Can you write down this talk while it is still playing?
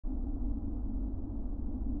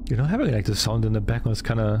You know, having like the sound in the background is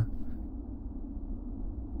kinda...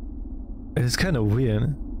 It's kinda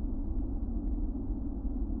weird.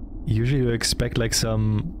 Usually you expect like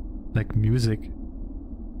some... like music.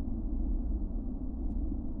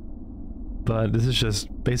 But this is just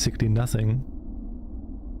basically nothing.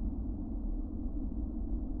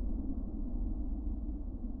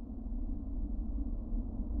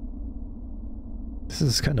 This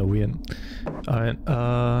is kind of weird. Alright,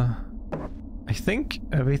 I think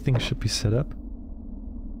everything should be set up.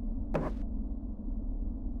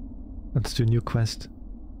 Let's do a new quest.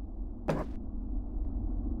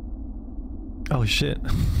 Oh shit.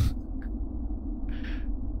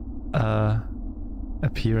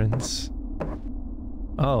 Appearance.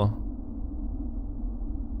 Oh.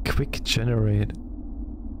 Quick generate.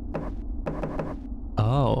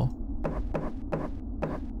 Oh.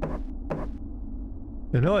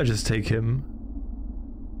 You know, I just take him.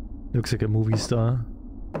 Looks like a movie star.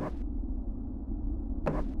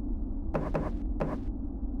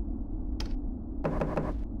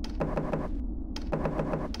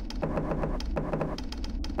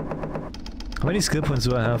 How many skill points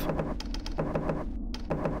do I have?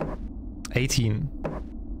 18.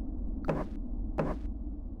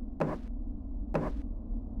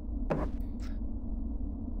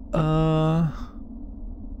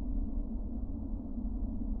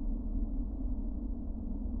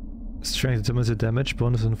 Strength determines the damage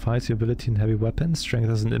bonus on fights, your ability in heavy weapons. Strength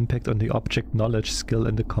has an impact on the object knowledge skill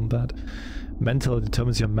in the combat. Mental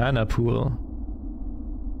determines your mana pool.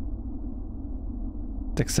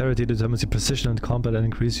 Dexterity determines your precision in combat and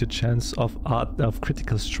increases your chance of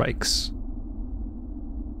critical strikes.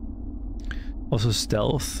 Also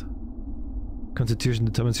stealth. Constitution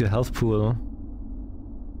determines your health pool.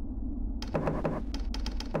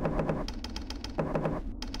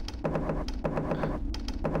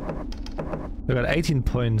 We got 18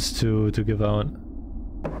 points to give out.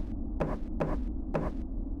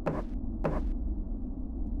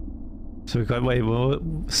 So we got, wait,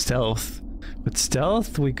 stealth. With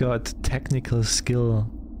stealth we got technical skill.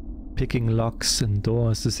 Picking locks and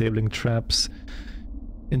doors, disabling traps.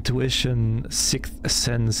 Intuition, sixth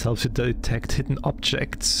sense, helps you detect hidden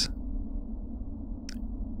objects.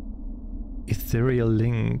 Ethereal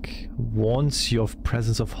link, warns you of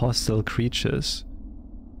presence of hostile creatures.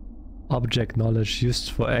 Object knowledge,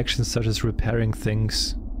 used for actions such as repairing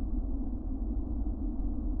things.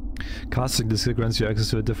 Casting this skill grants you access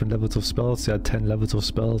to different levels of spells. There are 10 levels of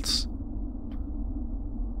spells.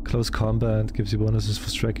 Close combat gives you bonuses for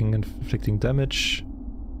striking and inflicting damage.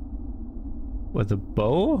 With a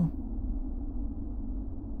bow?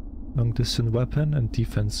 Long distance weapon and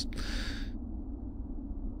defense.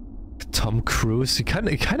 Tom Cruise? He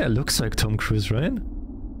kinda looks like Tom Cruise, right?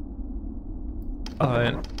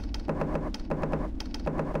 Alright.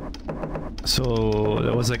 So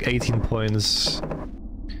that was like 18 points.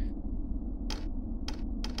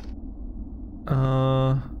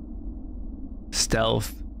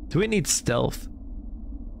 Stealth. Do we need stealth?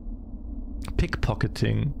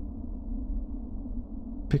 Pickpocketing.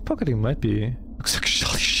 Pickpocketing might be... Looks like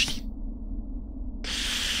Charlie Sheen.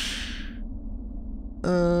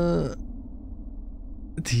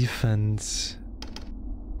 Defense.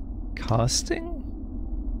 Casting?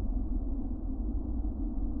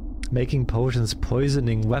 Making potions,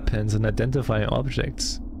 poisoning weapons, and identifying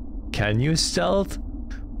objects. Can you stealth?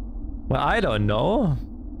 Well, I don't know.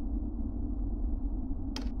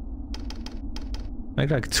 Make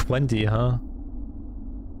like 20, huh?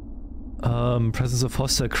 Presence of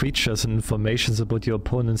hostile creatures and informations about your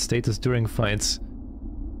opponent's status during fights.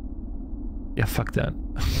 Yeah, fuck that.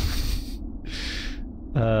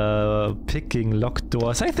 Picking locked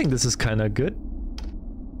doors. I think this is kinda good.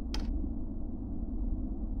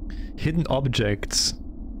 Hidden objects.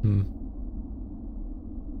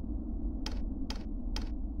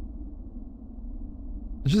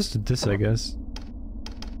 Just this, I guess.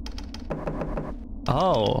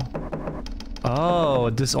 Oh.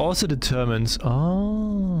 Oh, this also determines...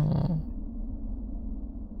 Oh.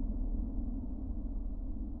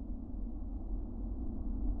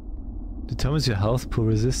 Determines your health pool,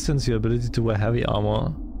 resistance, your ability to wear heavy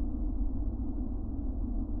armor.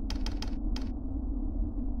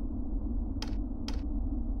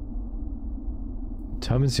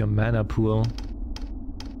 Determines your mana pool.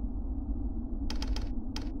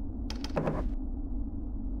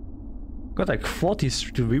 Got like 40,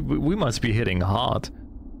 we must be hitting hard.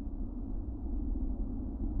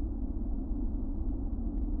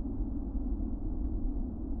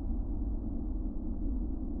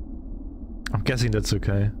 I'm guessing that's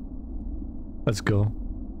okay. Let's go.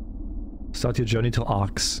 Start your journey to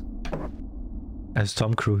Arx. as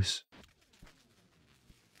Tom Cruise.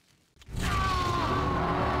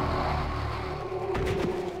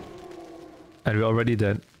 And we're already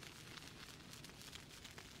dead.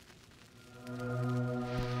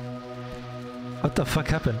 What the fuck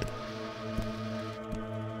happened?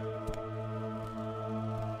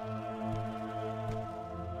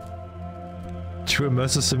 True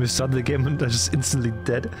immersive sim, you start the game and they're just instantly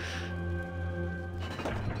dead.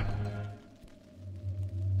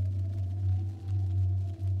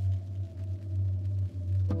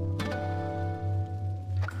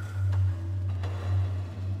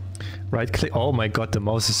 Right click. Oh my god, the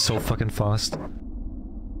mouse is so fucking fast.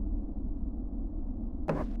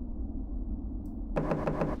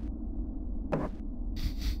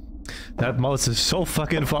 That mouse is so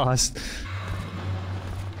fucking fast.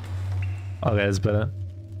 Okay, that's better.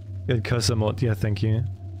 Good cursor mode, yeah, thank you.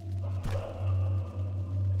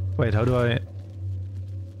 Wait, how do I...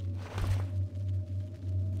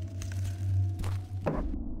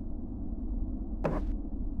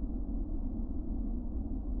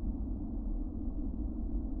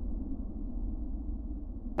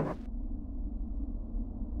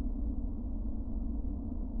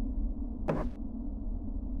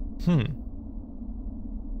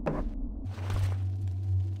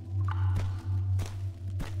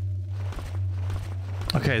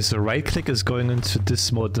 Okay, so right click is going into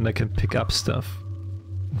this mode, then I can pick up stuff.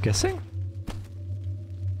 I'm guessing?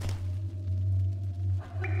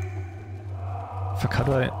 Fuck, how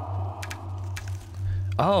do I...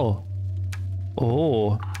 Oh!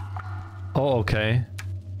 Oh! Oh, okay.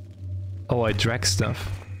 Oh, I drag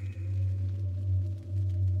stuff.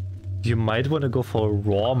 You might want to go for a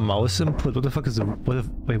raw mouse input. What the fuck is a...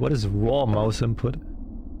 wait, what is raw mouse input?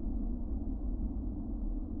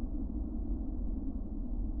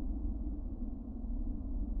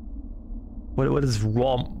 What is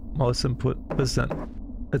raw mouse input? What is that?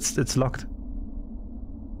 It's locked.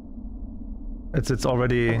 It's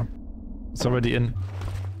already in.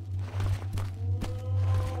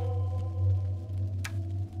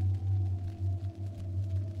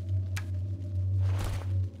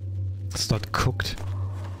 It's not cooked.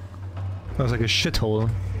 That was like a shithole.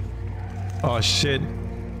 Oh shit.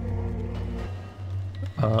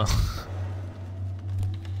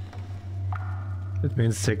 It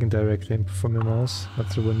means taking directly from your mouse, not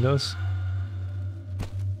through Windows.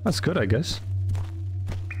 That's good, I guess.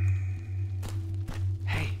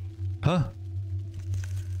 Hey. Huh?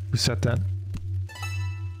 Who said that?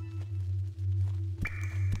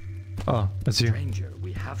 Oh, that's you. Stranger,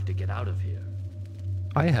 we have to get out of here.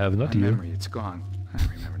 I have, not My you. memory, it's gone. I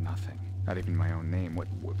remember nothing. Not even my own name.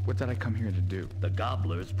 What did I come here to do? The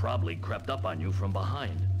gobblers probably crept up on you from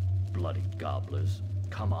behind. Bloody gobblers.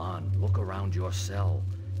 Come on, look around your cell.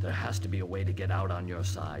 There has to be a way to get out on your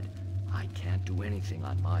side. I can't do anything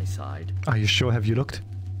on my side. Are you sure? Have you looked?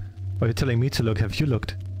 Are you telling me to look? Have you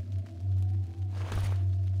looked?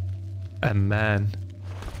 A man.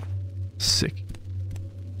 Sick.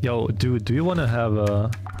 Yo, dude, do you want to have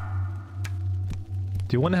a...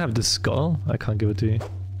 Do you want to have this skull? I can't give it to you.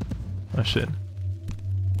 Oh shit.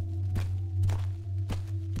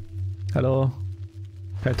 Hello?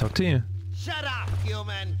 Can I talk to you? Shut up,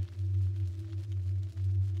 human!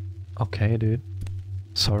 Okay, dude.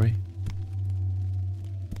 Sorry.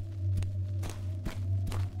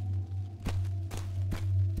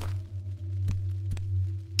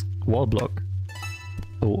 Wall block.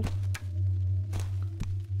 Oh.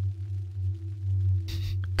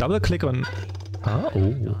 Double click on... Ah,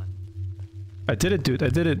 oh. I did it, dude. I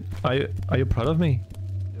did it. Are you proud of me?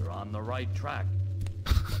 You're on the right track.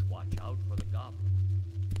 But watch out for the goblins.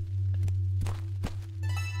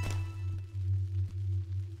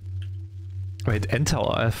 Wait, enter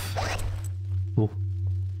or F? Oh.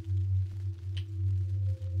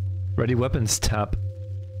 Ready weapons tab.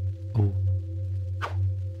 Oh.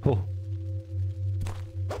 Oh.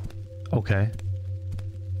 Okay.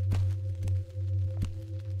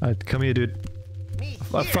 Alright, come here, dude.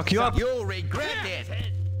 I'll fuck you up! You'll regret it!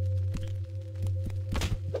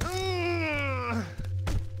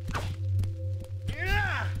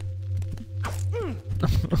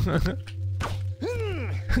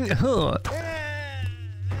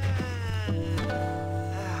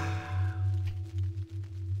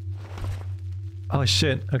 Oh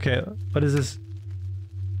shit, okay, what is this?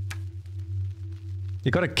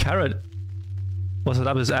 You got a carrot. Was it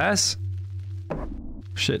up his ass?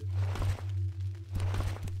 Shit.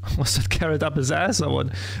 Was that carrot up his ass or what?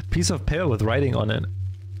 Piece of paper with writing on it.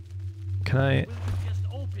 Can I... Just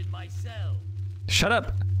open my cell. Shut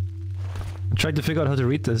up! I'm trying to figure out how to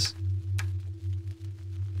read this.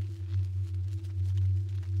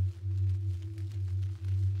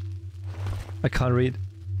 I can't read.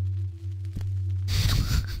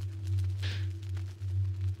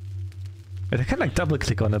 Wait, I can like double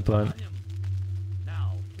click on it, but...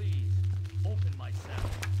 Now, please, open my cell.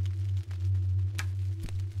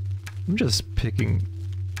 I'm just picking...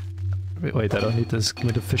 Wait, I don't need this. Give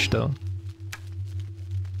me the fish though.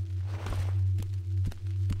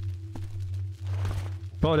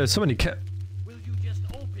 Bro, there's so many Will you just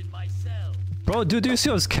open my cell? Bro, do you see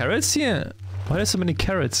those carrots here? Why are there so many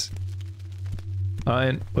carrots?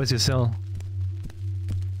 And where's your cell?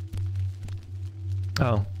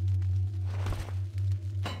 Oh.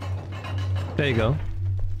 There you go.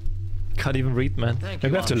 Can't even read, man. Thank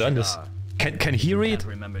Maybe you, I have to learn this. Can he read? Can't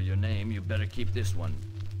remember your name, you better keep this one.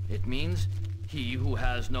 It means he who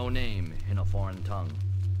has no name in a foreign tongue.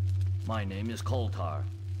 My name is Koltar,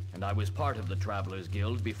 and I was part of the Travelers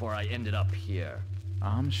Guild before I ended up here.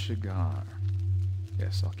 I'm Shigar.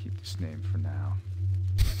 Yes, I'll keep this name for now.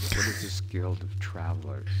 What is this Guild of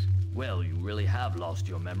Travelers? Well, you really have lost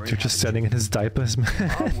your memory. You're just haven't standing in his diapers, man. you?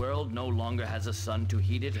 Our world no longer has a sun to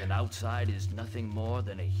heat it, and outside is nothing more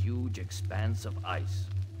than a huge expanse of ice.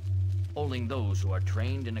 Only those who are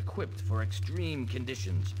trained and equipped for extreme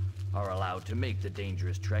conditions are allowed to make the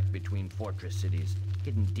dangerous trek between fortress cities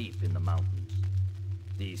hidden deep in the mountains.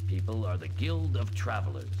 These people are the Guild of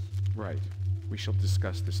Travelers. Right. We shall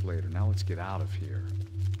discuss this later. Now let's get out of here.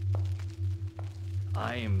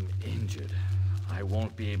 I am injured. I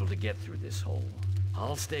won't be able to get through this hole.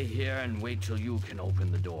 I'll stay here and wait till you can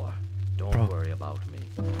open the door. Don't Bro. worry about me.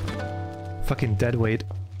 Fucking dead weight.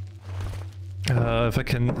 If I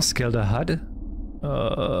can scale the HUD.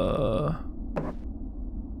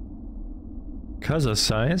 Cursor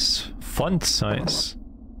size. Font size.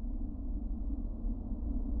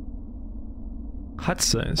 HUD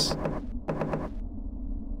size.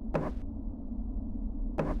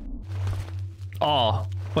 Oh,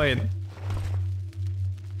 wait.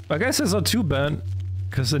 I guess it's not too bad,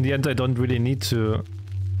 because in the end I don't really need to...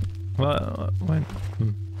 Well, wait.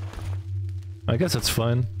 I guess it's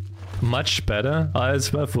fine. Much better. Ah,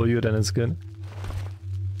 it's well for you, then it's good.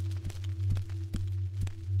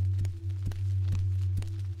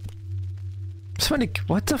 So many...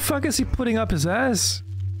 What the fuck is he putting up his ass?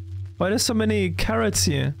 Why there's so many carrots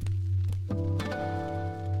here?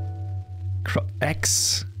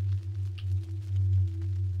 X.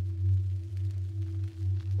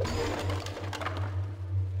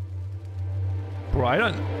 Bro, I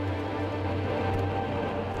don't...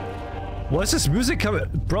 Where's this music coming?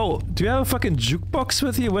 Bro, do you have a fucking jukebox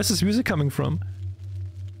with you? Where's this music coming from?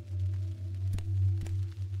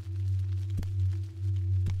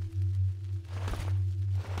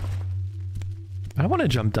 I want to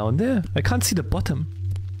jump down there. I can't see the bottom.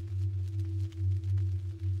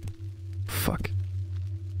 Fuck.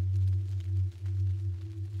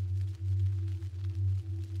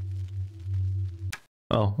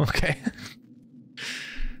 Oh, okay.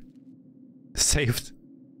 Saved.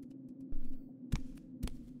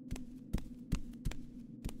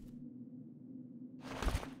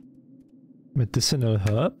 Medicinal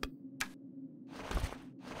herb?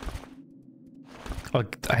 Oh,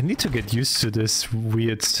 I need to get used to this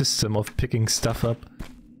weird system of picking stuff up.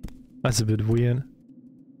 That's a bit weird.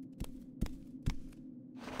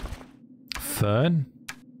 Fern?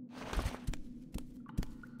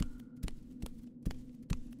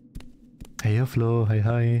 Hey, Flo. Hey,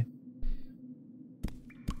 hi.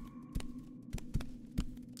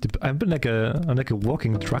 I'm like a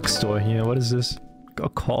walking drugstore here. What is this? A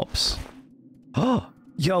corpse. Oh,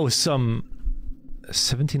 yo, some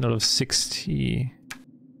 17 out of 60.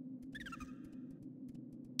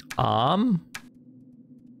 Arm?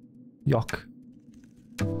 Yok.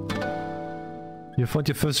 You found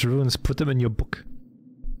your first runes, put them in your book.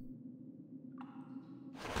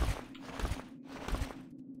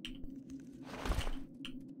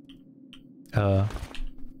 The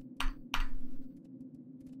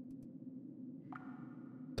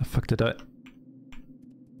fuck did I...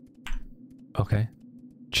 Okay.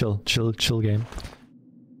 Chill game.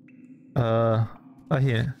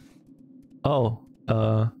 Here. Oh,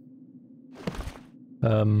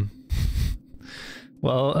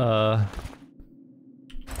 well,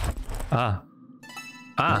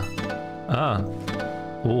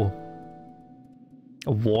 oh.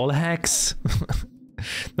 Wall hacks?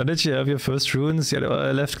 Now that you have your first runes,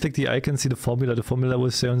 left click the icon, see the formula. The formula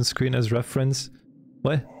will stay on the screen as reference.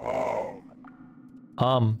 What?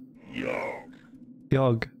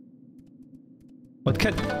 Yog. What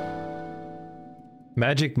can...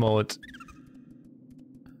 Magic mode.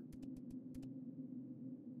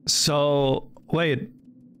 So, wait.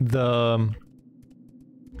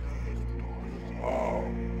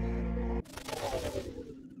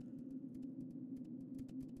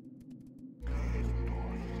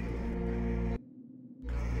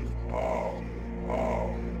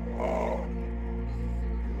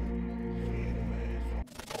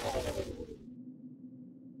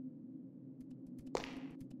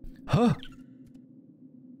 Huh?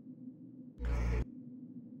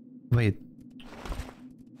 Wait.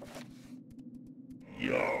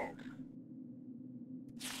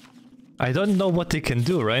 I don't know what they can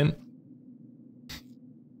do, right?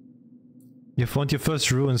 You found your first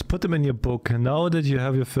ruins, put them in your book. Now that you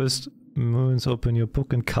have your first ruins, open your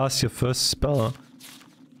book and cast your first spell.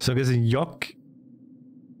 So I'm guessing Yok.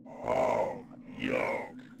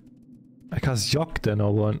 I cast Yok then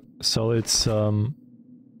or one. So it's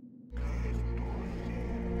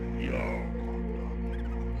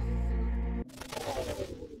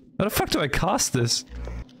How the fuck do I cast this?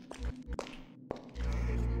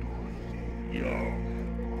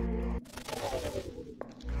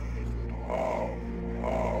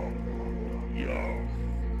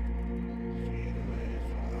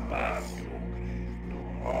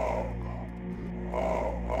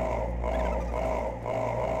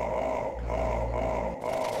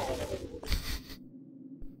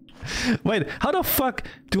 Wait, how the fuck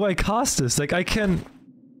do I cast this? Like, I can...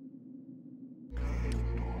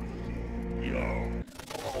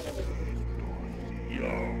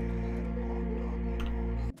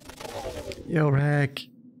 Yo, Rag.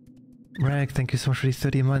 Rag, thank you so much for these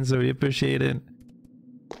 30 months, I really appreciate it.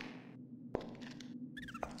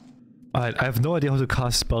 Alright, I have no idea how to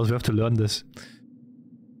cast spells, we have to learn this.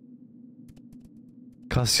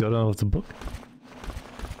 Cast the other of the book.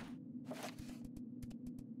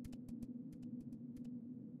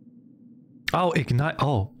 Oh, ignite.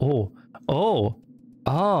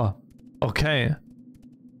 Okay.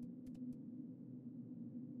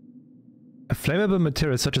 A flammable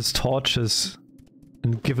material such as torches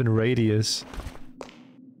and given radius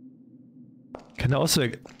can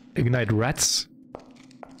also ignite rats.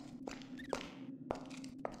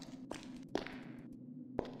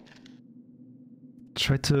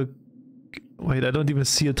 Try to... Wait, I don't even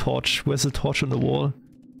see a torch. Where's the torch on the wall?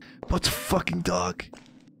 What's fucking dark?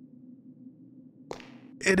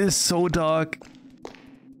 It is so dark.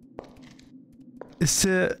 Is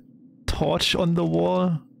there torch on the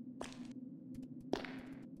wall?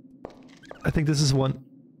 I think this is one.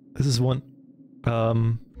 This is one.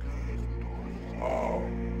 Oh.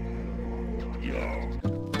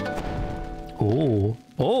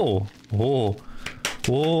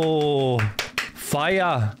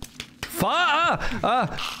 Fire. Fire!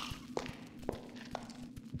 Ah!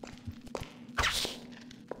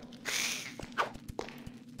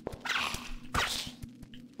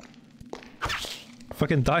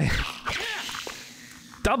 Fucking die.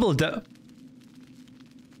 Double da-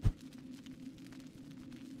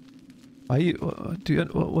 Are you...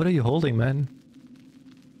 what are you holding, man?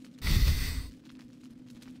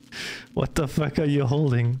 What the fuck are you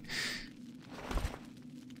holding?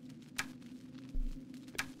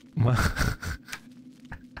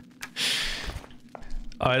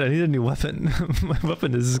 Alright, I need a new weapon. My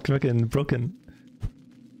weapon is fucking broken.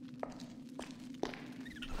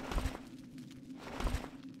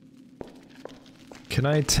 Can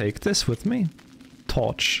I take this with me?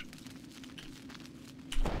 Torch.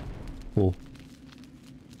 Oh.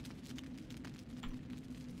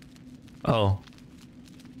 Oh.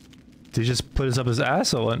 Did he just put this up his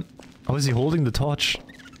ass or what? How is he holding the torch?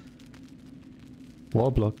 Wall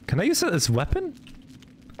block. Can I use it as weapon?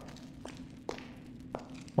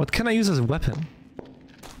 What can I use as a weapon?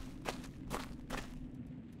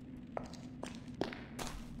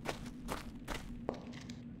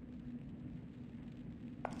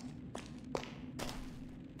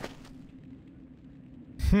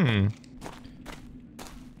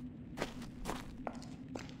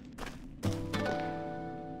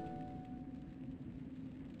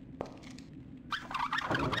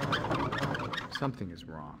 Something is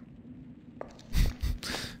wrong.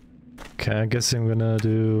 Okay, I guess I'm gonna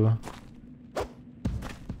do...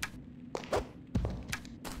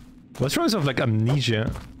 What's wrong with like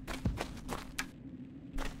amnesia?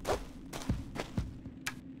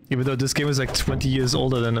 Even though this game is like 20 years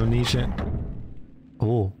older than Amnesia.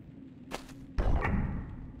 Oh.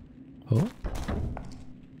 Oh?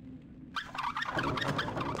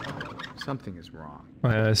 Something is wrong. Oh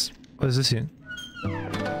yeah, what is this here?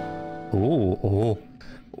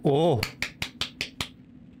 Oh.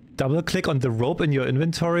 Double click on the rope in your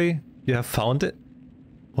inventory. You have found it.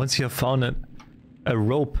 Once you have found it. A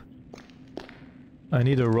rope. I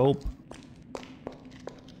need a rope.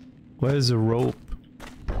 Where's the rope?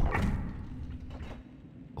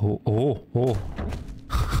 Oh.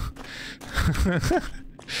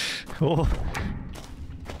 Oh.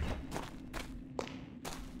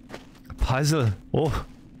 Puzzle. Oh.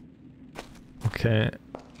 Okay.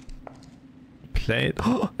 Plate.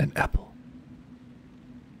 Oh, an apple.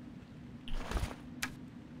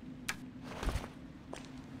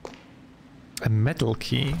 A metal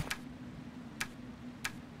key.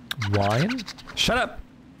 Wine? Shut up!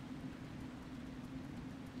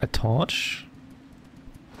 A torch?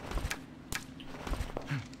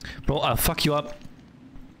 Bro, I'll fuck you up.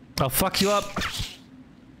 I'll fuck you up!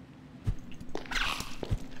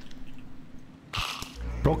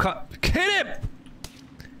 Bro, hit him!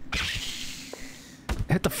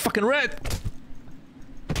 Hit the fucking red!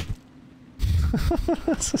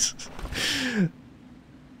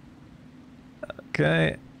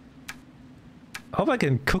 Okay. I hope I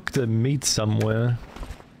can cook the meat somewhere.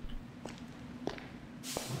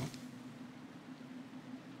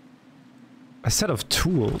 A set of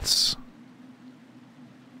tools.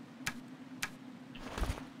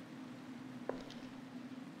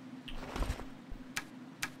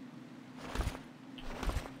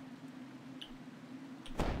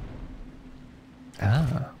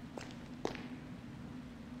 Ah.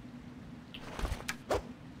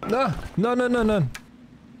 No, no, no, no, no.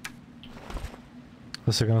 For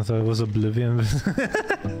a second I thought it was Oblivion.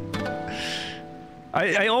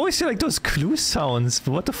 I always hear like those clue sounds,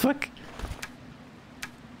 but what the fuck?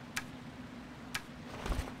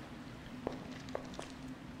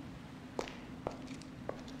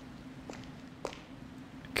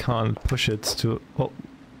 Can't push it to... Oh.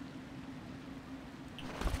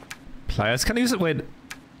 Pliers? Can I use it? Wait.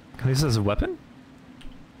 Can I use it as a weapon?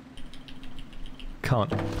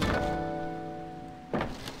 Can't.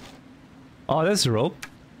 Oh, there's a rope.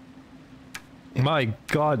 My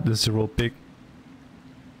god, this is a rope big.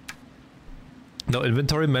 No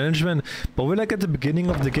inventory management, but we're like at the beginning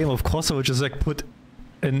of the game. Of course I would just like put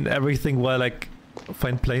in everything where I like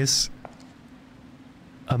find place.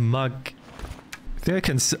 A mug. I think I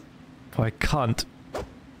can oh, I can't.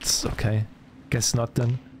 It's okay. Guess not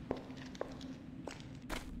then.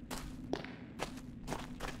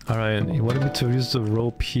 Alright, he wanted me to use the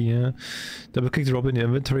rope here. Double click the rope in your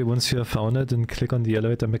inventory once you have found it and click on the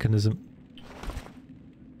elevator mechanism.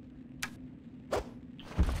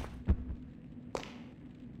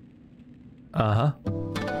 Uh-huh.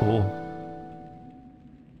 Oh.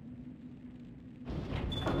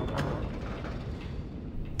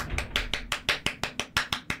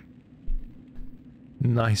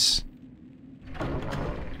 Nice.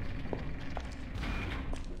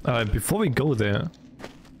 Alright, before we go there...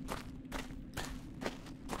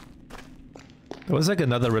 There was like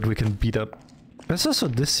another red we can beat up. There's also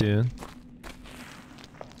this here.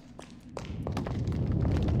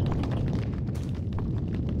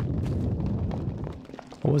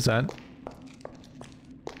 What was that?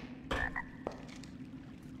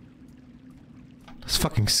 That's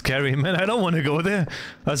fucking scary, man. I don't want to go there.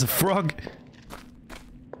 That's a frog.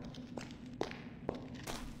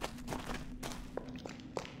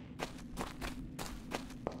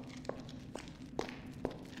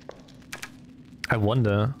 I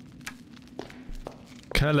wonder.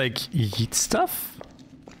 Can I like eat stuff?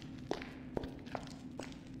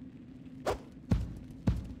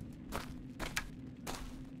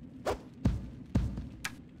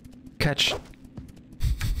 Catch.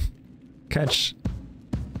 Catch.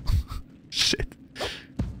 Shit.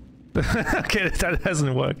 Okay, that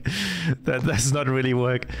doesn't work. That does not really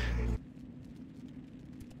work.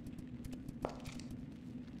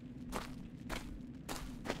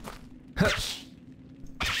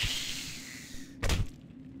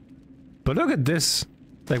 But look at this.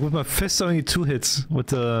 Like with my fist only 2 hits. With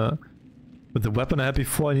the weapon I had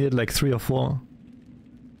before I needed like 3 or 4.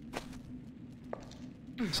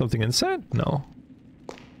 Something inside? No.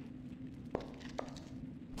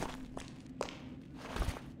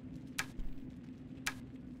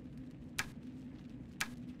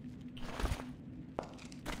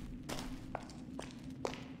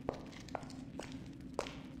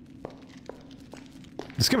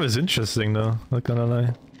 This game is interesting though, not gonna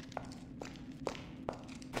lie.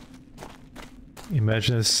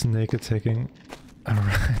 Imagine a snake attacking a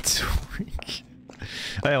rat.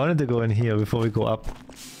 I wanted to go in here before we go up.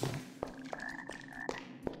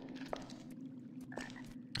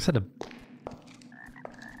 Is that a...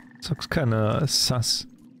 This looks kinda sus.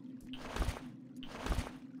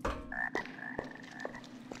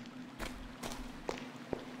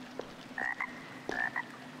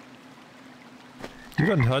 You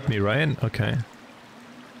don't hurt me, Ryan? Okay.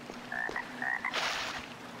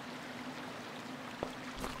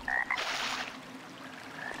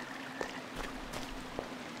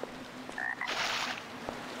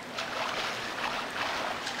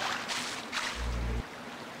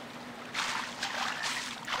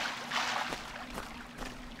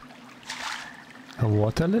 A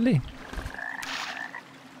water lily?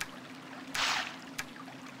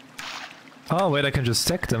 Oh, wait, I can just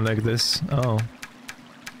stack them like this. Oh.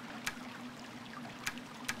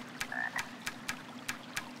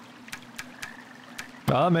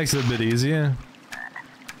 Oh, that makes it a bit easier.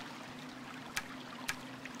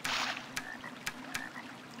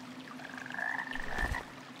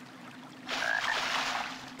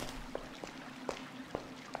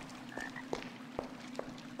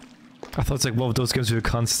 I thought it's like one of those games where you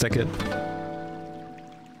can't stack it.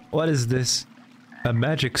 What is this? A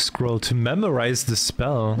magic scroll to memorize the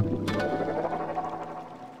spell.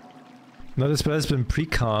 Now the spell has been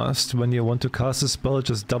precast. When you want to cast a spell,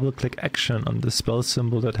 just double-click action on the spell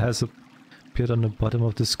symbol that has appeared on the bottom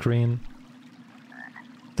of the screen.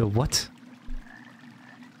 The what?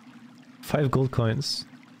 5 gold coins.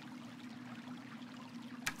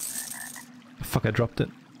 Fuck, I dropped it.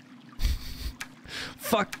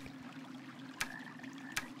 Fuck!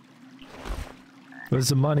 Where's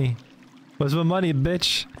the money? Where's my money,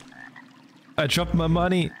 bitch? I dropped my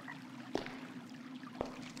money.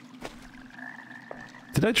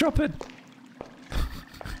 Did I drop it?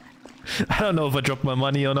 I don't know if I dropped my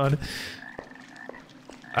money or not.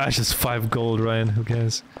 Ah, it's just 5 gold, Ryan. Who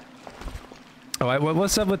cares? Alright,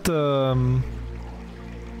 what's up with the...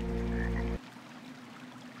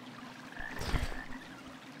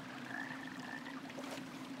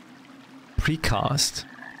 precast?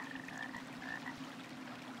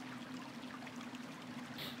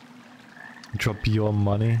 Drop your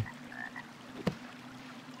money.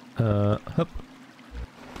 Hup.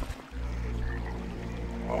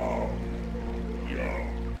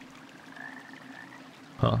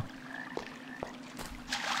 Huh.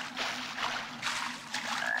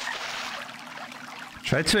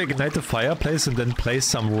 Try to ignite the fireplace and then place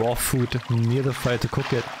some raw food near the fire to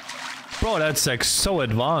cook it. Bro, that's like so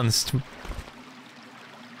advanced.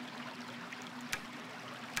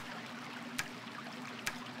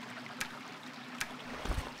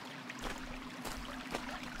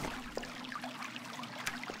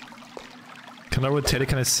 Can I rotate it?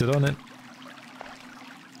 Can I sit on it?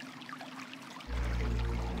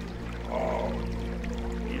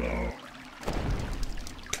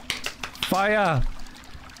 Fire!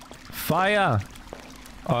 Fire!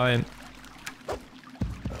 Alright.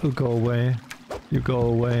 You go away. You go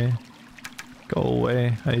away. Go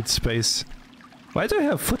away. I need space. Why do I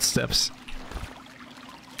have footsteps?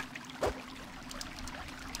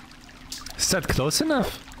 Is that close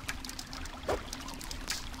enough?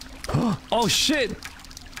 Oh shit!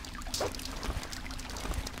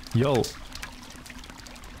 Yo.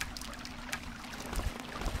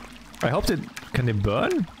 I hope that... Can they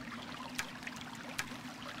burn?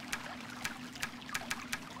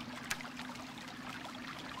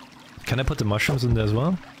 Can I put the mushrooms in there as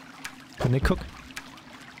well? Can they cook?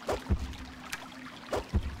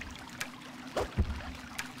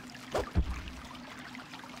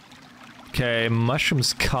 Okay,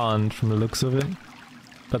 mushrooms can't from the looks of it.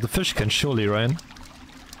 But the fish can surely, Ryan.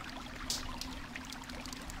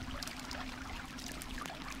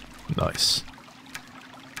 Nice.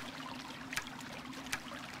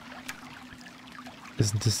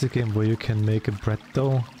 Isn't this the game where you can make a bread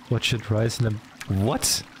dough? Watch it rise in a...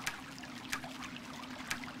 What?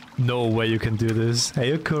 No way you can do this.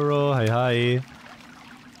 Hey Okuro, hi.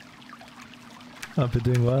 Hope you're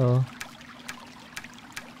doing well.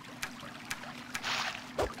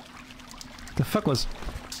 The fuck was...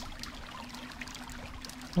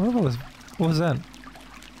 What was that?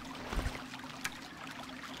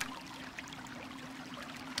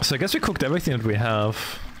 So I guess we cooked everything that we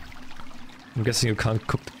have. I'm guessing you can't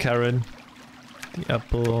cook the carrot, the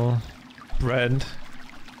apple, bread.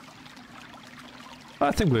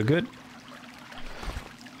 I think we're good.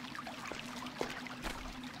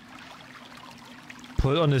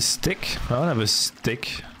 Put it on a stick? I don't have a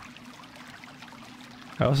stick.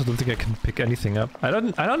 I also don't think I can pick anything up. I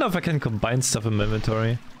don't know if I can combine stuff in my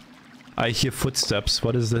inventory. I hear footsteps.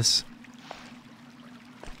 What is this?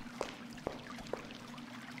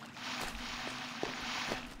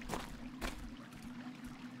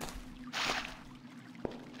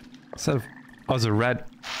 Is that oh, it's a rat.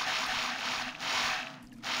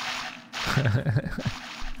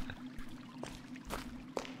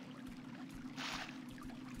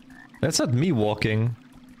 That's not me walking.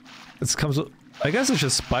 It comes. I guess it's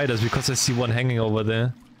just spiders because I see one hanging over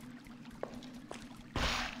there.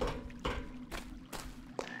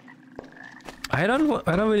 I don't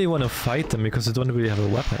really want to fight them because I don't really have a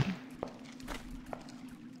weapon.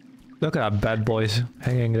 Look at that bad boys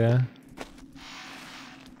hanging there.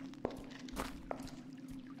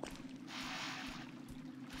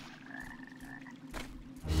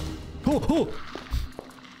 Oh, oh!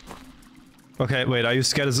 Okay, wait, are you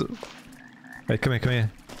scared as... Wait, come here, come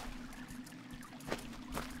here.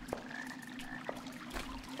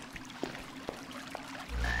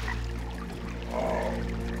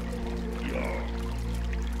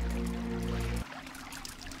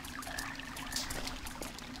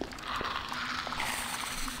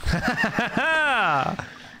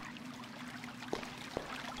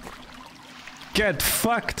 Get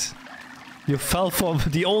fucked! You fell for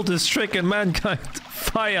the oldest trick in mankind.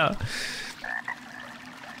 Fire!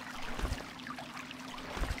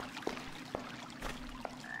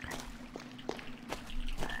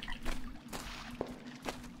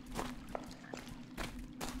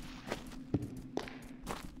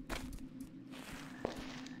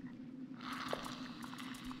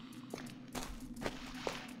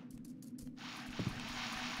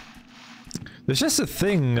 There's just a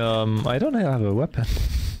thing, I don't have a weapon.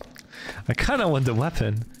 I kinda want the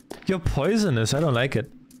weapon. You're poisonous, I don't like it.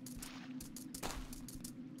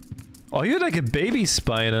 Oh, you're like a baby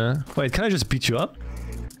spider. Wait, can I just beat you up?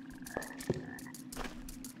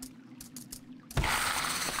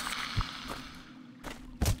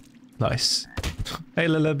 Nice. Hey,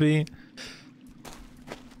 Lullaby.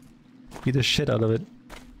 Beat the shit out of it.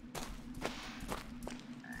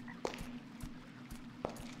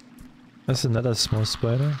 That's another small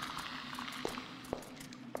spider.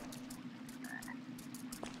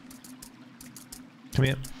 Come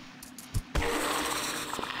here.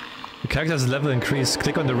 The character's level increase.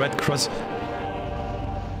 Click on the red cross.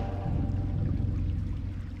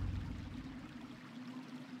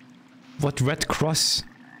 What red cross?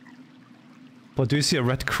 What, do you see a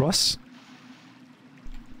red cross?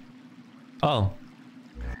 Oh.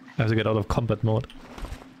 I have to get out of combat mode.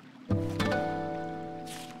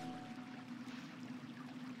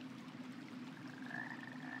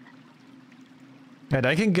 And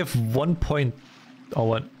I can give 1 point... Oh,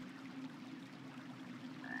 what?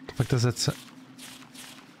 The fuck does that say?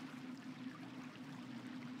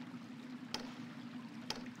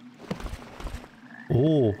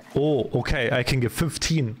 Oh, okay, I can give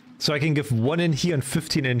 15. So I can give 1 in here and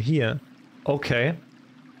 15 in here. Okay.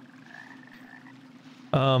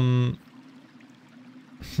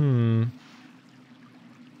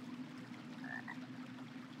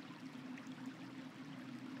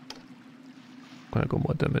 Gonna go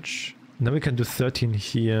more damage. And then we can do 13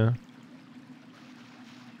 here.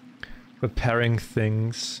 Repairing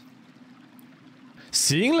things.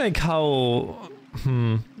 Seeing like how...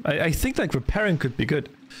 I think like repairing could be good.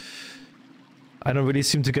 I don't really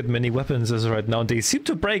seem to get many weapons as of right now. They seem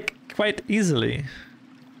to break quite easily.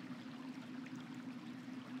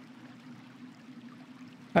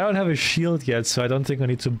 I don't have a shield yet, so I don't think I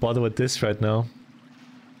need to bother with this right now.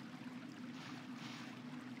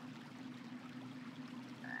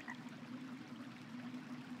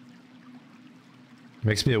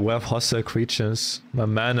 Makes me aware of hostile creatures. My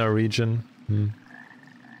mana region.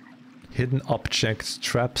 Hidden objects,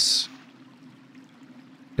 traps.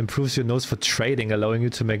 Improves your nose for trading, allowing you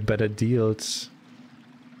to make better deals.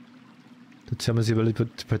 Determines the ability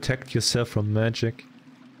to protect yourself from magic.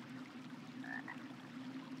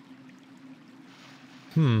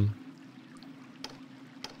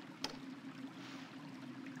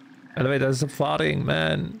 Elevator, stop farting,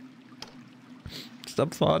 man. Stop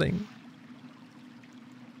farting.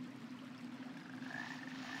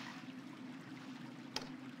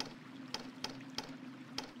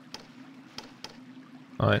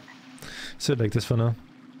 Alright, so like this for now.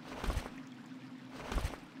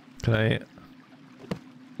 Can I...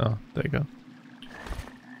 Oh, there you go.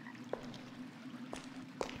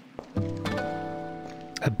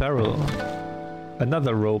 A barrel.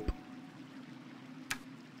 Another rope.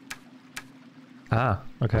 Ah,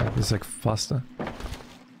 okay, this is like faster.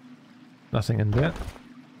 Nothing in there.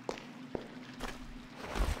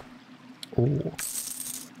 Oh.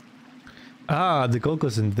 Ah, the gold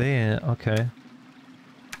goes in there, okay.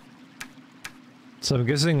 So I'm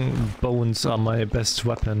guessing bones are my best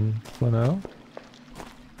weapon for now.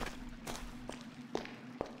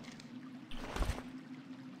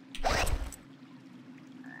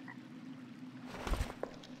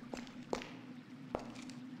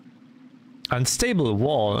 Unstable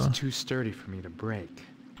wall. It's too sturdy for me to break.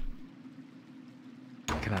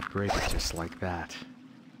 I cannot break it just like that.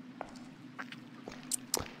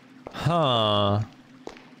 Huh.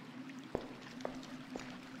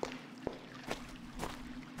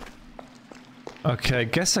 Okay, I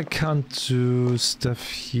guess I can't do stuff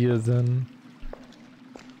here then.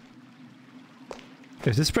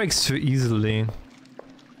 If this breaks too easily,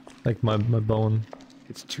 like my bone.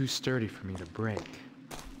 It's too sturdy for me to break.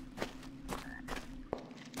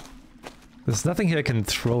 There's nothing here I can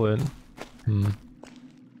throw in.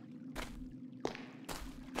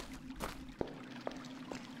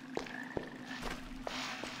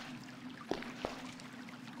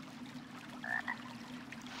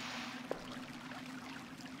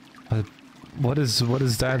 What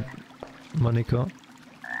is that, Monica?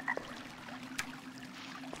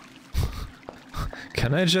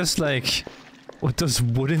 Can I just like, with this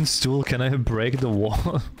wooden stool, can I break the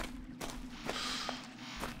wall?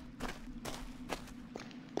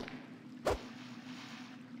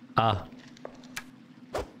 Ah.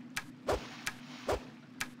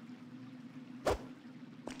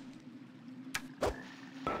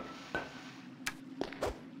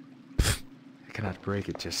 I cannot break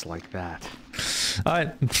it just like that.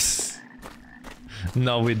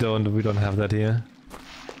 No, we don't. We don't have that here.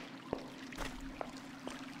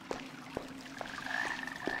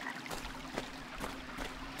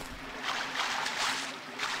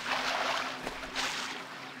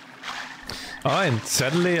 Alright,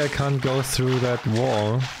 sadly I can't go through that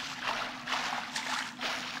wall.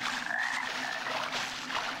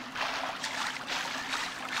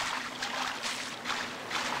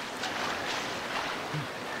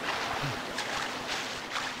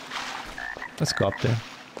 Let's go up there.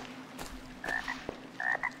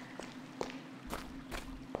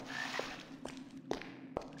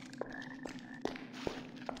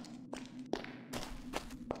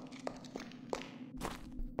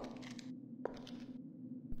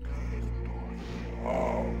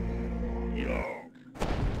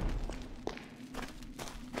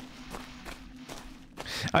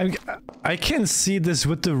 I can see this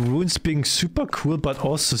with the runes being super cool, but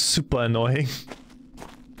also super annoying.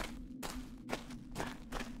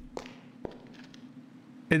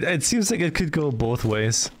 It seems like it could go both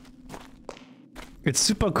ways. It's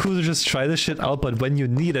super cool to just try this shit out, but when you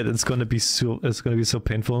need it, it's gonna be so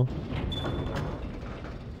painful.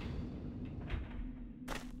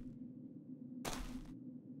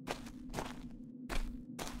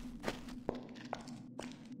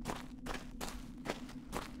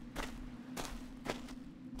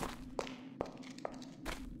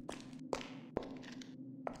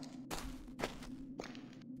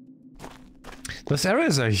 Those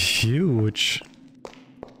areas are huge.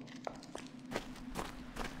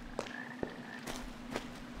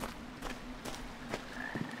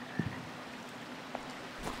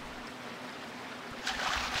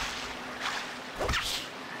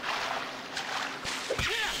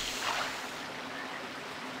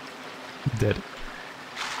 Dead.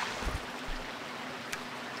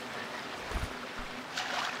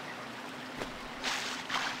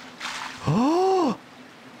 Oh!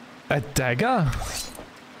 A dagger?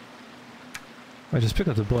 I just pick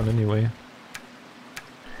up the bone anyway.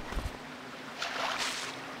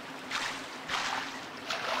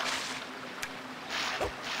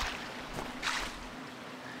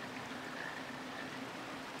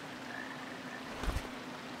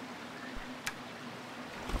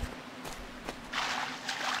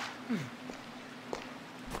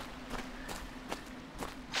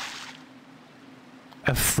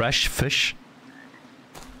 A fresh fish?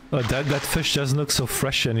 Oh, that fish doesn't look so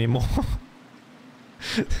fresh anymore.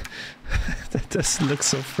 That doesn't look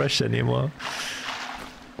so fresh anymore.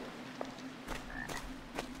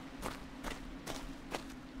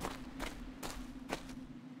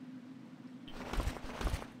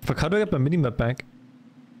 Fuck, how do I get my minimap back?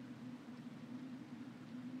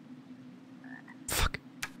 Fuck.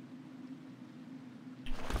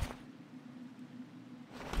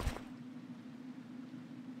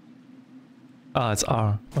 Ah, it's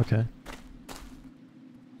R. Okay.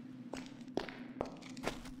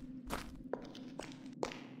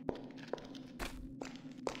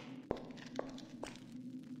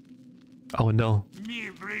 Oh no. Me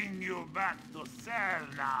bring you back to cell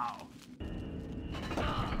now.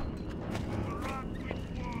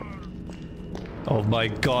 Oh my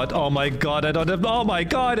god, I don't have— oh my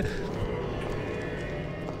god!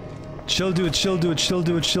 Chill dude, chill dude, chill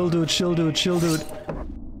dude, chill dude, chill dude, chill dude.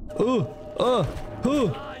 Ooh,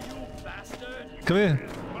 ooh. Come here.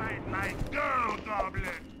 Fight my girl, goblin.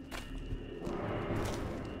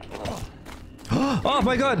 Oh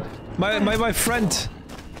my god! My friend!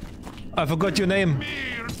 I forgot your name.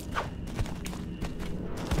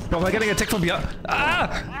 Bro, am I getting attacked from behind?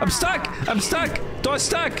 Ah! I'm stuck! I'm stuck! Door's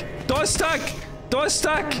stuck! Door's stuck! Door's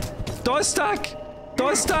stuck! Door's stuck!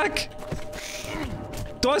 Door's stuck!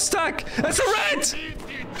 Door's stuck! It's a rat!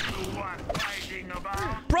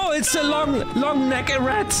 Bro, it's a long neck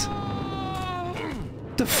rat!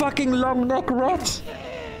 The fucking long neck rat!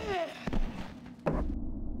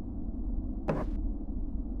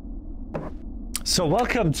 So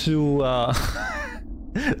welcome to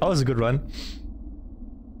that was a good run.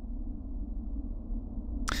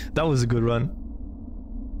 That was a good run.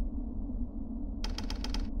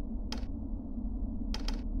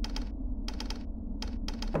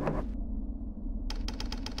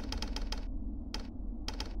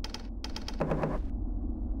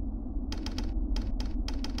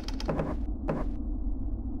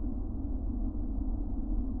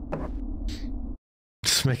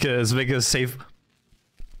 make a save.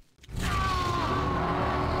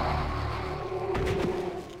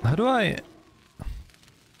 How do I...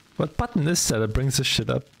 What button is that that brings this shit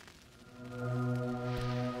up?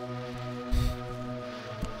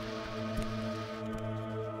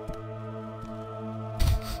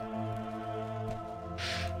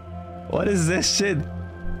 What is this shit?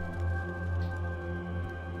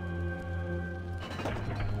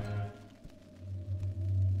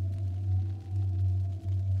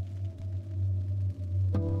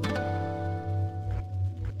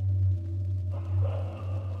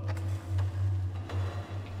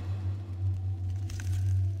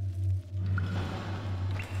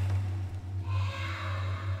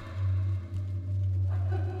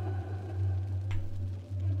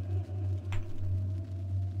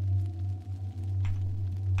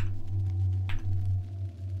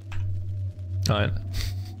 Alright.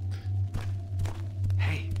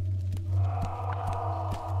 Hey.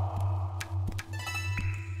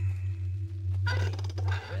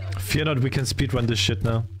 Fear not, we can speedrun this shit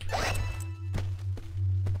now.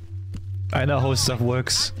 I know how stuff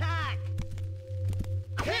works.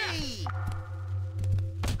 Hey!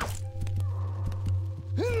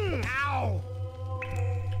 Ow!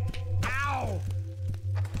 Ow!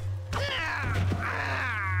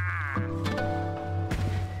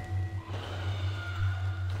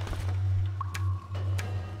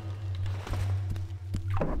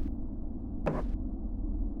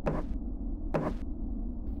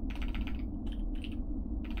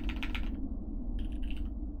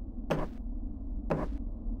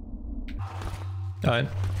 Alright.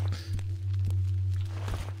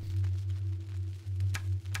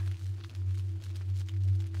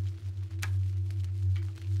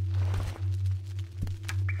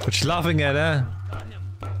 What you laughing at, eh? Got him.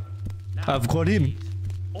 Now, I've got him. please,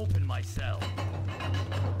 open my cell.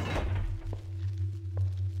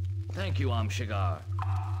 Thank you, Shigar.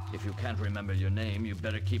 If you can't remember your name, you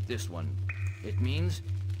better keep this one. It means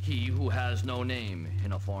he who has no name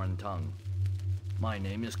in a foreign tongue. My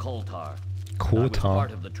name is Koltar. I was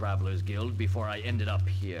part of the Travelers Guild before I ended up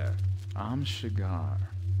here. I'm Shigar.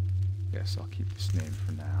 Yes, I'll keep this name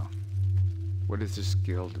for now. What is this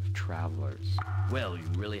guild of travelers? Well, you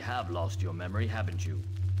really have lost your memory, haven't you?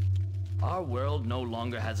 Our world no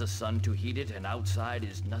longer has a sun to heat it, and outside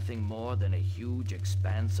is nothing more than a huge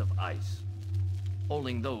expanse of ice.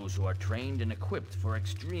 Only those who are trained and equipped for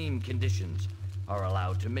extreme conditions are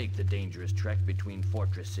allowed to make the dangerous trek between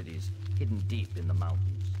fortress cities hidden deep in the mountains.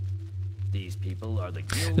 These people are the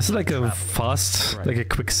guild. Is it like a travelers. fast, Right. like a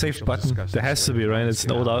quick save Shall button? discuss There this has to be, later.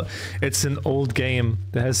 right? It's an old game.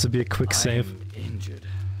 There has to be a quick save. I'm injured.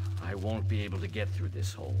 I won't be able to get through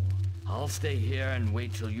this hole. I'll stay here and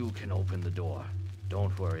wait till you can open the door.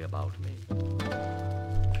 Don't worry about me.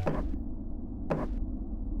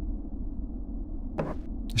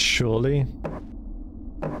 Surely.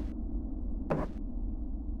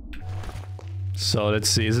 So let's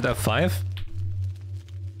see, is it F5?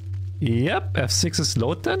 Yep, F6 is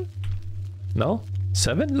load then? No?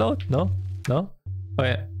 7 load? No? No? Oh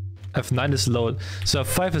yeah, F9 is load. So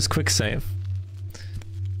F5 is quick save.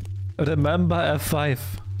 Remember F5.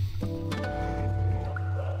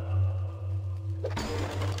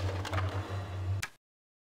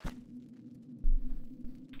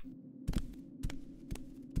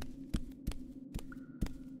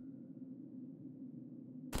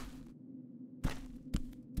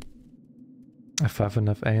 F5 and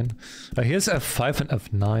F8. Here's F5 and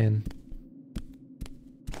F9.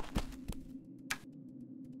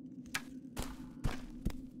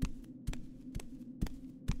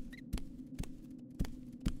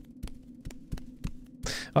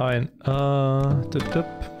 Alright,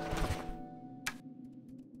 dup.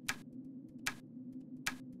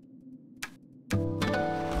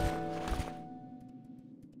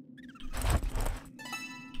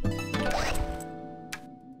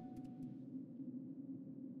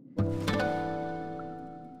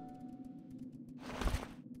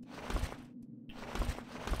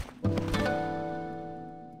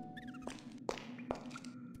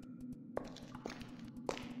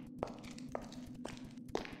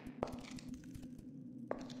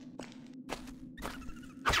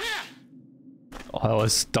 Oh, that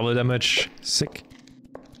was double damage. Sick.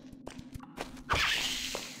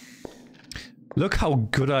 Look how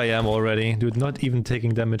good I am already. Dude, not even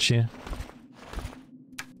taking damage here.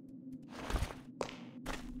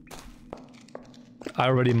 I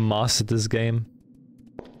already mastered this game.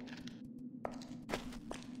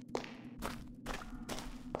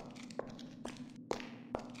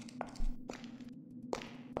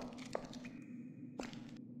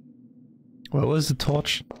 Where was the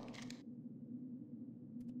torch?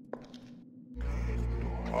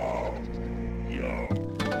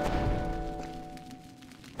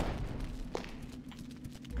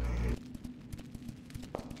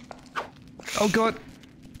 Oh god!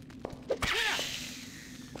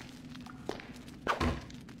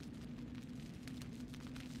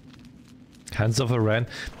 Hands of a rat.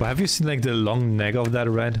 But have you seen like the long neck of that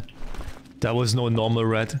rat? That was no normal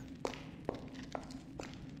rat.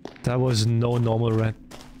 That was no normal rat.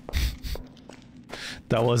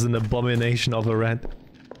 That was an abomination of a rat.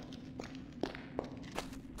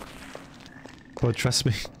 Bro, trust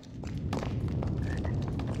me.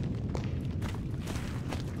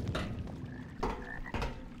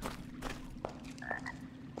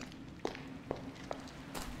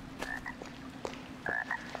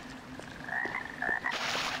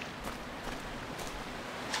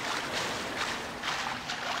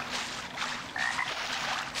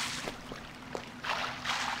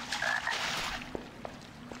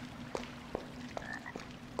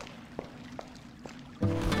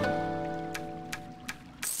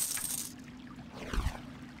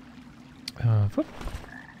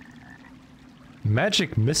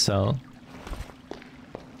 Magic missile.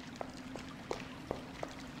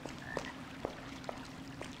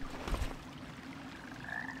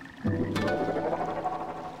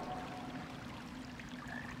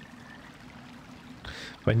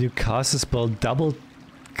 When you cast a spell, double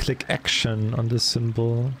click action on the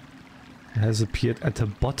symbol. It has appeared at the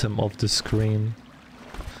bottom of the screen.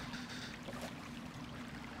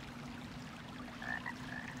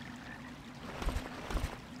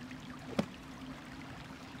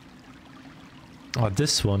 Oh,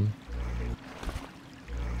 this one.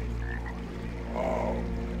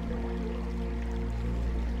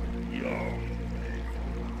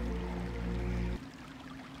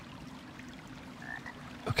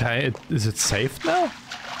 Okay, is it safe now?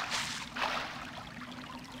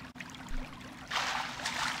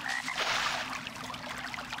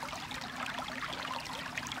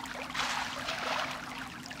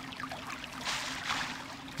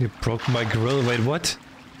 You broke my grill. Wait, what?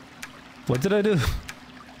 What did I do?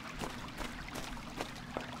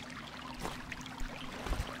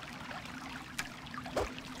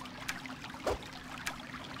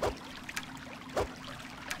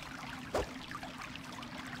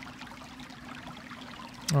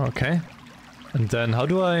 Okay. And then how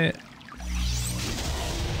do I...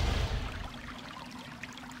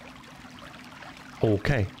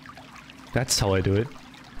 Okay. That's how I do it.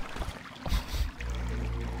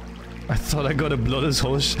 I thought I gotta blow this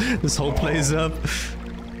whole place up.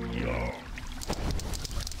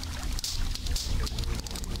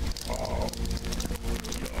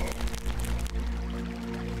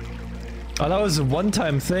 Oh, that was a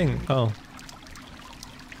one-time thing. Oh.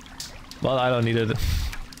 Well, I don't need it.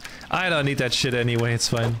 I don't need that shit anyway, it's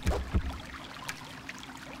fine.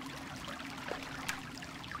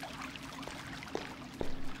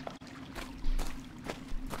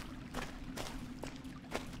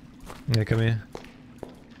 Yeah, come here.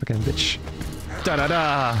 Fucking bitch.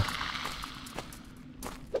 Da-da-da!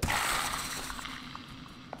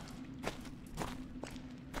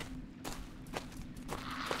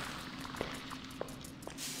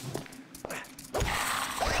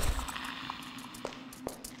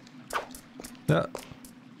 Yeah.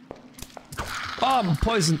 Oh, I'm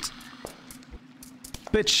poisoned.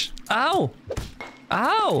 Bitch. Ow!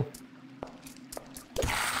 Ow!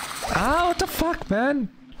 Ow, what the fuck, man?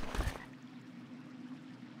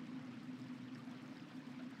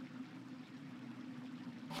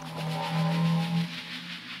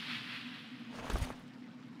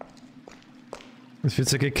 It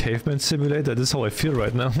feels like a caveman simulator. This is how I feel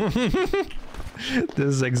right now. This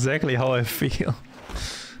is exactly how I feel.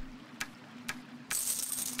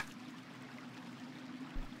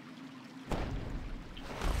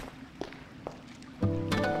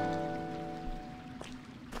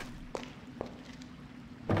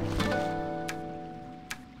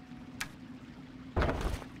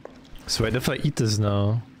 So what if I eat this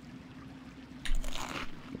now?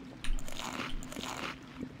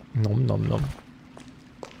 Nom nom nom.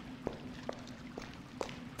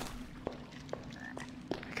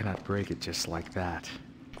 I cannot break it just like that.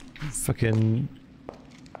 Fucking...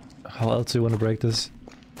 How else do you want to break this?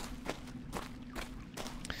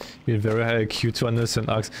 You need very high IQ to understand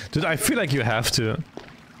Arx. Dude, I feel like you have to.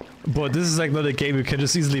 But this is like not a game you can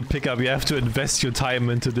just easily pick up. You have to invest your time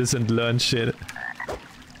into this and learn shit.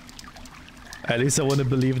 At least I want to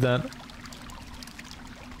believe that.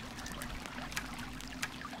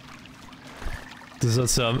 This is not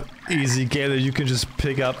some easy game that you can just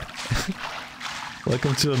pick up.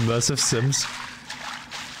 Welcome to Immersive Sims.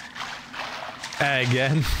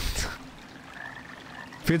 Again.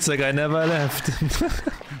 Feels like I never left.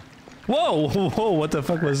 Whoa, whoa, whoa, what the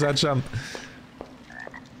fuck was that jump?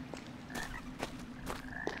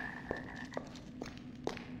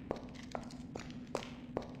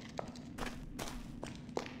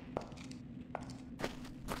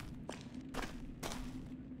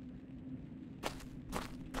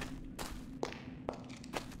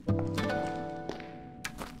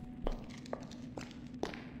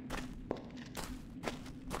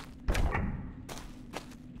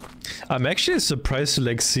 I'm actually surprised to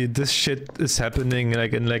like see this shit is happening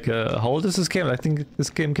like in like a... How old is this game? I think this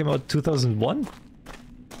game came out 2001?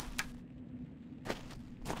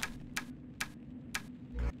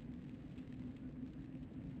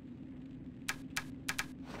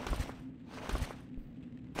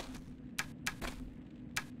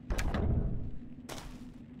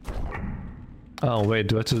 Oh wait,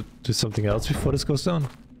 do I have to do something else before this goes down?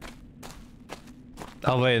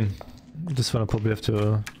 Oh wait, this one I probably have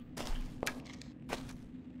to...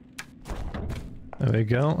 There we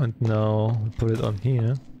go, and now we put it on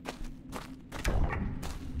here.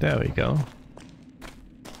 There we go.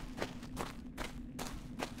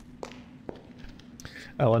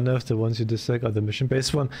 I wonder if the ones you dislike are the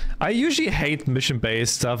mission-based one. I usually hate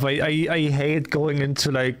mission-based stuff. I hate going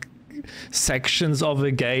into like sections of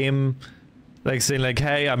a game, like saying like,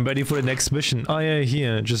 hey, I'm ready for the next mission. Oh yeah,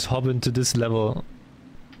 here, just hop into this level.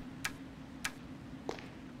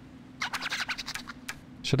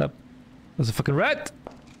 Shut up. There's a fucking rat!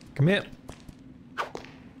 Come here.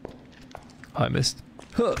 Oh, I missed.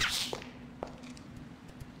 Huh.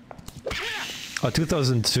 Oh,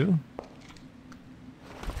 2002?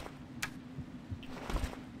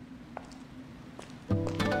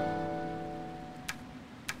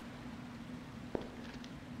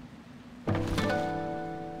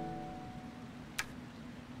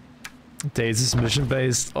 Days is mission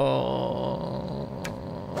based. Oh,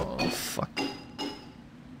 fuck.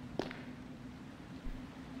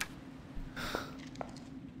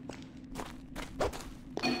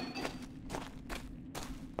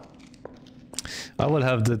 I will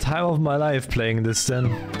have the time of my life playing this then.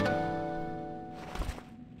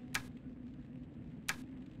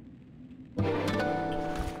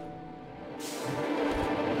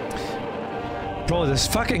 Bro, this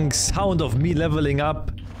fucking sound of me leveling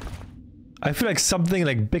up. I feel like something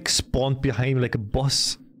like big spawned behind me, like a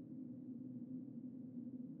boss.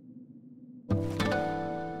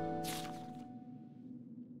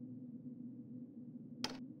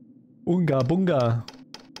 Unga bunga.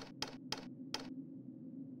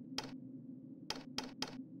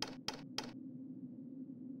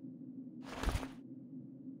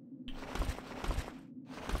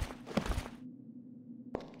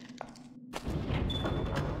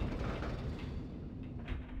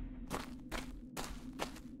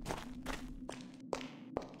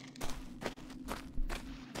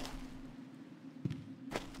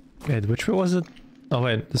 Wait, which one was it? Oh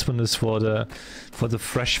wait, this one is for the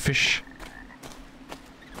fresh fish.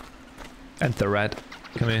 And the rat.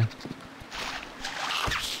 Come here.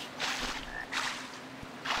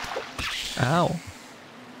 Ow.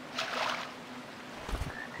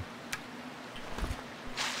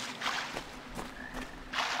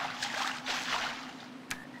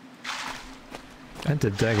 And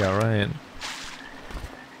the dagger, right.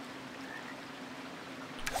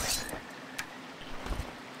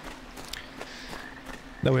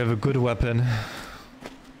 Now we have a good weapon.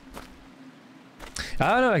 I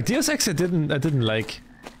don't know, like Deus Ex I didn't like.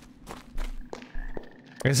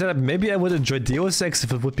 Like I said, maybe I would enjoy Deus Ex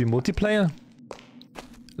if it would be multiplayer.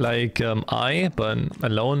 Like but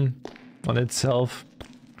alone on itself.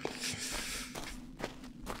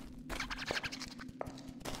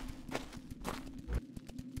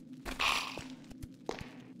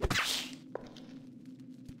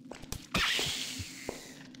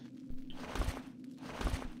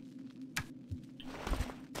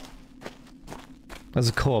 As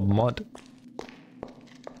a co-op mod.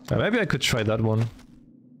 Maybe I could try that one.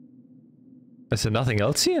 Is there nothing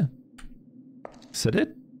else here? Is that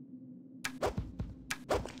it?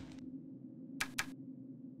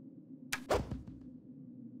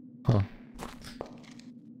 Huh.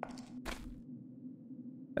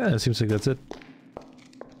 Yeah, it seems like that's it.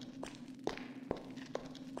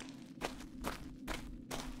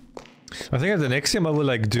 I think at the next game I will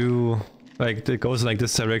like do... Like, it goes in like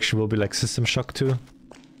this direction will be like System Shock 2.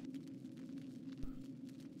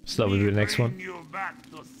 So that will be the next one.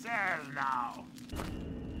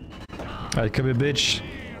 Alright, come here, bitch.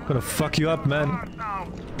 I'm gonna fuck you up, man.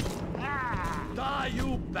 Die,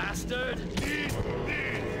 you bastard!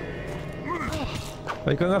 Why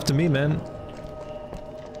are you going after me, man?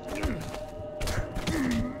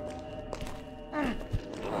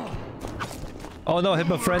 Oh no, I hit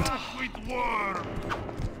my friend.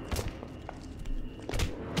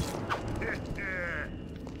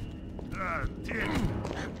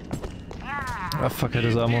 Ah, fuck, I had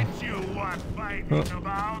his ammo. Oh.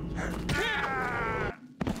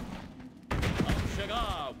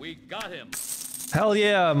 We got him. Hell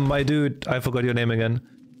yeah, my dude. I forgot your name again.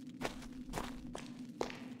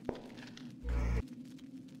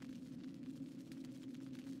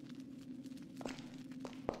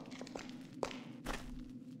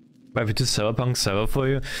 Maybe to Cyberpunk server for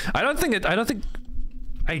you. I don't think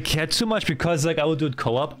I care too much because like I will do it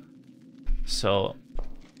co-op. So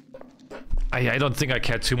I don't think I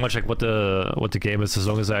care too much like what the game is as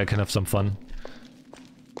long as I can have some fun.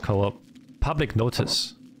 Co-op. Public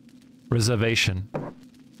notice. Reservation.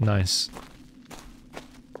 Nice.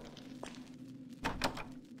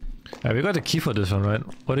 We got a key for this one, right?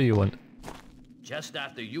 What do you want? Just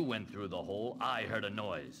after you went through the hole, I heard a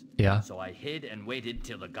noise. Yeah. So I hid and waited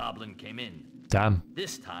till the goblin came in. Damn.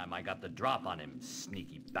 This time I got the drop on him,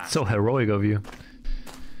 sneaky bastard. So heroic of you.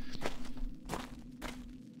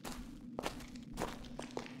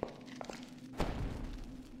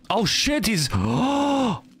 Oh shit, he's...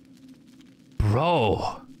 Bro.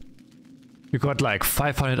 You got like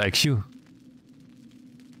 500 IQ.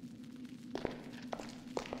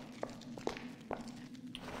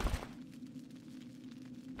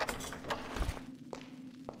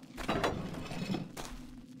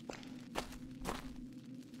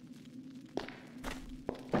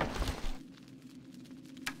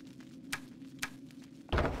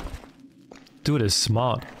 Dude is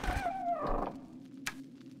smart.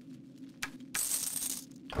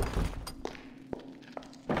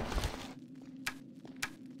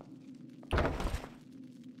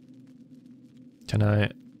 Can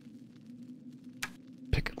I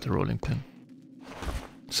pick up the rolling pin?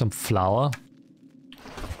 Some flour?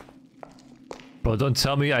 Bro, don't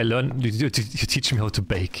tell me I learned. You teach me how to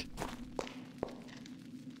bake.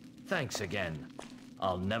 Thanks again.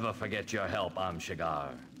 I'll never forget your help,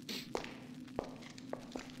 Shigar.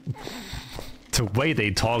 The way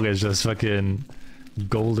they talk is just fucking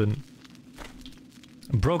golden.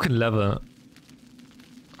 Broken lever.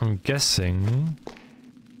 I'm guessing.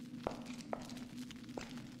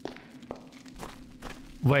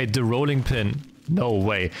 Wait, the rolling pin. No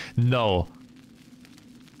way. No.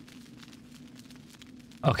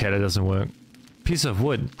 Okay, that doesn't work. Piece of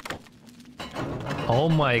wood. Oh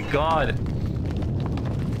my god.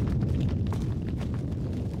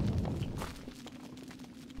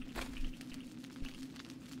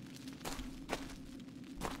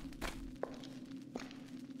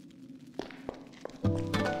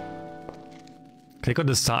 Click on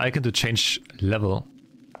the star icon to change level.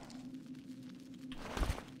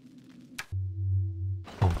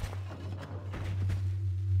 Oh.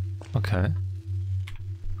 Okay.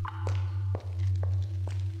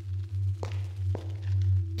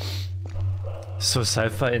 So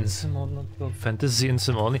sci-fi in sim or not? Fantasy in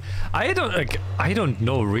sim only? I don't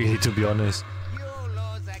know really, to be honest.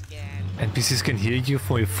 NPCs can hear you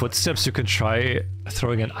from your footsteps. You can try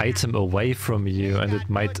throwing an item away from you and it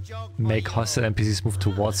might make hostile NPCs move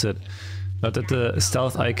towards it. Note that the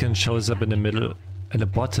stealth icon shows up in the middle, in the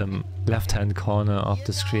bottom left-hand corner of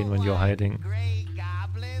the screen when you're hiding.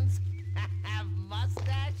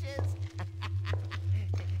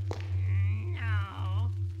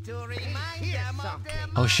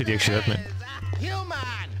 Oh shit, he actually hurt me.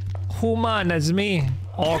 Human, that's me.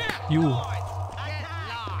 Orc, you.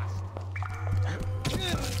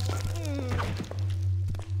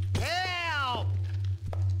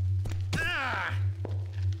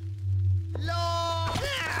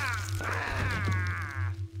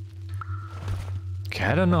 Okay,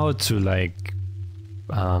 I don't know how to like...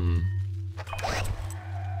 1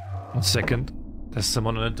 second. There's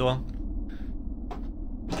someone on the door.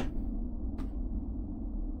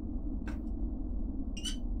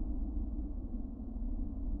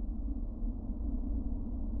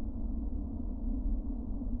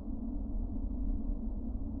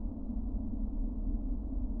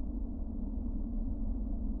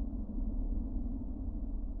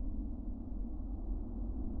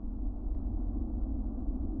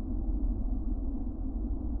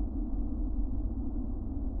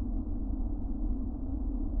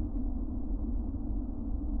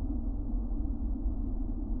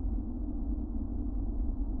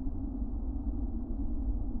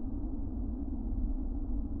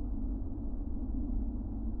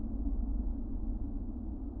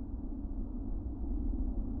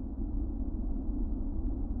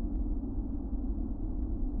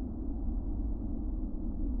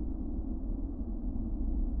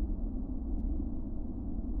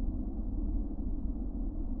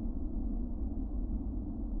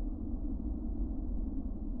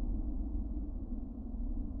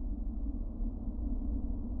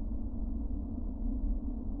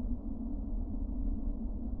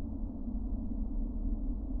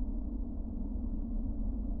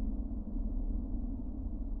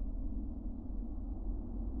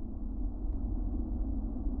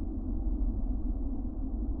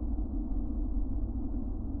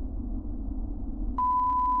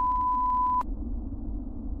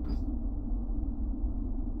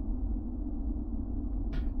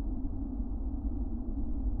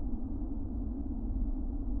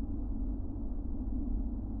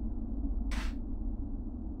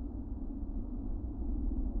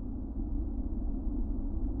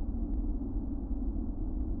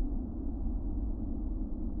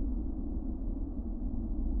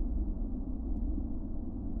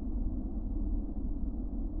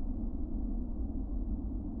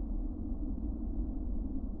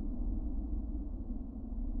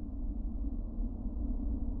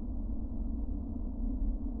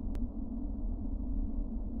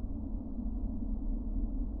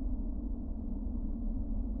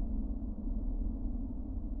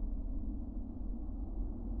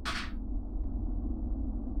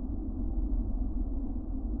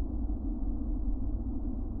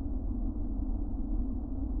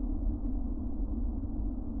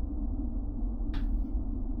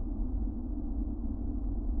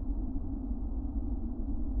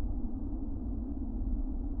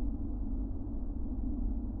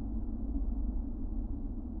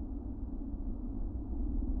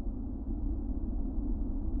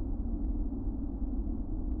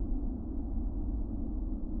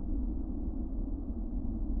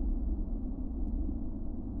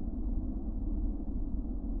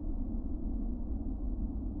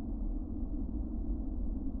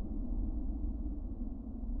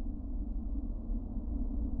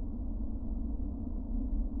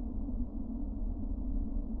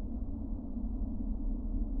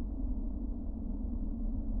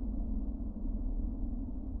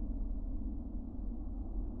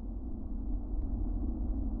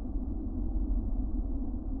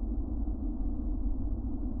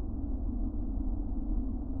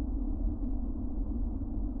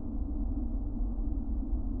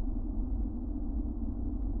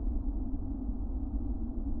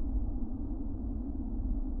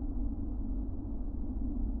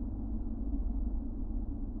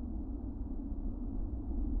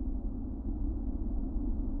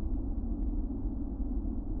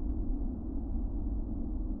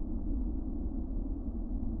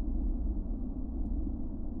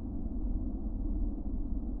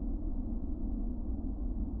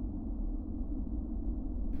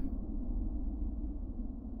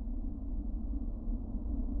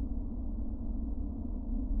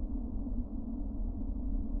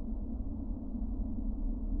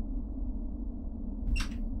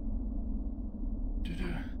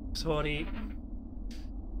 Sorry.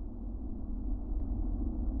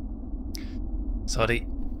 Sorry.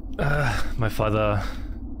 My father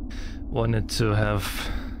wanted to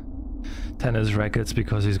have tennis rackets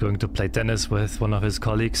because he's going to play tennis with one of his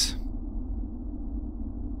colleagues.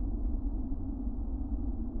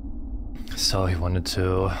 So he wanted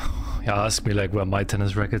to ask me like where my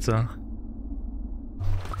tennis rackets are.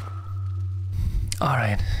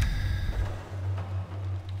 Alright.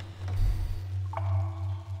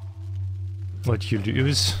 What you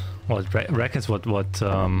use? What rackets? What bubble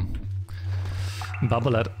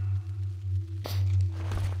at?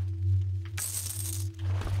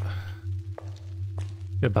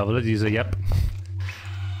 Yeah, bubble at user, yep.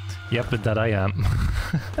 Yep, that I am.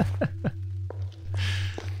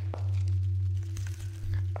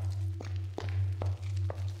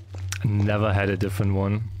 Never had a different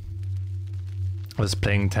one. I was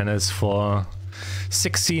playing tennis for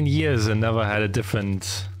 16 years and never had a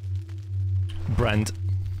different brand.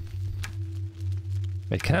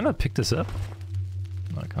 Wait, can I not pick this up?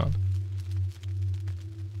 No, I can't.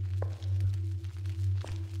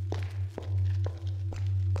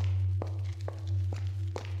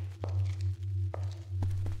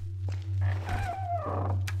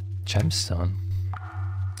 Gemstone.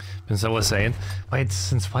 Since I was saying, wait,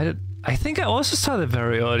 since why did... I think I also started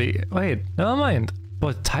very early. Wait, never mind.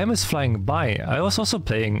 But time is flying by. I was also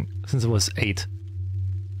playing since I was 8.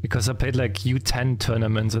 Because I played like U10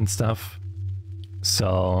 tournaments and stuff.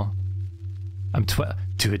 So... I'm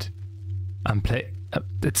Dude. I'm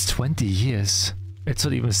it's 20 years. It's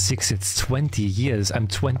not even 6, it's 20 years. I'm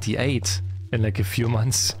 28 in like a few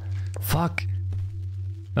months. Fuck.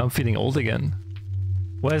 Now I'm feeling old again.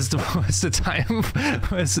 Where's the time?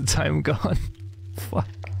 Where's the time gone? Fuck.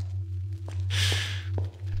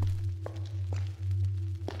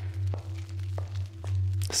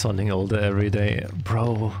 Sounding older every day.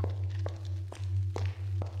 Bro.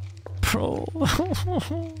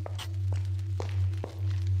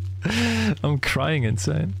 I'm crying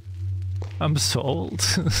insane. I'm so old.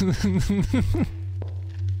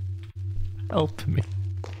 Help me.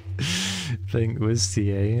 Playing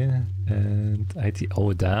USDA and IT.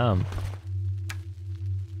 Oh, damn.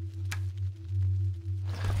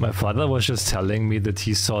 My father was just telling me that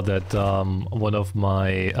he saw that one of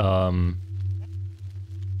my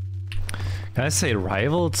can I say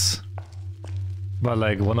rivals? But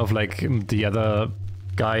like one of like the other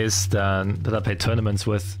guys that I play tournaments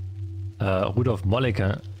with, Rudolf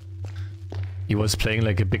Molliker, he was playing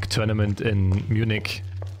like a big tournament in Munich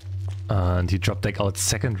and he dropped like out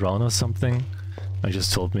second round or something. I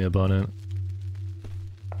just told me about it.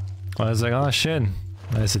 I was like, oh shit.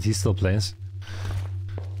 I said he still plays.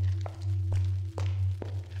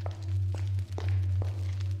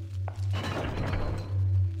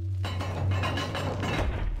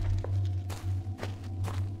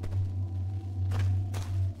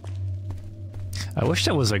 I wish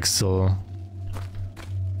there was like still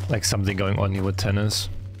like something going on here with tennis.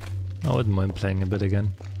 I wouldn't mind playing a bit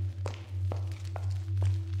again.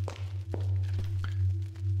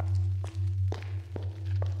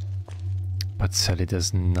 But sadly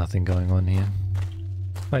there's nothing going on here.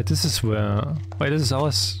 Wait, this is where... Wait, this is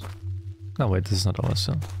ours? No, wait, this is not ours,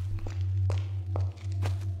 so...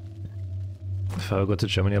 If I go to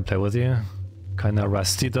Germany, I'll play with you. Kinda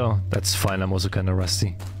rusty though. That's fine, I'm also kinda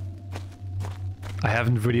rusty. I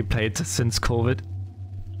haven't really played since COVID.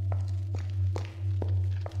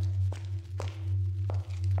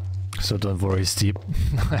 So don't worry, Steve.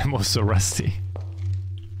 I'm also rusty.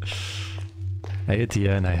 Hey,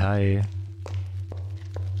 Etienne, hi.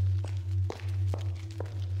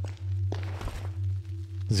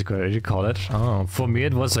 Is it what you call it? Oh, for me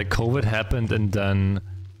it was like COVID happened and then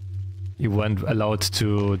you weren't allowed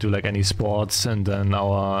to do like any sports and then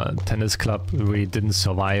our tennis club really didn't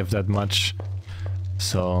survive that much.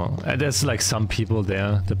 So there's like some people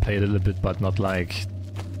there that play a little bit, but not like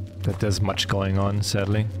that there's much going on,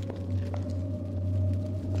 sadly.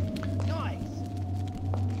 Noise!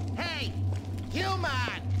 Hey!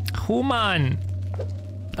 Human! Human!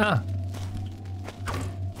 Ah!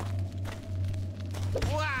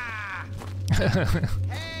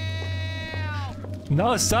 Help!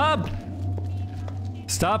 No, stop!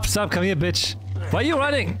 Stop, come here, bitch. Why are you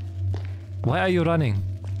running? Why are you running?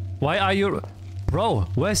 Why are you... Bro,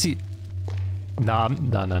 where's he? Nah.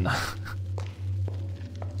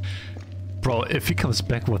 Bro, if he comes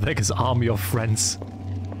back with like his army of friends.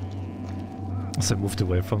 So I moved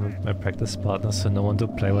away from my practice partner, so no one to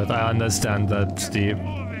play with. I understand that, Steve.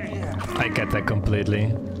 I get that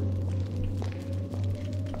completely.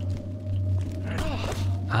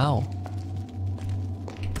 Ow.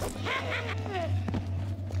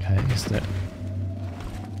 Okay, is that...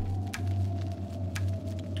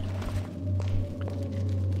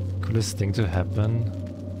 Coolest thing to happen?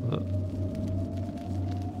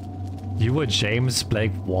 You were James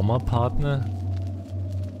Blake warm-up partner?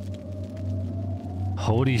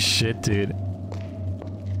 Holy shit, dude.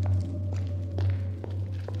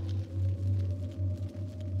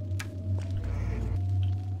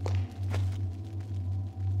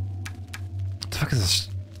 What the fuck is this?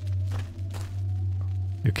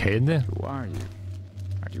 You okay in there? Who are you?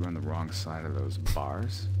 Are you on the wrong side of those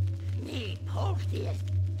bars? Me, Porteous.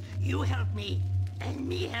 You help me, and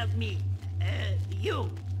me help me.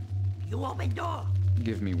 You. You open door.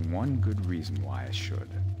 Give me one good reason why I should.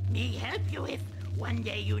 Me help you if one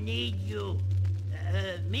day you need you.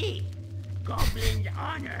 Me. Goblin's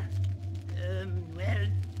honor. Well,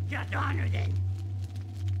 just honor then.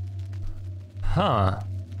 Huh.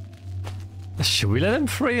 Should we let him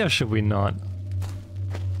free or should we not?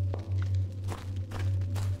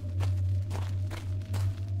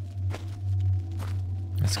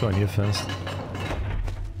 Let's go in here first.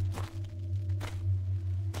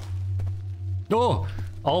 Oh!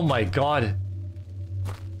 Oh my god!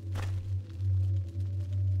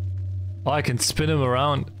 Oh, I can spin him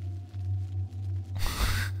around.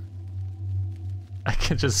 I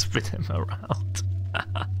can just spin him around.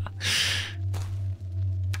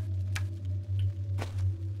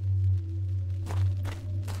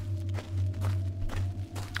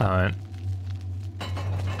 Alright.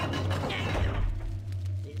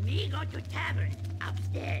 Me go to tavern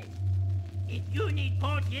upstairs. If you need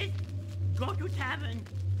Porteous, go to tavern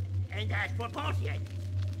and ask for Porteous.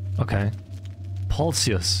 Okay.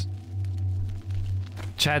 Pulsius.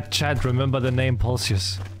 Chat, remember the name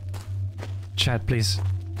Pulsius. Chat, please.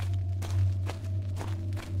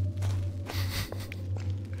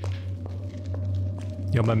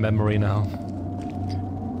 You're my memory now.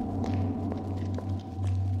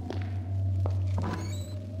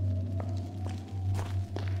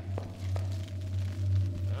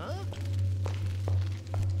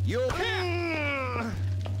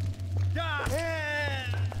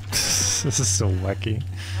 This is so wacky.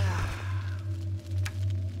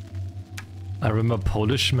 I remember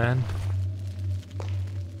Polish man.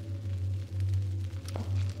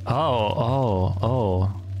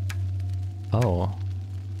 Oh.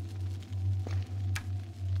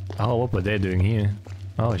 Oh, what were they doing here?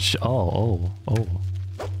 Oh,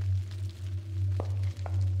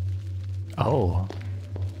 Oh.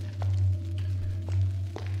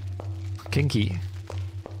 Kinky.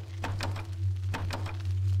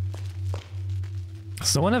 Does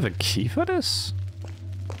someone have a key for this?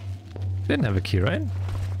 Didn't have a key, right?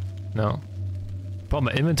 No. But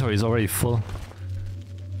my inventory is already full.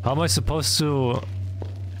 How am I supposed to...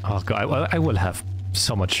 Oh god, I will have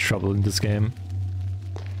so much trouble in this game.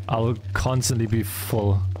 I will constantly be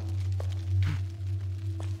full.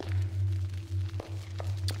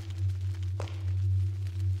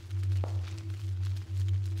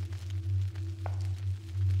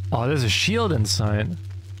 Oh, there's a shield inside.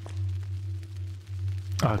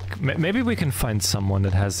 Maybe we can find someone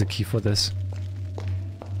that has the key for this.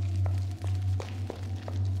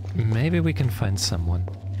 Maybe we can find someone.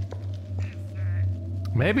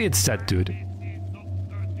 Maybe it's that dude.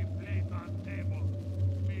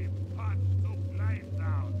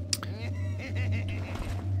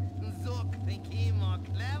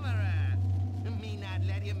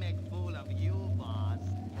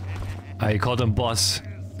 I called him boss.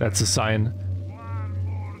 That's a sign.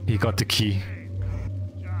 He got the key.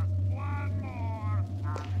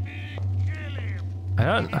 I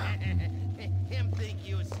don't... Him think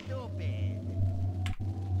you stupid.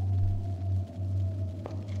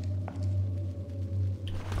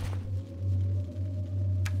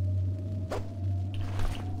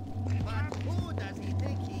 But who does he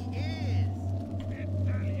think he is?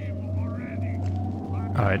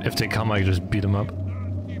 Alright, if they come, I just beat them up.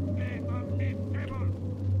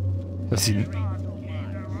 Does he... Him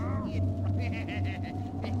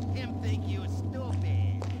think you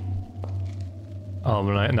stupid. Oh,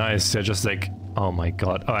 nice. They're just like... Oh my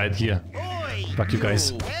god. Alright, here. Oi, Fuck you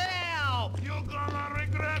guys. help! You gonna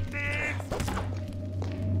regret this!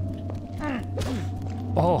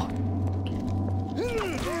 Oh.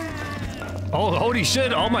 Oh, holy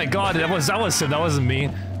shit. Oh my god. That was him. That wasn't me.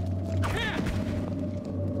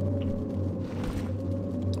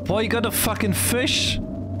 Boy, you got a fucking fish?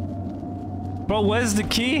 Bro, where's the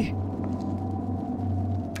key?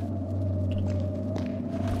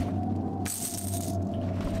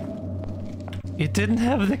 It didn't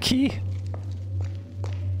have the key.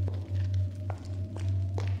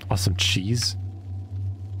 Oh, some cheese.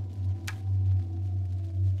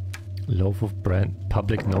 Loaf of bread.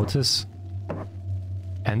 Public notice.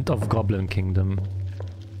 End of Goblin Kingdom.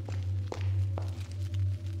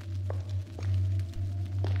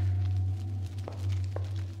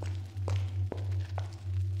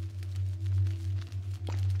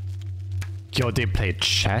 Yo, they play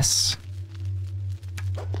chess?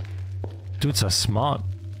 Dudes are smart.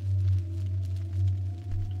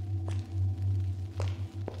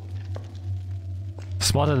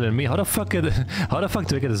 Smarter than me. How the fuck do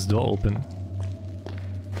I get this door open?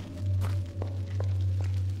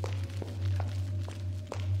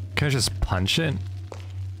 Can I just punch it?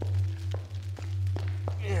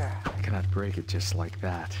 I cannot break it just like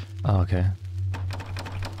that. Oh, okay.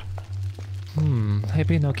 Hey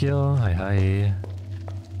Pinocchio. Hi, hi.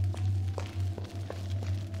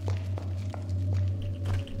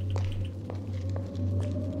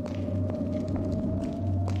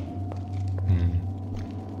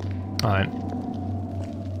 Alright.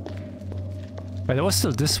 Wait, it was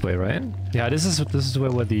still this way, right? Yeah, this is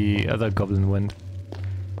where the other goblin went.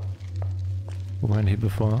 We weren't here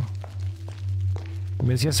before. I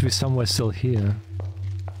mean, it has to be somewhere still here.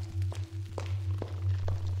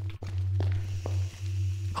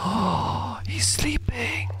 Oh, he's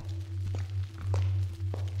sleeping.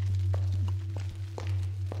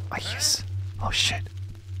 Oh, yes. Oh, shit.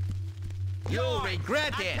 You'll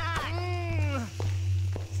regret it.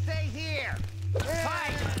 Stay here.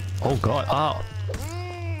 Fight. Oh, God. Oh.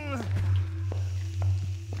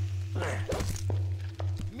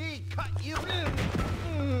 Me cut you.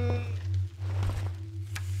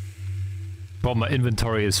 Bro, my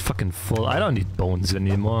inventory is fucking full. I don't need bones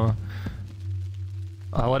anymore.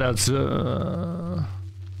 What else?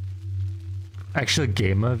 Actual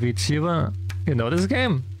gamer VTuber? You know this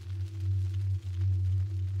game?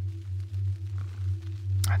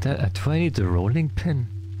 Do I need the rolling pin?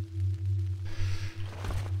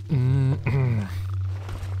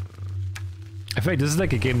 I feel like this is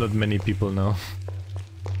like a game that many people know.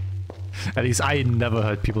 At least I never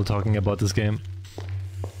heard people talking about this game.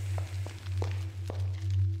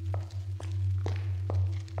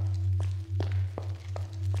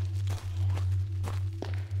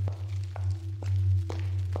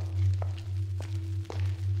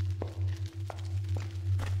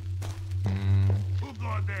 Who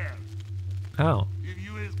go there? Oh. If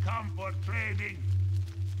you is come for trading,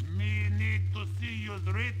 me need to see you's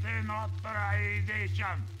written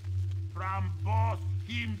authorization from boss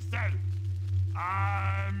himself.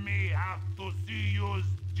 Me have to see you's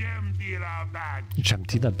gem dealer badge. Gem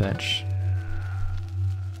dealer badge.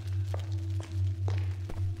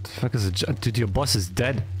 The fuck is it? Dude, your boss is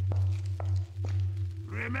dead.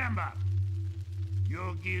 Remember,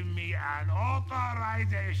 you give me an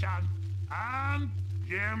authorization and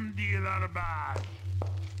gem dealer badge.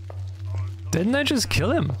 Didn't I just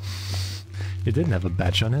kill him? You didn't have a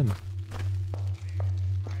badge on him.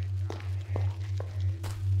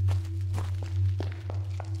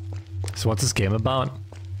 So what's this game about?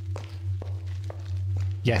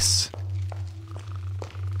 Yes.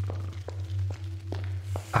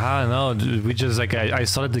 Ah, no, we just like, I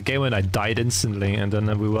started the game and I died instantly, and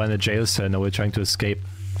then we were in a jail cell and we're trying to escape.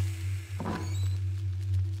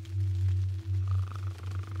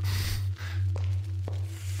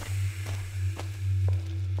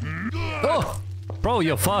 Oh! Bro,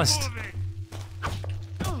 you're fast!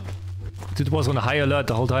 Dude was on a high alert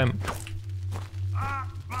the whole time.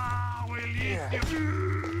 Akbar will eat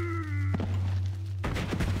you.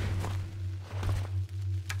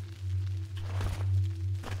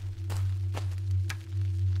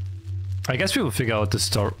 I guess we will figure out the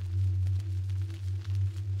story.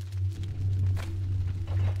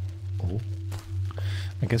 Oh.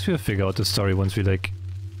 I guess we'll figure out the story once we like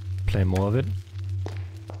play more of it.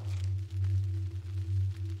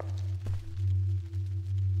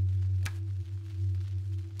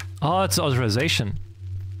 Oh, it's authorization.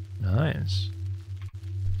 Nice.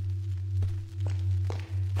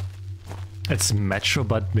 It's Metro,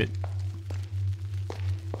 but with...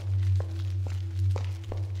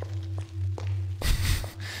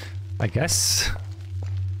 I guess.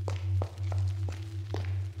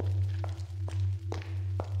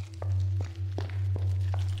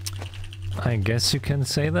 I guess you can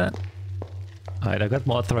say that. Alright, I got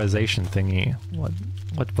my authorization thingy.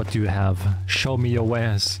 What do you have? Show me your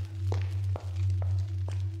wares.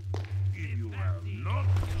 If you have not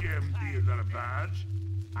gem dealer badge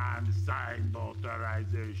and signed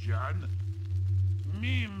authorization,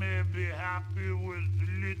 me may be happy with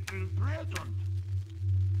little present.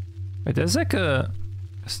 Wait, there's like a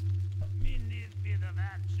Me need bit of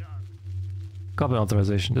action. goblin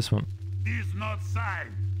authorization, this one. This not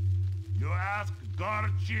signed. You ask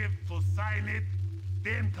guard chief to sign it,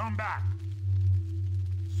 then come back.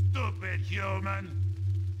 Stupid human.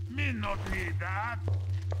 Me not need that.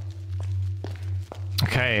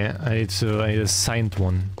 Okay, I need a signed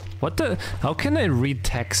one. What the? How can I read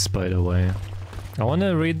text, by the way? I want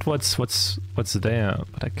to read what's there,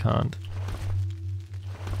 but I can't.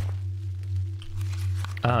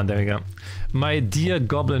 Ah, there we go. My dear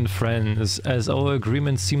goblin friends, as our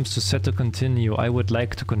agreement seems to set to continue, I would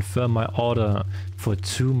like to confirm my order for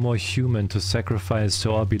 2 more human to sacrifice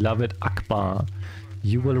to our beloved Akbar.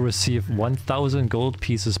 You will receive 1,000 gold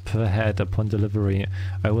pieces per head upon delivery.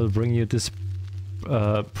 I will bring you this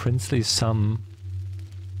princely sum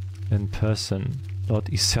in person, Lord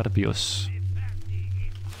Iserbius.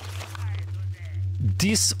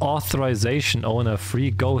 Disauthorization owner,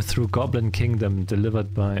 free go through Goblin Kingdom,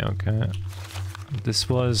 delivered by, okay. This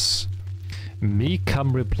was me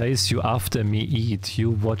come replace you after me eat,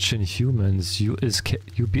 you watching humans, you is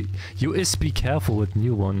be careful with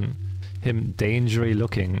new one, him dangery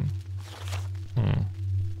looking.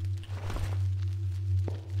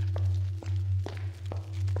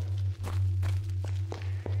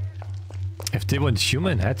 If they want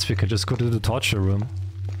human heads, we could just go to the torture room.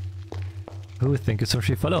 Who think it's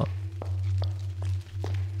actually fellow?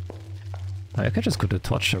 I could just go to the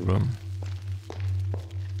torture room.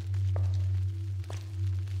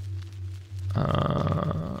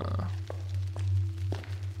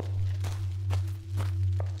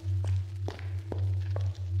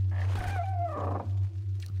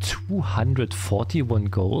 $241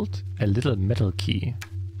 gold? A little metal key.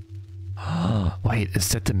 Wait, is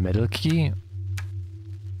that the metal key?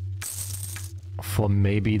 For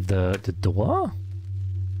maybe the door?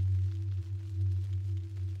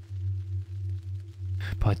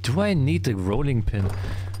 But do I need the rolling pin?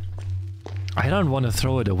 I don't want to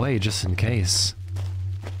throw it away just in case.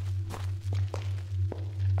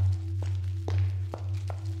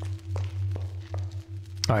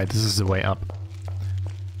 Alright, this is the way up.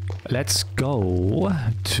 Let's go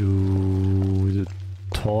to the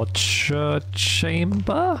torture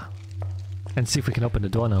chamber and see if we can open the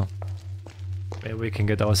door now. Maybe we can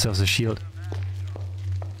get ourselves a shield.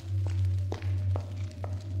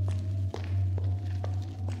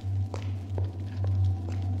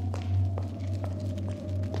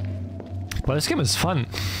 Well, this game is fun.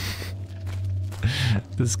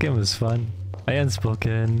 This game is fun. I am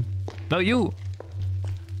spoken. No, you!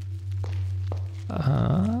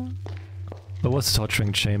 But what's the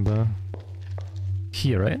torturing chamber?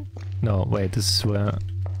 Here, right? No, wait, this is where...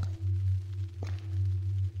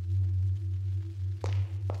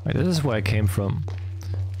 Wait, this is where I came from.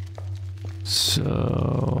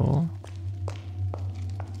 So...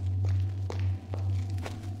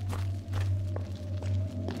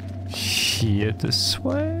 Here, this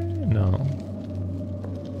way? No.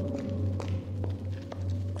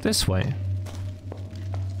 This way.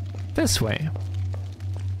 This way.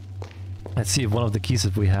 Let's see if one of the keys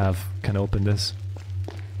that we have can open this.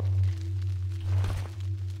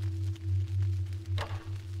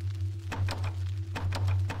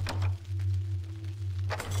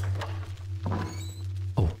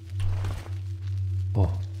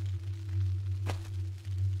 Oh.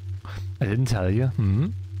 I didn't tell you.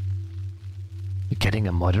 You're getting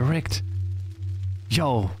a moderate?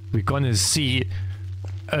 Yo, we're gonna see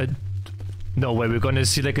a... No way, we're gonna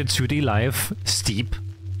see like a 2D live steep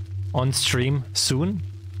on stream soon?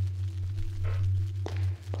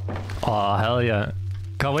 Oh, hell yeah.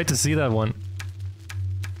 Can't wait to see that one.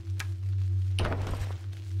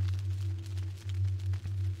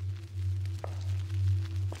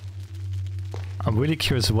 I'm really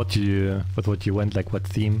curious what you went, like what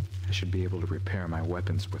theme. I should be able to repair my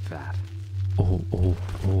weapons with that. Oh.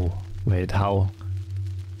 Wait, how?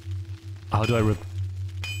 How do I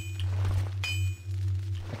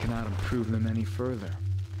I cannot improve them any further.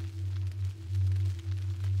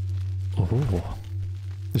 Oh.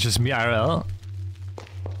 It's just me IRL?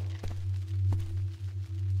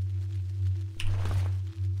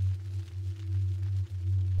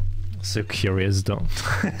 So curious though.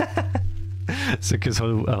 So curious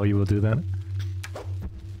how you will do that.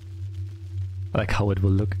 Like how it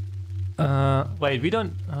will look. Wait, we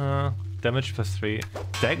don't... damage plus 3.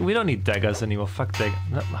 We don't need daggers anymore. Fuck daggers.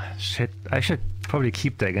 No, shit, I should probably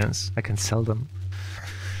keep daggers. I can sell them.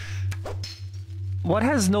 What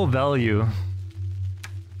has no value?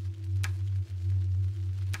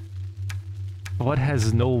 What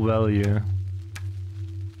has no value?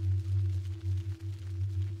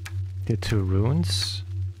 The 2 runes.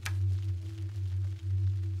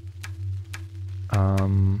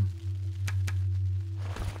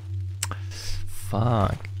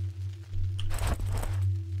 Fuck.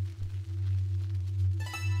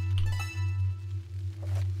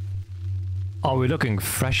 Oh, we're looking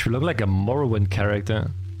fresh. We look like a Morrowind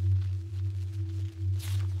character.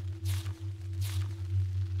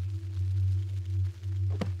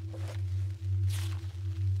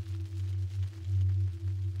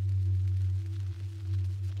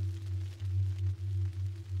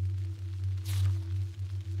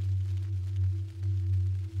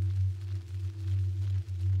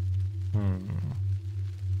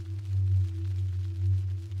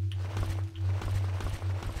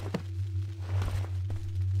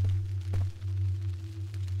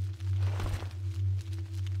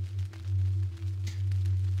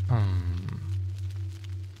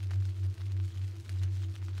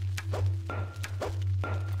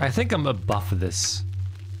 I think I'm above this.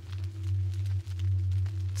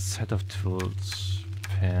 Set of tools.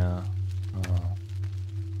 Pair.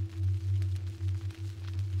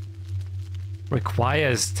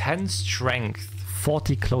 Requires 10 strength,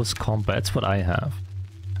 40 close combat. That's what I have.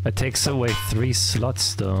 It takes away 3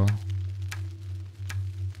 slots though.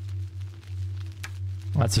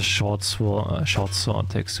 That's a short sword. Short sword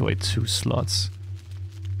takes away 2 slots.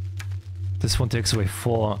 This one takes away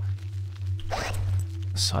 4.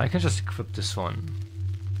 So I can just equip this one.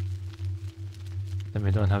 Then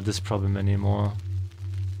we don't have this problem anymore.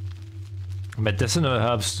 Medicinal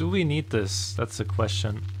herbs, do we need this? That's the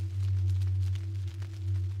question.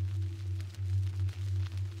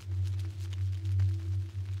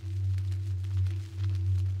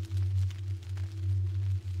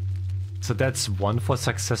 So that's one for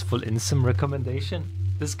successful in-sim recommendation.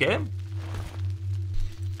 This game?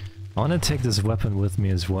 I want to take this weapon with me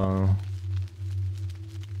as well.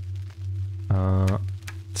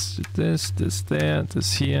 This there,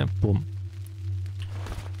 this here, boom.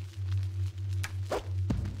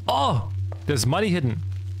 Oh! There's money hidden.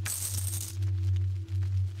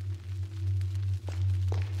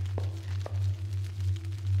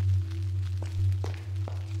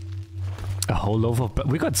 A whole loaf of...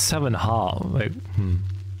 We got 7 half. Like,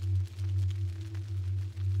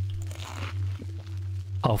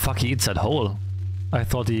 Oh fuck, he eats that whole. I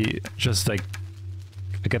thought he just like...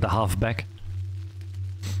 get the half back.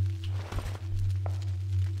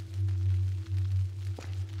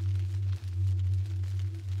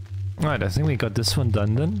 Alright, I think we got this one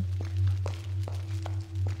done then.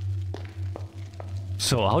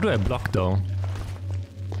 So how do I block though?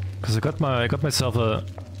 Because I got myself a...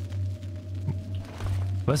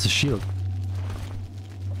 Where's the shield?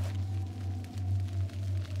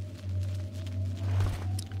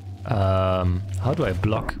 How do I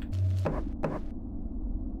block?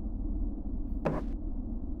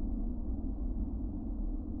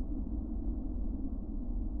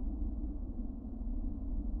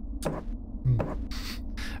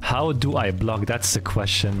 How do I block? That's the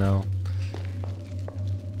question now.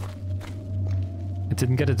 I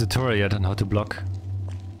didn't get a tutorial yet on how to block.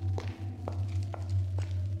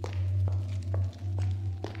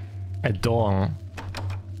 A door.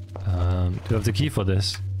 Do you have the key for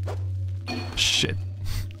this? Shit.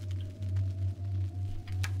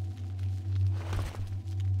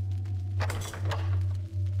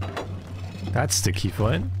 That's the key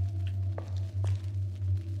for it.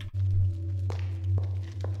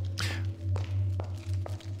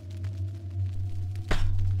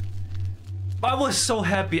 I was so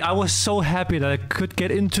happy. I was so happy that I could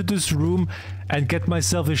get into this room and get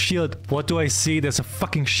myself a shield. What do I see? There's a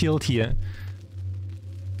fucking shield here.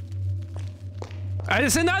 And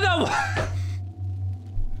there's another one!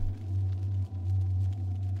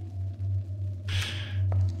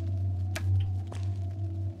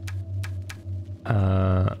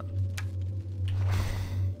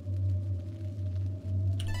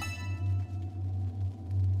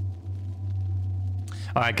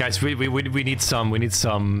 Alright guys, we need some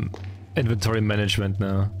inventory management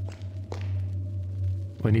now.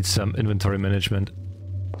 We need some inventory management.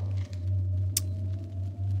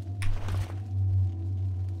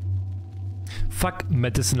 Fuck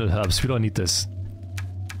medicinal herbs, we don't need this.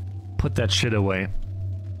 Put that shit away.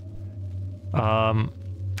 The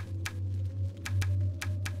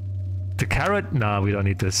carrot? Nah, we don't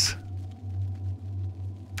need this.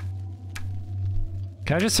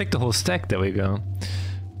 Can I just take the whole stack? There we go.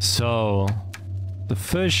 So, the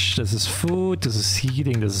fish, this is food, this is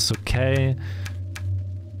heating, this is okay.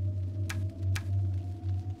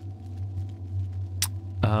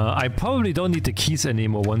 I probably don't need the keys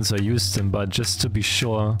anymore once I use them, but just to be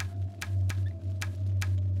sure.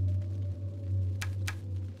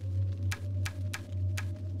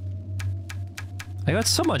 I got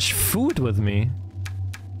so much food with me.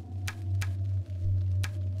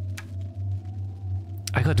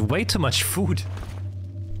 I got way too much food.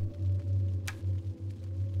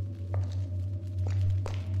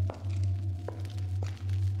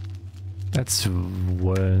 That's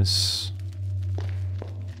worse.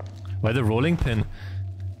 Why the rolling pin?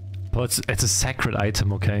 But it's a sacred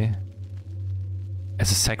item, okay?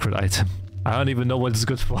 It's a sacred item. I don't even know what it's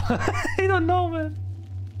good for. I don't know, man.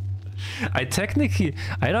 I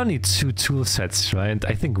don't need 2 tool sets, right?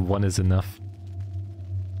 I think 1 is enough.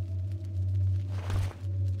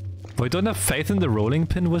 But I don't have faith in the rolling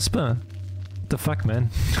pin whisper. What the fuck, man?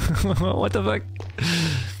 What the fuck?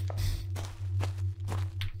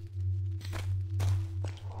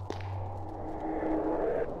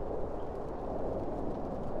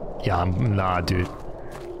 Yeah, nah, dude.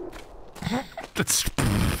 That's...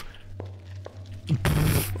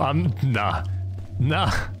 nah.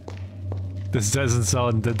 Nah. That doesn't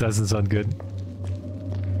sound good.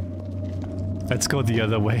 Let's go the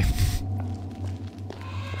other way.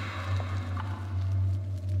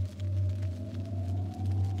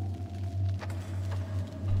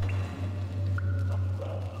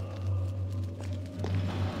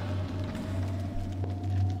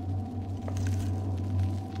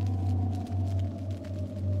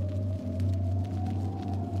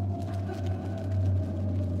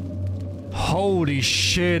 Holy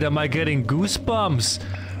shit, am I getting goosebumps?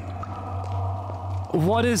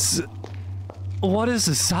 What is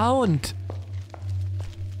the sound?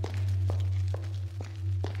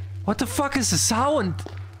 What the fuck is the sound?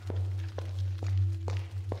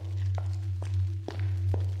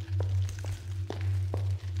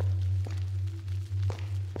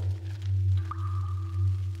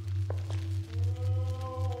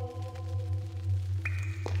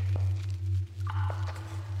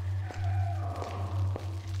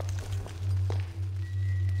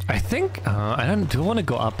 I think, do I want to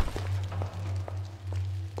go up?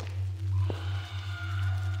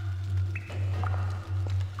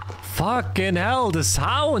 Fucking hell, the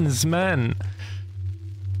sounds, man!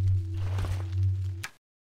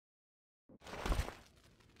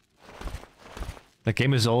 The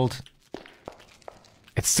game is old.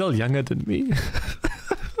 It's still younger than me.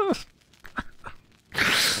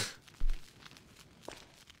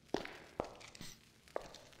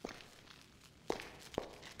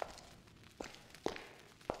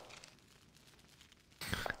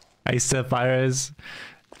 Ice Sapphires.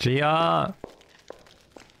 GR.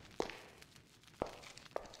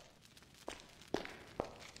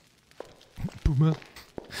 Boomer.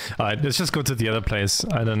 Alright, let's just go to the other place.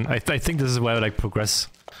 I think this is where I like progress.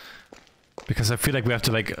 Because I feel like we have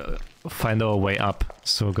to like find our way up.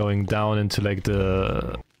 So going down into like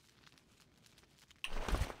the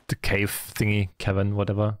cave thingy, cavern,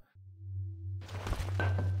 whatever.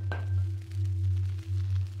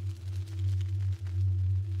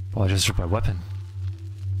 Oh, I just dropped my weapon.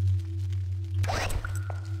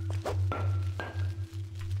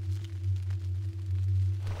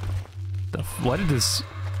 Where did this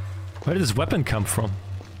weapon come from?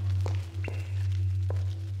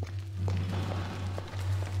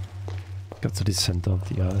 Got to the center of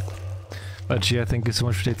the earth. But gee, thank you so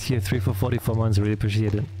much for that tier 3 for 44 months, I really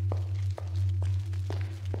appreciate it.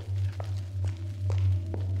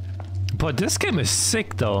 But this game is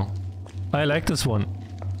sick though. I like this one.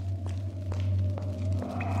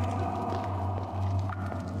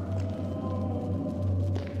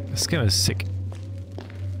 This game is sick.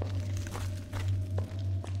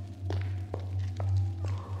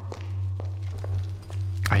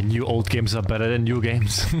 I knew old games are better than new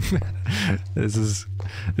games. This is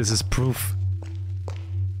proof.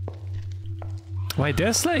 Wait,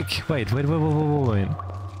 there's like... Wait. Oh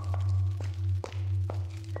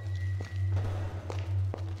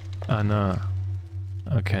no.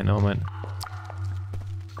 Okay, no man.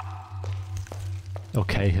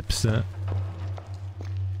 Okay, hipster.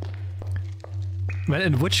 Man,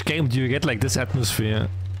 in which game do you get like this atmosphere?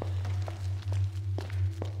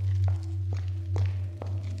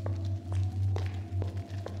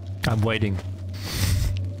 I'm waiting.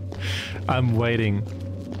 I'm waiting.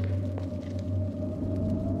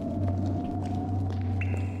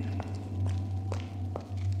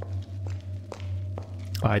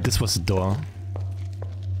 Alright, this was the door.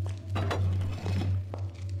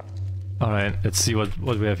 Alright, let's see what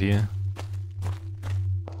we have here.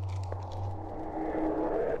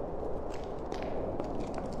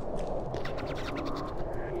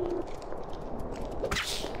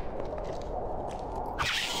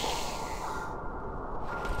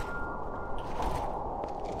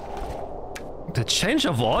 The change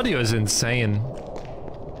of audio is insane.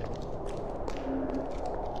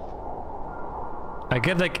 I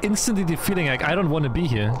get like instantly the feeling like I don't want to be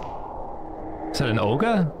here. Is that an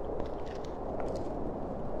ogre?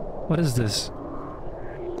 What is this?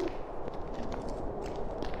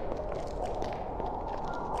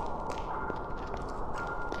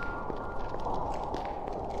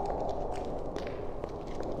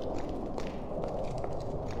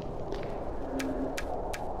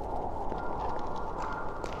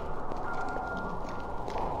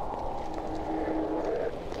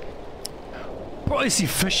 Oh, is he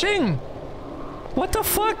fishing? What the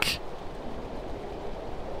fuck?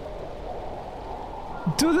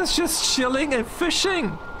 Dude is just chilling and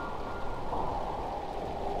fishing.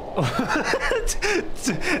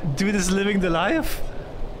 Dude is living the life.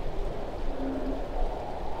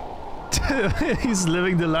 He's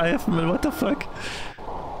living the life, man. What the fuck?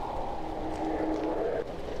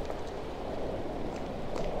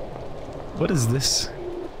 What is this?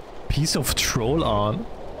 Piece of troll arm.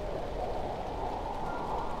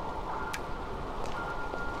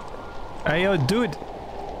 Hey, yo, dude.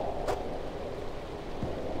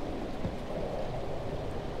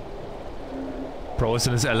 Bro is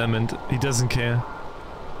in his element. He doesn't care.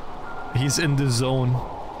 He's in the zone.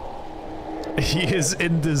 He is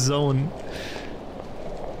in the zone.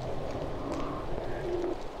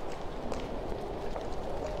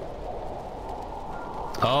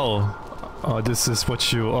 Oh. Oh, this is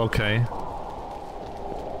what you... Okay.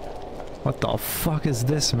 What the fuck is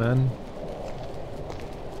this, man?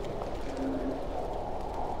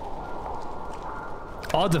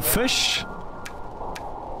 Oh, the fish!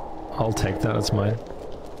 I'll take that, it's mine.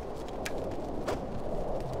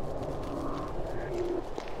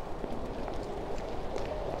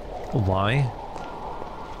 Why?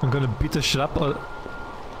 I'm gonna beat the shit up or...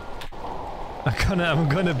 I'm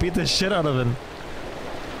gonna beat the shit out of him.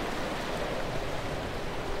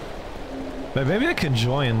 But maybe I can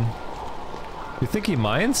join. You think he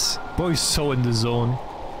minds? Boy, he's so in the zone.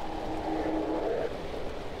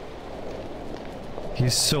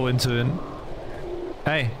 He's so into it.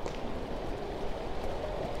 Hey.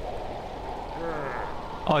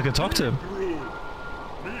 Oh, I can talk to him. Me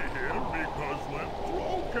here because left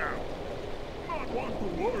troll camp. Not want to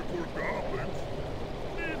work for goblins.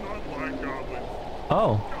 Me not like goblins.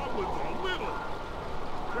 Oh. Goblins are little.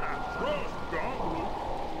 Can't trust goblins.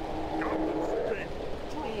 Goblins think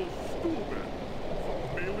trolls stupid. So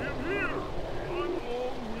they live here.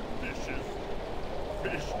 Alone with fishes.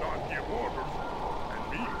 Fish not give orders. And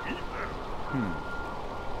me eat them.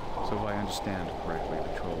 So if I understand correctly,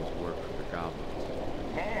 the trolls work for the goblins.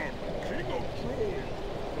 I'm king of trolls.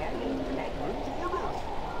 Follow goblins' orders.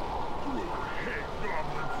 Gru hate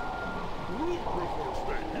goblins. Gru prefers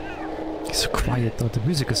stay here. He's so quiet though, the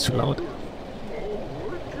music is too loud. No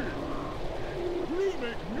working. Gru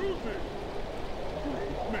make music. Gru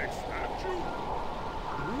make statues.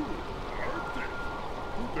 Gru artist.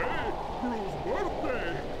 Today, Gru's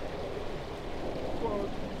birthday. But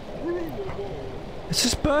Gru alone. It's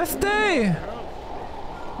his birthday!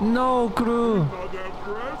 No, Gru. Not have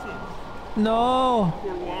presents. No.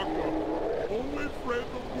 For Waka. Only friend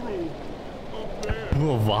of Gru. Up there.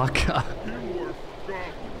 Poor Waka. Teamwork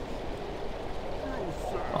goblins. Gru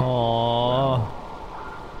sad. Aww.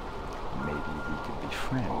 Maybe we could be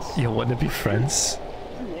friends. You wanna be friends?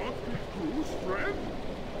 You want to be Gru's friend?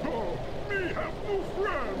 Oh, me have no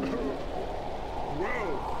friend.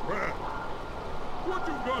 Well, friend. What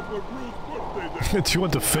you got for Gru's birthday then? Do you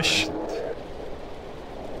want the fish?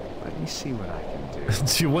 Let me see what I can do.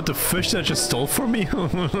 Do you want the fish that I just stole from me?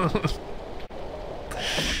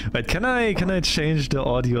 Wait, can I change the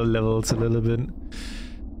audio levels a little bit?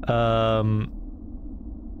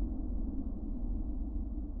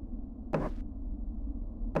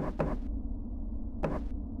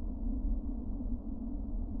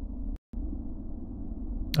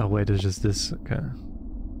 Oh wait, it's just this. Okay.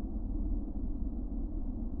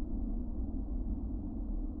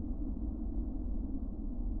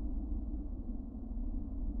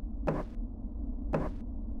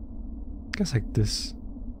 Guess like this.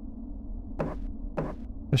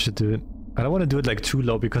 I should do it. I don't want to do it like too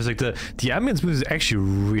low because like the ambience music is actually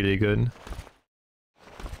really good.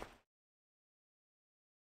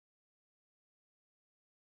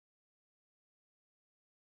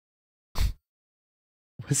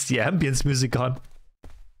 Where's the ambience music on?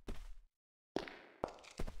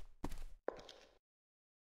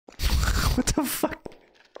 What the fuck?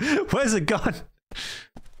 Where's it gone?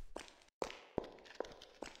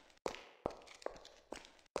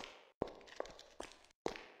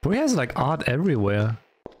 Boy has like art everywhere.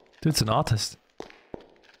 Dude's an artist.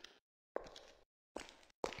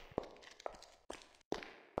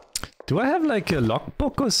 Do I have like a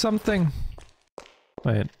logbook or something?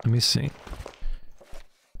 Wait, let me see.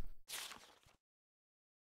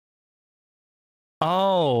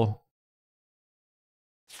 Oh.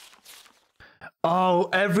 Oh,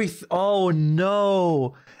 oh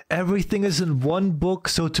no. Everything is in one book,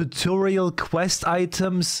 so tutorial quest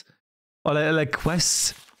items or like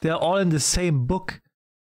quests, they're all in the same book.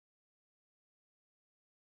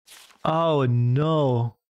 Oh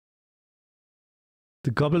no.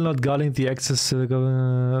 The goblin not guarding the access to the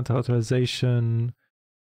government authorization.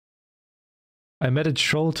 I met a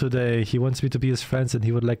troll today. He wants me to be his friend and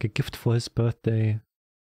he would like a gift for his birthday.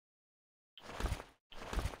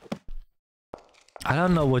 I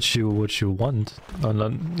don't know what you want. Oh, no,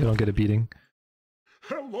 you don't get a beating.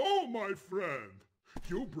 Hello, my friend.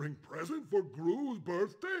 You bring present for Gru's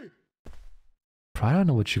birthday? I don't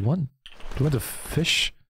know what you want. Do you want a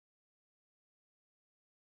fish?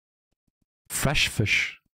 Fresh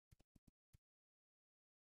fish.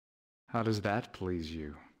 How does that please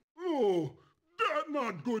you? Oh, that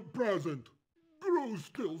not good present. Gru's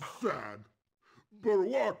still sad.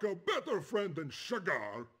 Barwak a better friend than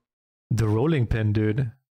Shagar. The rolling pin,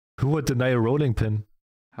 dude. Who would deny a rolling pin?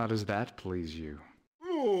 How does that please you?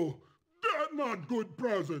 Oh, that not good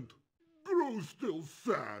present. Gru's still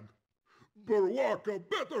sad. Barwak a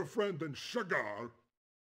better friend than Shagar.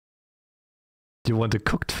 Do you want a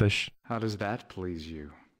cooked fish? How does that please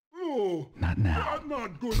you? Oh, Not now. that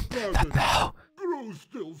not good present. Now. Gru's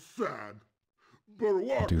still sad.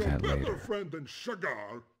 Barwak do a that better later. friend than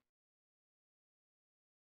Shagar.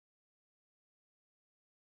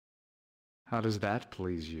 How does that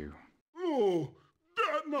please you? Oh,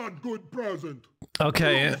 that not good present.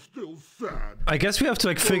 Okay. Gru's still sad. I guess we have to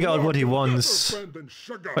like figure out what he Barwak a better wants. friend than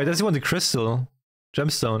Shagar. Wait, does he want the crystal?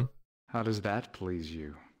 Gemstone? How does that please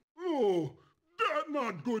you? Oh, that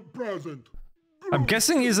not good present. I'm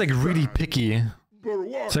guessing he's like really picky.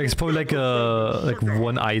 So it's probably like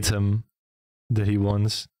one item that he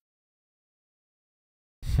wants.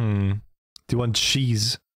 Do you want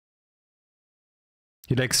cheese?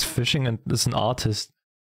 He likes fishing and is an artist.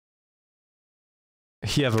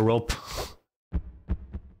 He have a rope.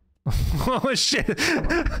 Oh shit!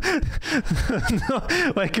 No,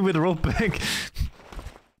 why give me the rope back?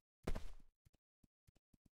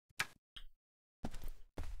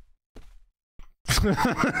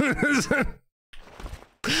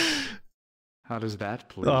 How does that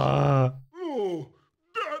please you? Oh,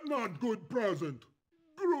 that not good present.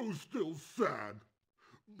 Gru's still sad.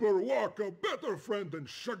 Barwak a better friend than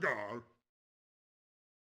Shagar.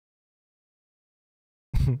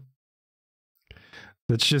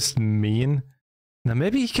 That's just mean. Now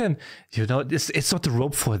maybe he can, you know, it's not the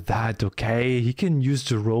rope for that, okay? He can use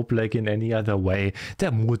the rope like in any other way. There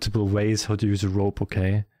are multiple ways how to use a rope,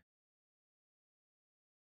 okay?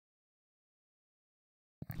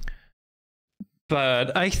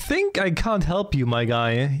 But I think I can't help you, my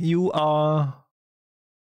guy. You are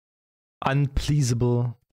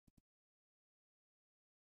unpleasable.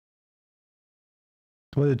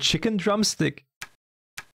 What, a chicken drumstick?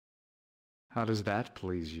 How does that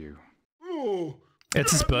please you? Oh,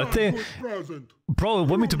 It's his that not birthday? good present. Bro,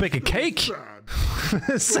 want me to bake a Gru's cake? still sad.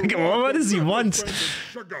 It's like, Barwak what a does he better want? friend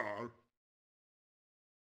than Shagar.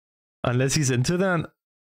 Unless he's into that.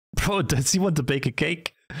 Bro, does he want to bake a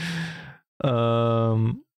cake?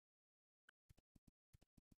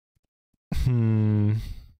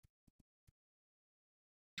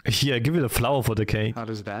 Here, give me the flour for the cake. How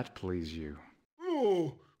does that please you?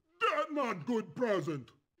 Oh, that not good present.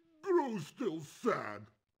 Gru's still sad.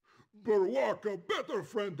 Barwak a better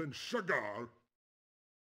friend than Shagar.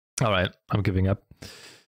 Alright, I'm giving up.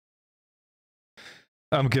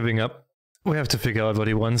 I'm giving up. We have to figure out what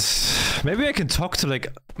he wants. Maybe I can talk to like...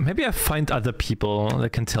 Maybe I find other people that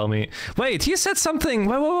can tell me. Wait, he said something!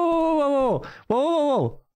 Whoa, whoa, whoa, whoa, whoa, whoa, whoa,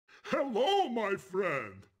 whoa. Hello, my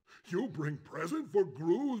friend. You bring present for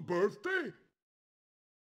Gru's birthday?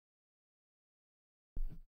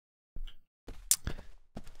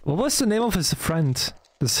 What was the name of his friend?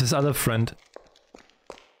 This is his other friend.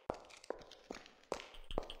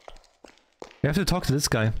 We have to talk to this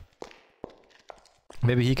guy.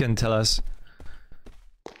 Maybe he can tell us.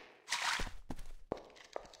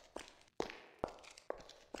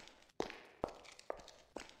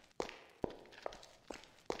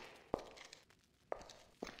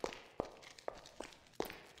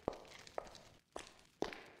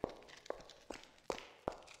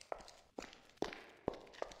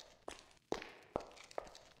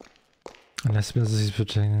 Unless he's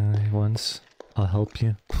protecting once, I'll help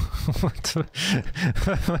you. What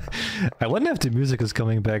the- I wonder if the music is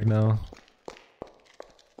coming back now.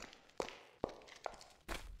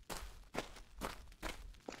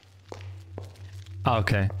 Ah,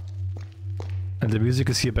 okay. And the music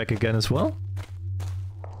is here back again as well?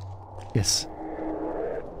 Yes.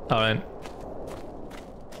 Alright.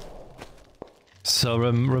 So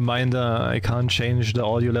reminder, I can't change the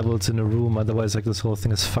audio levels in the room, otherwise like this whole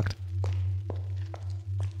thing is fucked.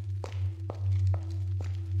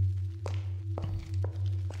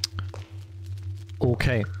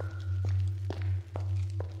 Okay.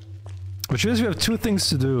 Which means we have two things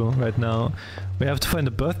to do right now. We have to find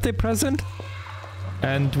a birthday present,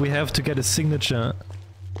 and we have to get a signature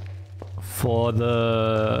for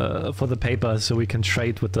the paper so we can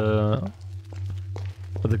trade with the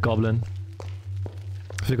goblin.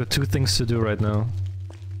 So we got two things to do right now.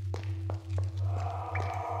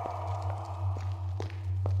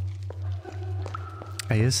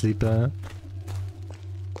 Are you asleep?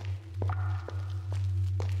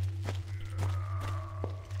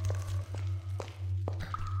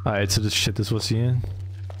 Alright, so this shit, this was here.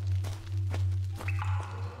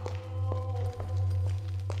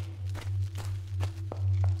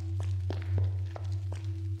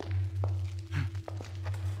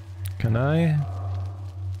 Can I?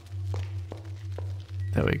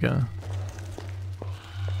 There we go.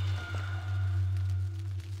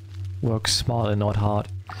 Work smart and not hard.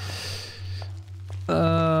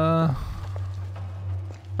 Alright,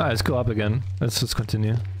 let's go up again. Let's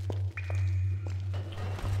continue.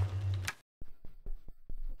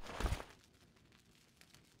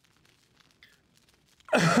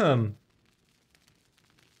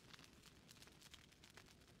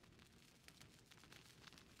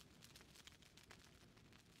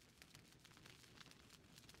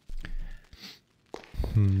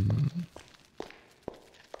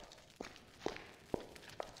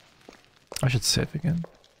 I should save again.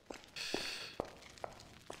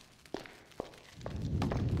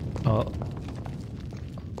 Oh.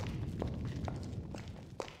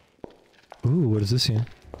 Ooh, what is this here?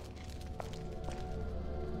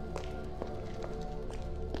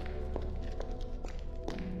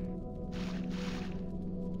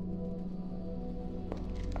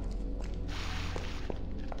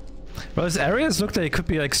 Well, these areas look like it could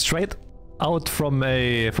be like straight out from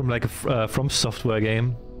a From Software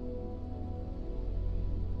game.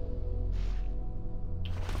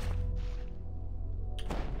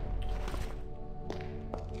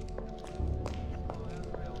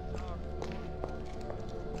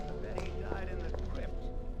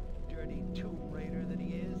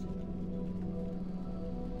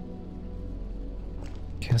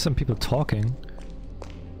 Okay, some people talking.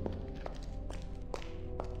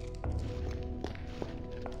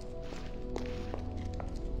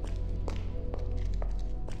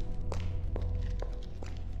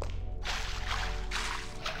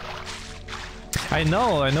 I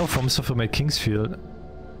know From Software made Kingsfield.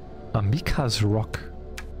 Amika's Rock.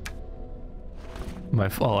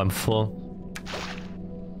 Oh, I'm full.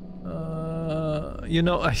 You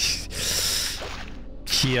know,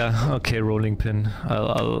 yeah, okay, rolling pin.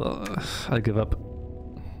 I'll give up.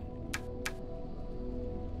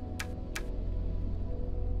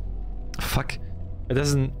 Fuck. It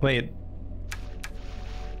doesn't, wait.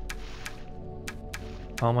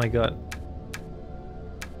 Oh my god.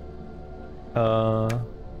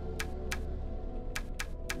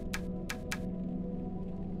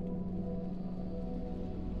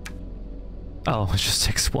 Oh, it just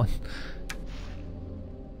takes one.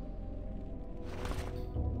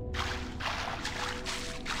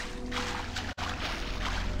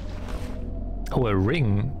 Oh, a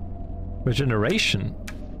ring. Regeneration.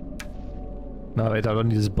 No, wait, I don't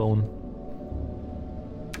need this bone.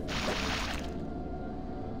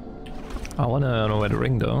 I wanna know where the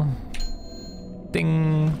ring though.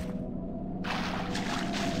 Ding.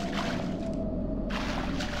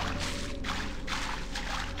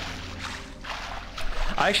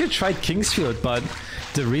 I actually tried Kingsfield, but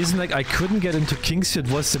the reason like I couldn't get into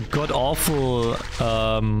Kingsfield was the god-awful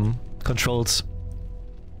controls.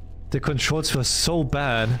 The controls were so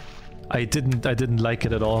bad. I didn't like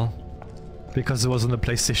it at all because it was on the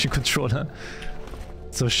PlayStation controller.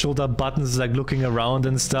 So shoulder buttons like looking around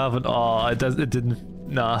and stuff, and oh, it didn't.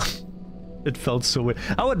 Nah. It felt so weird.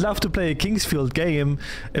 I would love to play a Kingsfield game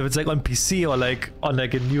if it's like on PC or like on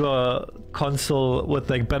like a newer console with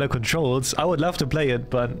like better controls. I would love to play it,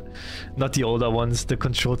 but not the older ones. The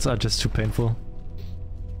controls are just too painful.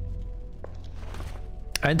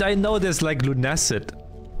 And I know there's like Lunacid.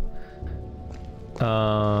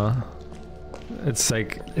 It's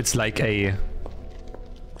like a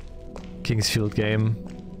Kingsfield game.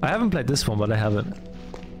 I haven't played this one, but I have it.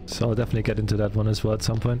 So I'll definitely get into that one as well at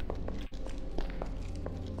some point.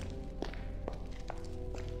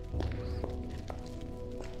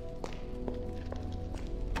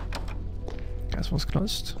 Gas was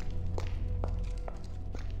closed.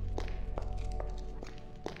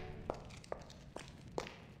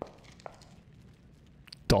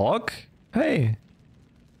 Dog? Hey!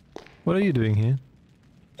 What are you doing here?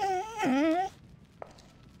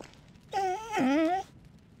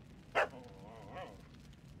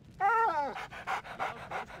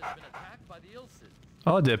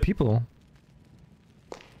 Oh, there are people.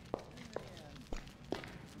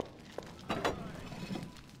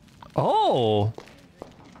 Oh!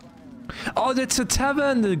 Oh, that's a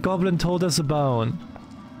tavern the goblin told us about.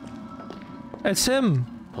 It's him.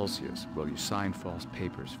 Pulsius, will you sign false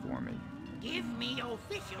papers for me? Give me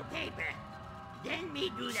official paper. Then me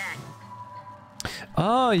do that.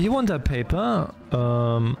 Oh, you want that paper?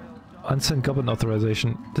 Unsent goblin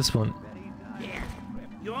authorization. This one. There.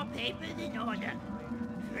 Your paper's in order,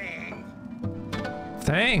 friend.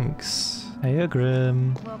 Thanks. Hey,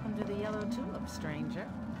 Grim. Welcome to the Yellow Tulip, stranger.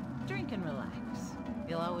 Drink and relax.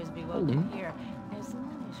 You'll always be welcome here, as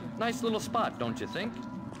long as you're... Nice little spot, don't you think?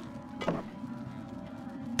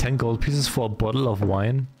 10 gold pieces for a bottle of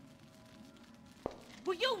wine.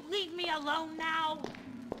 Will you leave me alone now?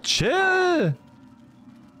 Chill!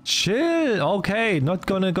 Chill! Okay, not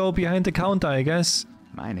gonna go behind the counter, I guess.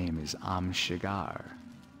 My name is Shigar.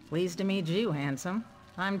 Pleased to meet you, handsome.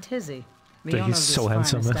 I'm Tizzy, the Dude, owner of he's this so fine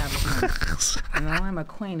handsome, man. establishment. And though I'm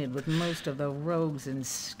acquainted with most of the rogues and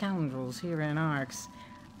scoundrels here in Arx,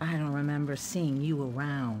 I don't remember seeing you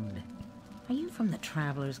around. Are you from the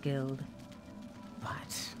Travelers Guild?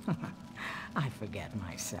 But I forget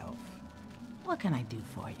myself. What can I do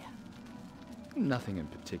for you? Nothing in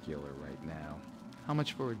particular right now. How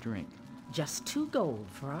much for a drink? Just 2 gold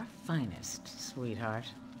for our finest, sweetheart.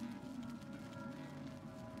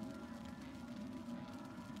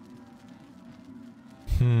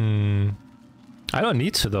 I don't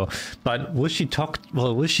need to though. But will she talk?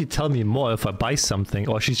 Well, will she tell me more if I buy something,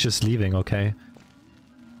 or she's just leaving? Okay.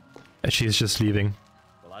 She's just leaving.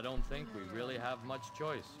 Well, I don't think we really have much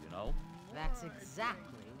choice, you know? That's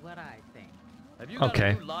exactly what I think. Have you got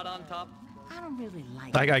Okay. a new lot on top? I don't really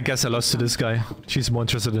like I guess I lost to this guy. She's more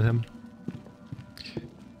interested in him.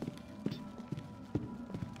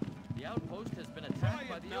 The outpost has been attacked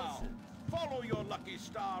by the Ilsins. Follow your lucky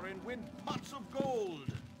star and win pots of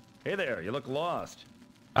gold. Hey there, you look lost.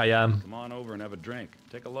 I am. Come on over and have a drink.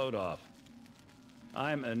 Take a load off.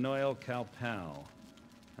 I'm Anoil Kalpal,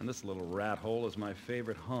 and this little rat hole is my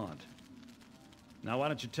favorite haunt. Now why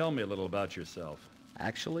don't you tell me a little about yourself?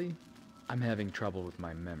 Actually, I'm having trouble with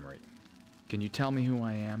my memory. Can you tell me who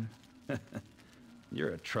I am?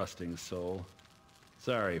 You're a trusting soul.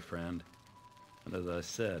 Sorry, friend. And as I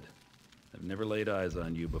said, I've never laid eyes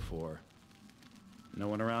on you before. No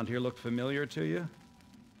one around here look familiar to you?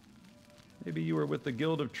 Maybe you were with the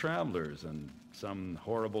Guild of Travelers and some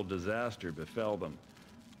horrible disaster befell them,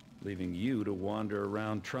 leaving you to wander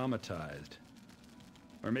around traumatized.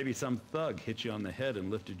 Or maybe some thug hit you on the head and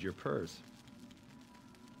lifted your purse.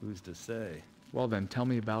 Who's to say? Well then, tell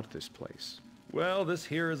me about this place. Well, this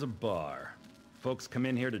here is a bar. Folks come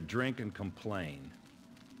in here to drink and complain.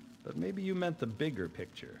 But maybe you meant the bigger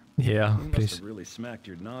picture. Yeah, You must please. have really smacked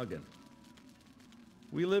your noggin.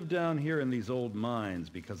 We live down here in these old mines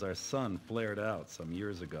because our sun flared out some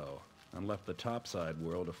years ago and left the topside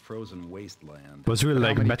world a frozen wasteland. It was really How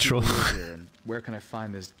like many Metro. people live here, and where can I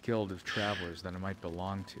find this guild of travelers that I might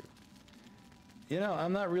belong to? You know,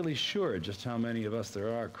 I'm not really sure just how many of us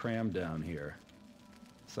there are crammed down here.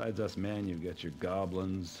 Besides us, man, you've got your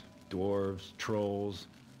goblins, dwarves, trolls.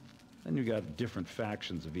 Then you got different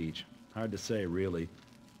factions of each. Hard to say, really.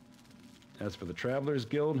 As for the Travelers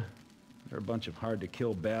Guild, they're a bunch of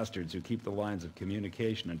hard-to-kill bastards who keep the lines of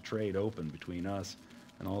communication and trade open between us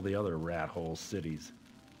and all the other rat-hole cities.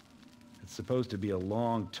 It's supposed to be a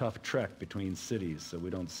long, tough trek between cities, so we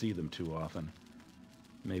don't see them too often.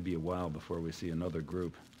 Maybe a while before we see another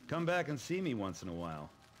group. Come back and see me once in a while.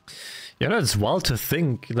 Yeah, that's wild to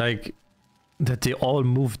think, like, that they all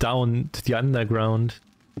moved down to the underground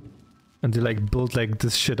and they like built like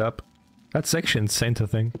this shit up. That's actually insane to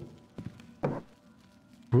think.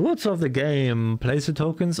 Rules of the game. Place the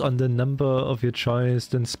tokens on the number of your choice,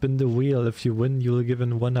 then spin the wheel. If you win, you will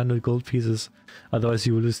given 100 gold pieces. Otherwise,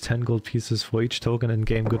 you will lose 10 gold pieces for each token in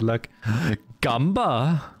game. Good luck.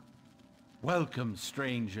 Gamba! Welcome,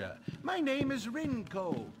 stranger. My name is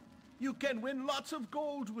Rinko. You can win lots of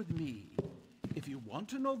gold with me. If you want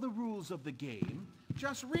to know the rules of the game,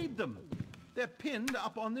 just read them. They're pinned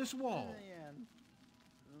up on this wall.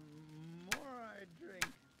 The more I drink,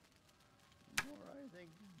 the more I think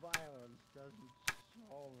violence doesn't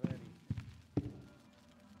solve anything.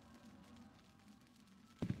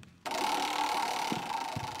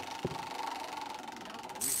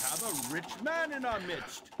 We have a rich man in our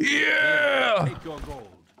midst. Yeah! Take your gold.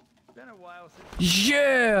 Been a while since...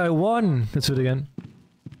 Yeah, I won! Let's do it again.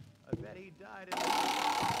 I bet he died in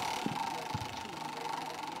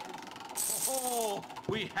Oh,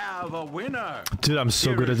 we have a winner. Dude, I'm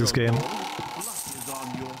so Here good at is this your game. gold. Luck is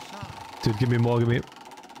on your side. Dude, give me more, give me...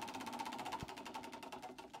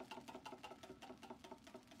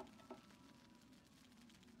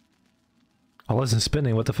 I wasn't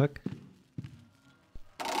spinning, what the fuck?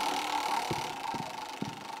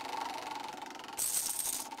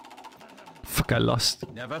 Fuck, I lost.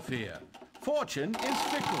 Never fear. Fortune is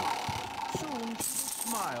fickle. Soon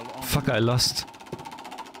smile on Fuck, I lost.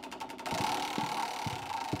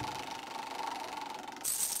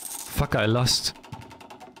 Fuck, I lost.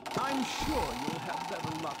 I'm sure you'll have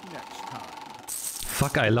better luck next time.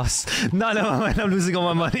 Fuck, I lost. No, never mind, I'm losing all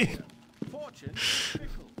my money. Fortune is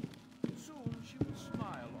fickle. Soon she will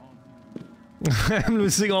smile on you. I'm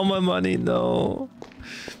losing all my money, no.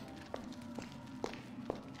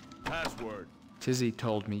 Password. Tizzy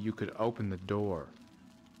told me you could open the door.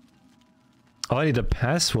 Oh, I need a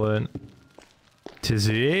password.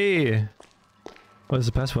 Tizzy. What is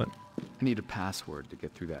the password? I need a password to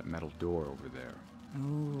get through that metal door over there.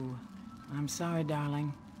 Ooh, I'm sorry,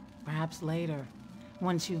 darling. Perhaps later,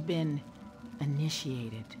 once you've been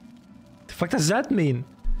initiated. The fuck does that mean?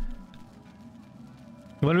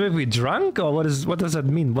 When we be drunk, or what does that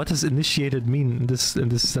mean? What does initiated mean in this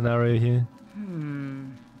scenario here?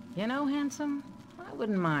 You know, handsome, I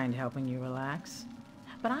wouldn't mind helping you relax.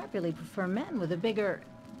 But I really prefer men with a bigger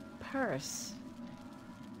purse.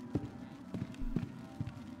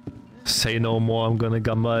 Say no more, I'm gonna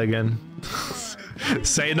gamba again.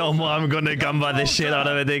 Say no more, I'm gonna gamba the shit out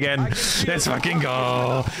of it again. Let's fucking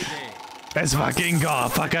go. Let's fucking go.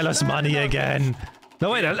 Fuck, I lost money again.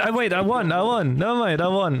 No, wait, I won. Never mind, I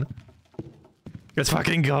won. Let's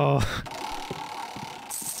fucking go.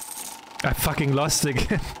 I fucking lost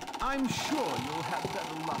again. I'm sure you'll have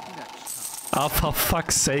better luck next time. Oh, for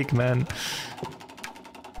fuck's sake, man.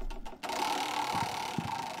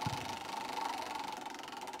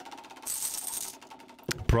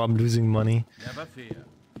 Bro, I'm losing money. Never fear.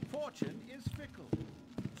 Fortune is fickle.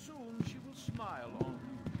 Soon she will smile on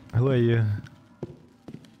you. Who are you?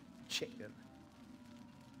 Chicken.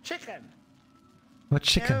 Chicken! What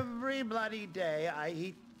chicken? Every bloody day I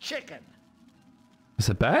eat chicken. Is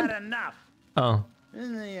it Had bad? enough. Oh.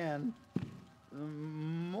 In the end, the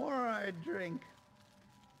more I drink,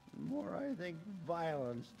 the more I think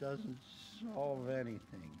violence doesn't solve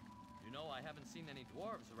anything. You know, I haven't seen any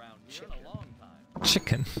dwarves around here in a long time.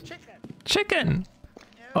 Chicken. Chicken! Chicken!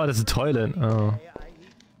 Oh, there's a toilet. Oh. Day I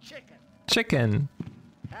eat chicken. Chicken.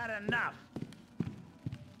 Had enough.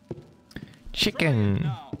 Chicken.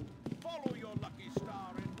 Now, follow your lucky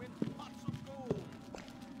star and win pots of gold.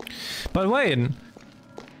 But wait.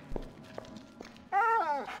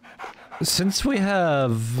 Since we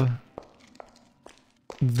have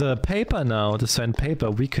the paper now, the signed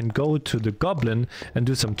paper, we can go to the goblin and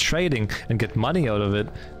do some trading and get money out of it.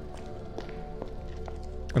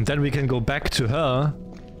 And then we can go back to her.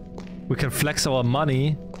 We can flex our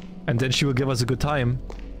money, and then she will give us a good time.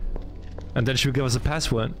 And then she will give us a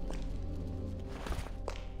password.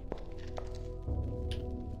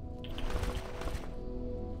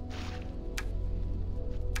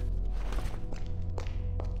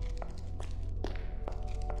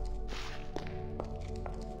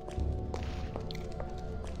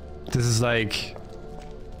 This is like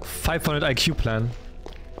 500 IQ plan.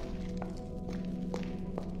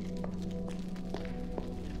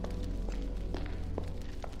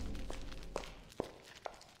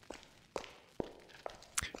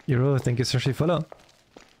 Hero, thank you so much for follow.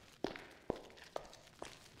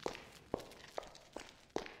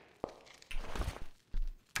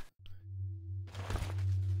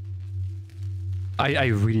 I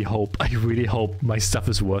really hope my stuff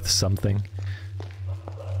is worth something.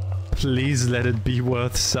 Please let it be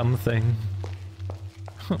worth something.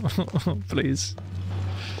 Please.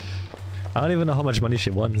 I don't even know how much money she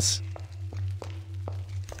wants.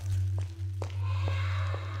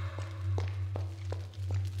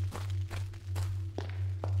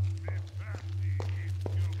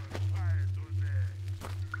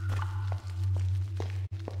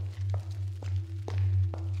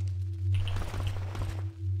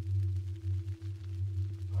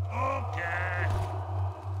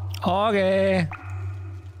 Okay.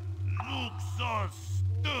 Look so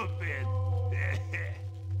stupid.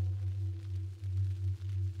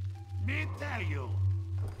 Me tell you.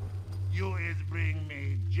 You is bring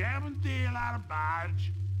me gem dealer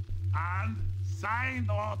badge and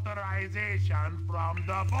signed authorization from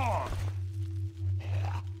the board.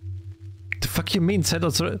 The fuck you mean? Said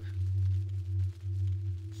also.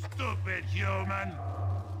 Stupid human.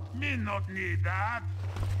 Me not need that.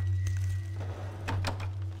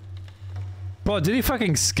 Bro, did he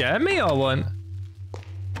fucking scare me or what? Me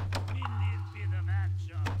need bit of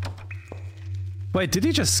action. Wait, did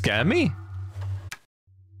he just scare me?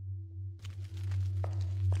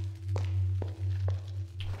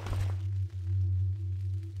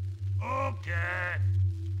 Okay.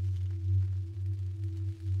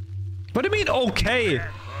 What do you mean, okay?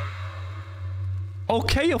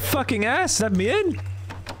 Okay, your fucking ass, let me in.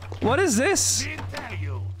 What is this? Me tell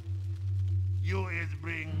you. You is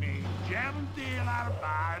bring me gem dealer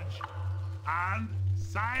badge and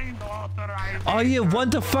signed authorization. Oh, you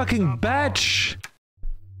want the fucking badge?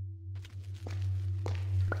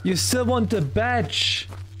 You still want the badge?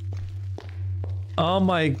 Oh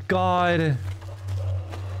my god.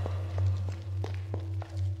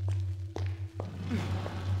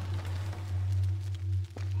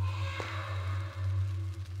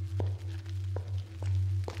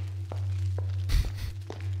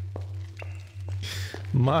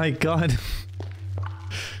 My god.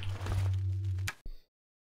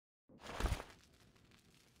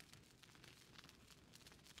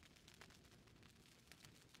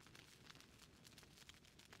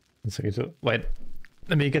 Wait,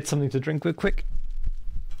 let me get something to drink real quick.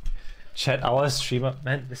 Chat, our streamer.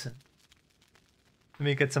 Man, listen. Let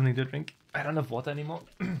me get something to drink. I don't have water anymore.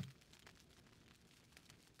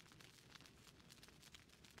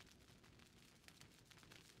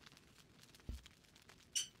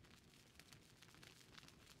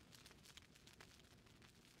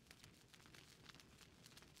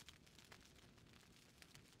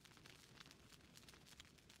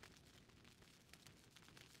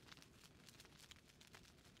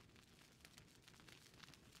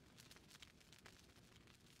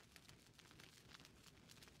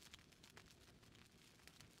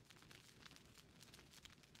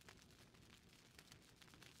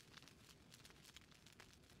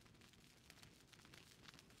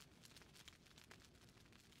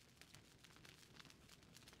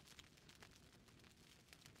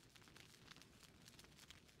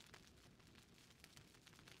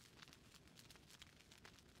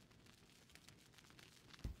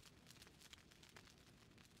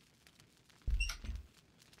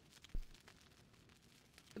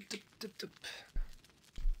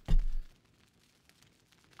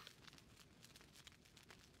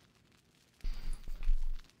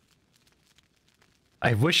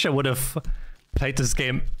 I wish I would have played this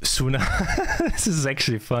game sooner. This is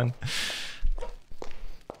actually fun.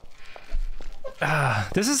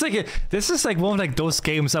 This is like one of like those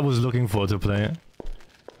games I was looking for to play.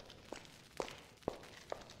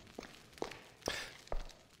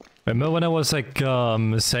 Remember when I was like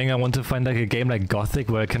saying I want to find like a game like Gothic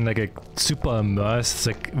where I can like get super immersed, it's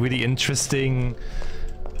like really interesting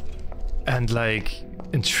and like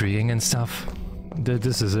intriguing and stuff.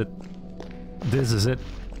 This is it. This is it.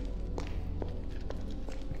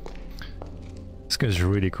 This game is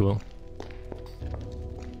really cool.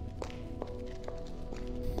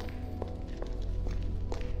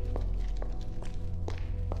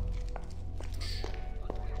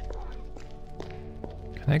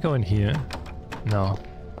 Can I go in here? No.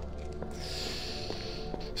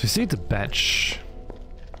 So you see the badge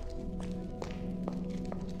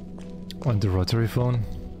on the rotary phone?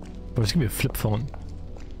 But it's gonna be a flip phone.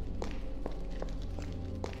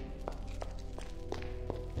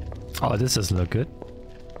 Oh, this doesn't look good.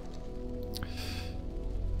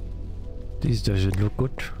 This doesn't look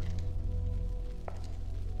good.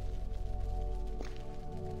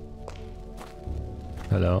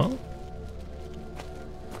 Hello?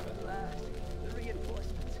 At last, the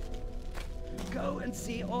reinforcements. Go and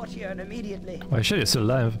see Ortion immediately. Oh shit, you're still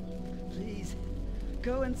alive. Please,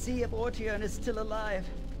 go and see if Ortion is still alive.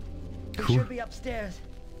 He Cool. should be upstairs.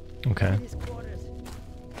 Okay. In his quarters.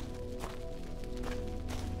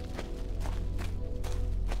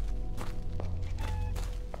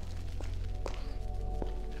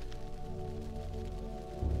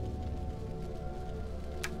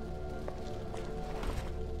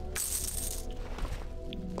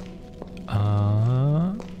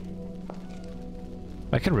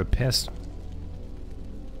 I can repair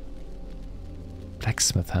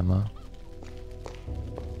blacksmith hammer.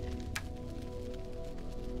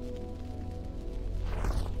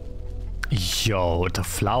 Yo, the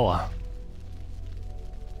flower.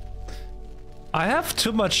 I have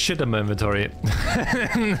too much shit in my inventory.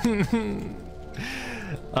 Can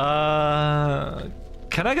I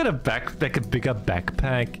get a like a bigger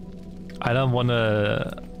backpack? I don't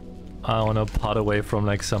wanna part away from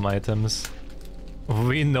like some items.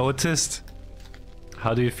 We noticed.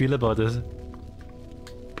 How do you feel about this?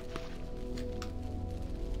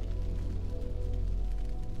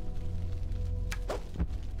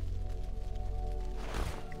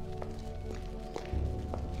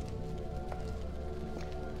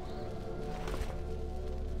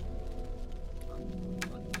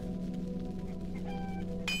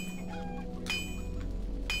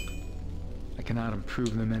 I cannot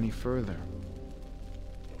improve them any further.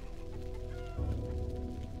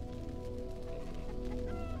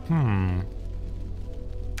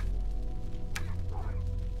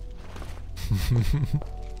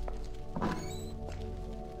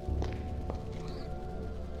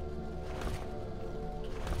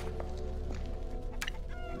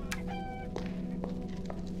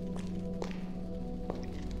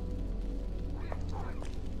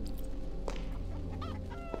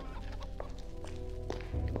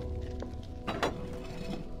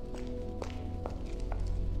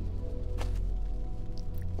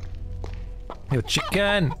 Yo,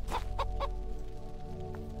 chicken!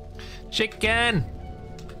 Chicken!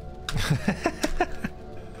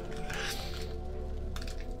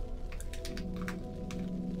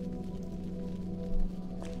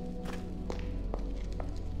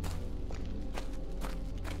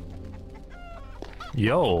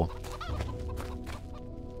 Yo!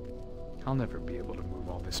 I'll never be able to move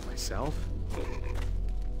all this myself.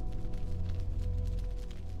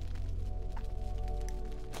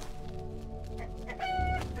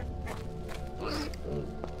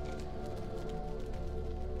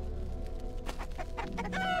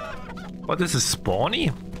 What, this is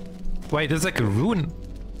spawny? Wait, there's like a rune.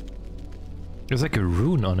 There's like a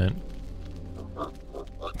rune on it.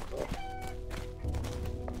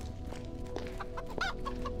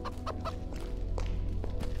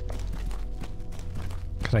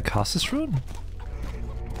 Can I cast this rune?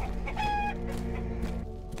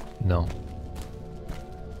 No.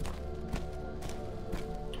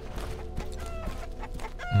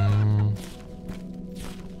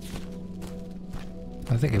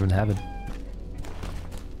 I think I even have it.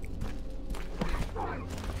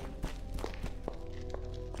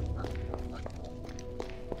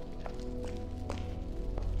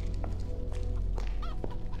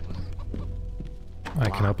 I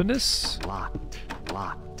can open this. Locked.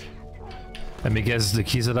 Let me guess, the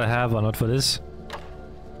keys that I have are not for this.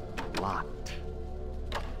 Locked.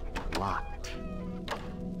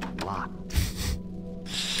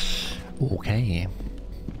 Okay.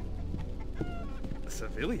 A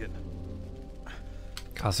civilian.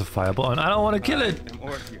 Cast a fireball, and I don't want to kill it. I am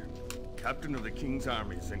Orthier, captain of the king's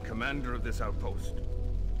armies and commander of this outpost.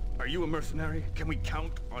 Are you a mercenary? Can we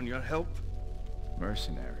count on your help?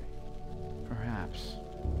 Mercenary? Perhaps.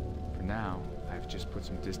 For now, I've just put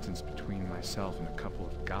some distance between myself and a couple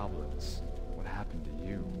of goblins. What happened to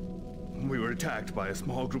you? We were attacked by a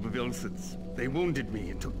small group of Ilsids. They wounded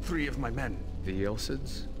me and took 3 of my men. The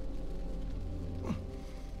Ilsids?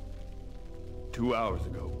 2 hours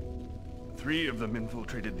ago, 3 of them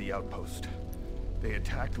infiltrated the outpost. They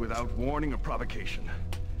attacked without warning or provocation.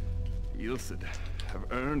 The Ilsid have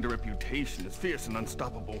earned a reputation as fierce and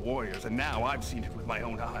unstoppable warriors, and now I've seen it with my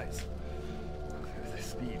own eyes. Their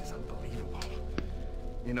speed is unbelievable.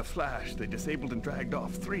 In a flash, they disabled and dragged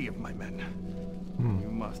off 3 of my men.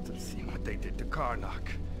 You must have seen what they did to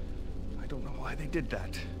Karnak. I don't know why they did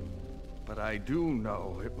that, but I do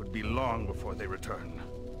know it would be long before they return.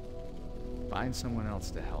 Find someone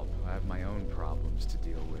else to help. I have my own problems to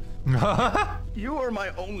deal with. You are my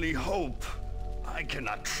only hope. I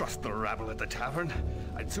cannot trust the rabble at the tavern.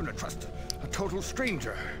 I'd sooner trust a total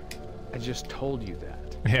stranger. I just told you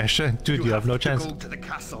that. Yeah, sure. Dude, you have no chance. Go to the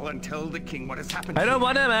castle and tell the king what has happened. I don't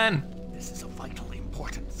want it, man. This is of vital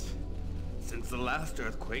importance. Since the last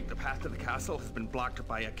earthquake, the path to the castle has been blocked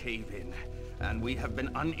by a cave-in, and we have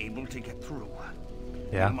been unable to get through.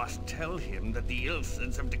 Yeah. You must tell him that the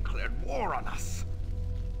Ilsids have declared war on us.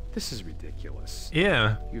 This is ridiculous.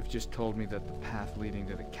 Yeah. You've just told me that the path leading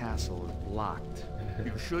to the castle is blocked.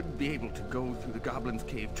 You should be able to go through the Goblin's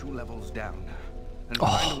Cave 2 levels down, and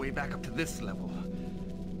find a way back up to this level.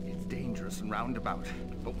 It's dangerous and roundabout,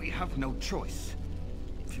 but we have no choice.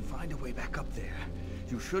 If you find a way back up there,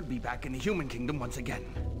 you should be back in the human kingdom once again.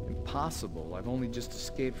 Impossible. I've only just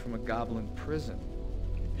escaped from a goblin prison.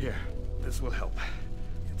 Here, this will help.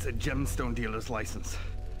 It's a gemstone dealer's license.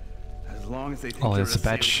 As long as they think you're a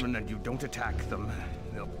salesman and you don't attack them,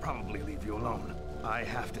 they'll probably leave you alone. I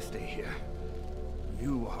have to stay here.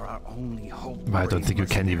 You are our only hope. I don't think you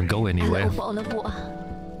can even go anywhere.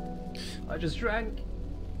 I just drank.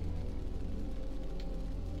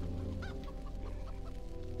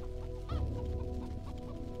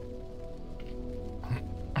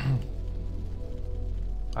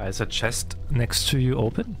 Is a chest next to you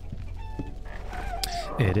open?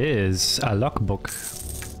 It is a logbook.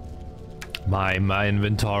 My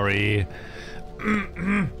inventory.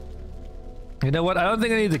 You know what? I don't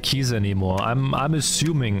think I need the keys anymore. I'm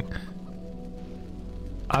assuming.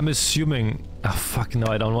 Oh fuck no!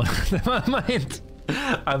 I don't want. Never mind.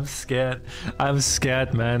 I'm scared. I'm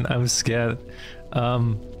scared, man. I'm scared.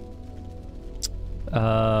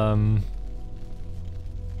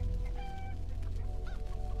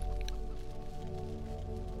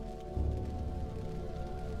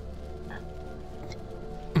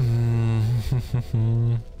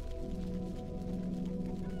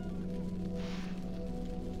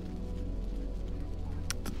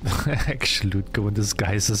 Actually, go in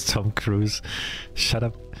disguise as Tom Cruise. Shut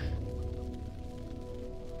up.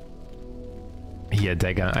 Here,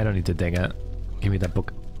 dagger. I don't need the dagger. Give me that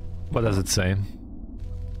book. What does it say?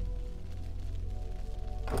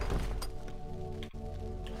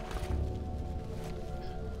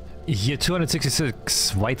 Year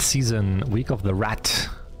 266, White Season, Week of the Rat.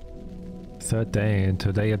 Third day.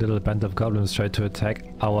 Today a little band of goblins tried to attack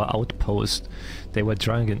our outpost. They were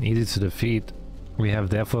drunk and easy to defeat. We have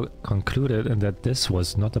therefore concluded that this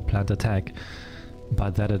was not a planned attack,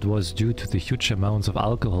 but that it was due to the huge amounts of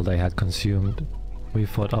alcohol they had consumed. We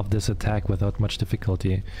fought off this attack without much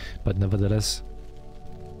difficulty, but nevertheless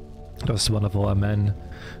lost one of our men,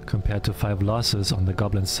 compared to 5 losses on the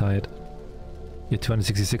goblin side. Year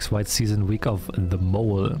 266, White Season, Week of the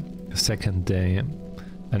Mole, second day.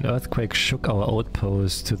 An earthquake shook our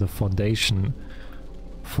outpost to the foundation.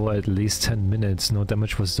 For at least 10 minutes, no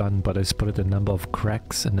damage was done, but I spotted a number of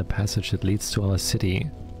cracks in the passage that leads to our city.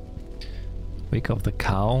 Week of the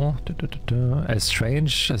Cow. A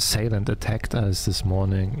strange assailant attacked us this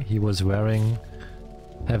morning. He was wearing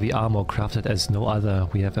heavy armor crafted as no other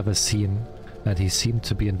we have ever seen, and he seemed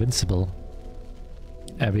to be invincible.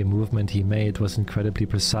 Every movement he made was incredibly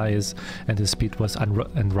precise, and his speed was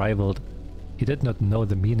unrivaled. He did not know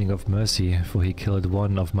the meaning of mercy, for he killed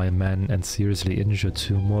 1 of my men and seriously injured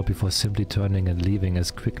 2 more before simply turning and leaving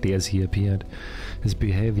as quickly as he appeared. His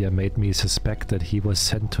behavior made me suspect that he was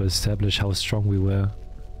sent to establish how strong we were.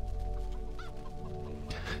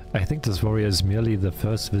 I think this warrior is merely the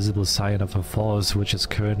first visible sign of a force which is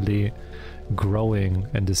currently growing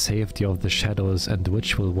in the safety of the shadows and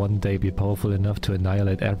which will one day be powerful enough to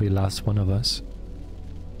annihilate every last one of us.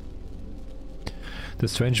 The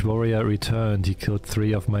strange warrior returned. He killed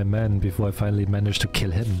 3 of my men before I finally managed to kill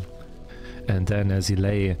him. And then as he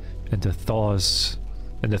lay in the throes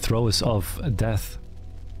of death,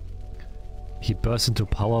 he burst into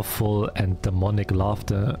powerful and demonic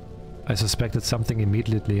laughter. I suspected something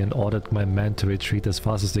immediately and ordered my men to retreat as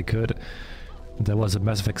fast as they could. There was a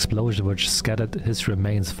massive explosion which scattered his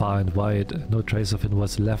remains far and wide. No trace of him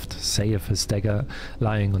was left, save his dagger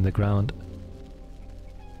lying on the ground.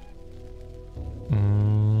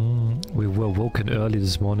 We were woken early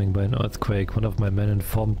this morning by an earthquake. One of my men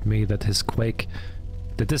informed me that this quake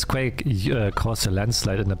caused a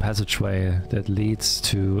landslide in the passageway that leads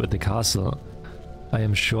to the castle. I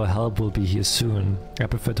am sure help will be here soon. I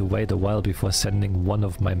prefer to wait a while before sending one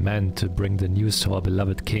of my men to bring the news to our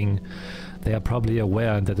beloved king. They are probably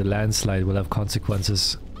aware that the landslide will have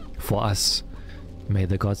consequences for us. May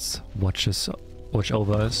the gods watch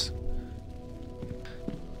over us.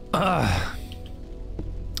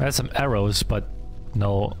 I had some arrows, but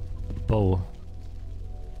no bow.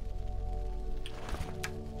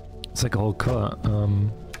 It's like a whole car.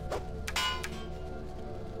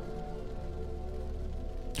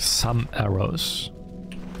 Some arrows.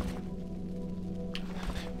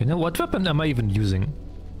 You know, what weapon am I even using?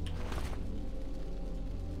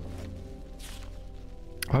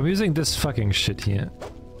 I'm using this fucking shit here.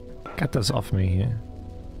 Get this off me here.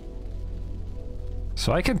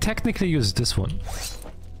 So I can technically use this one.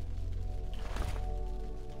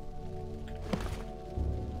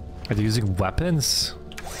 Are they using weapons?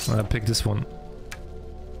 I'll pick this one.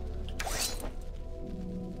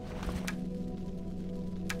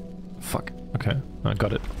 Fuck. Okay, I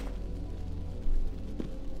got it.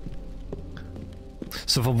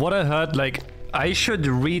 So from what I heard, like, I should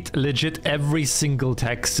read legit every single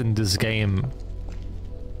text in this game.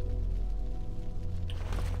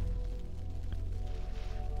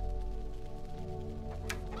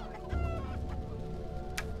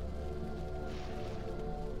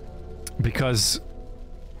 Because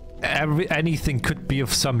anything could be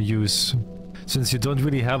of some use, since you don't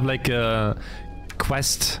really have like a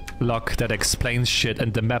quest log that explains shit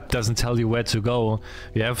and the map doesn't tell you where to go.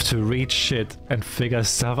 You have to read shit and figure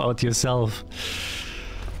stuff out yourself.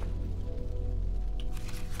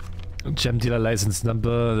 Gem dealer license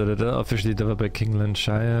number, officially developed by Kingland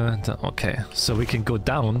Shire. Okay, so we can go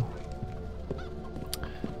down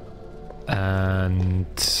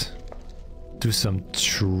and do some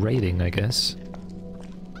trading, I guess.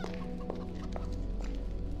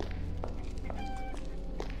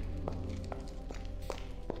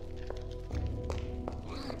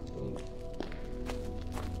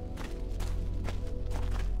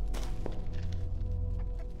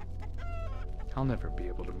 I'll never be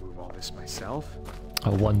able to move all this myself.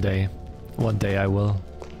 Oh, one day I will.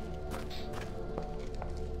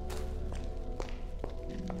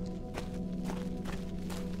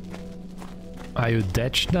 Are you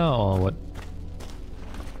dead now or what?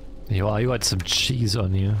 You are, you got some cheese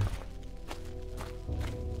on you.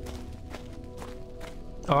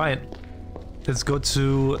 Alright. Let's go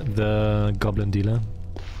to the goblin dealer.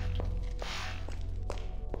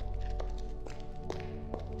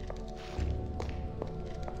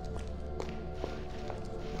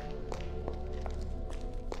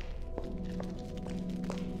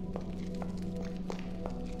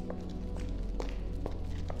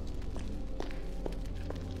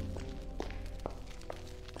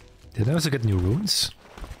 Did I also get new runes?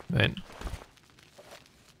 Right.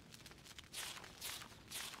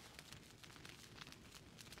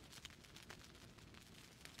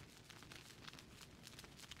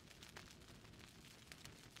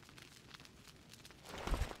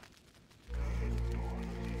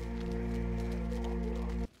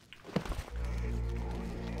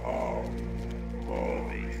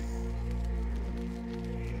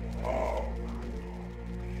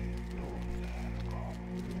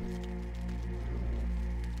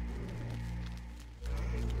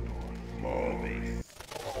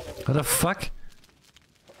 What the fuck?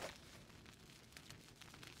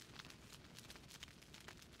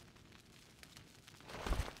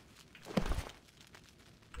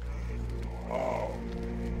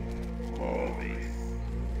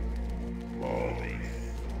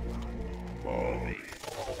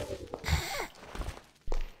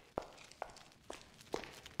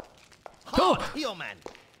 Oh, human!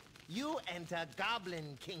 You enter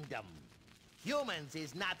Goblin Kingdom. Humans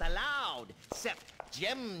is not allowed, except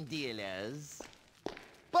gem dealers.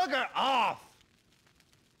 Bugger off!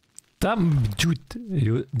 Damn, dude,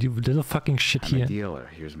 you little fucking shit I'm here. a dealer.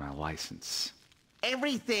 Here's my license.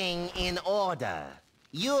 Everything in order.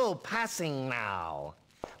 You passing now.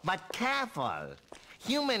 But careful.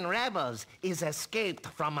 Human rebels is escaped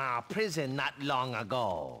from our prison not long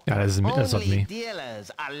ago. Yeah, that's not Only me.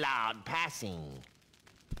 dealers allowed passing.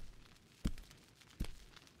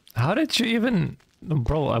 How did you even...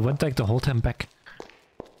 Bro, I went like the whole time back.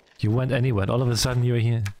 You went anywhere, all of a sudden you're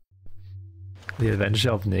here. The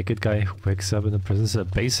adventure of naked guy who wakes up in the prison cell,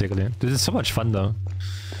 basically. This is so much fun though.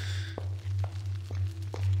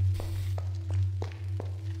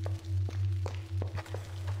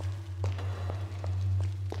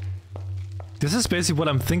 This is basically what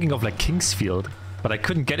I'm thinking of, like Kingsfield. But I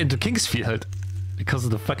couldn't get into Kingsfield because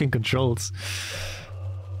of the fucking controls.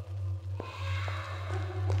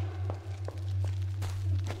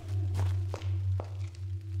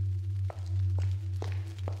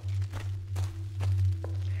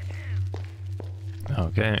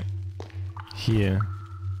 Okay. Here.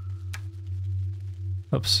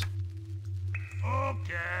 Oops.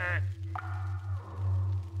 Okay.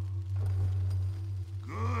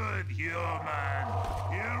 Good human.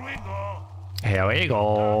 Here we go. Here we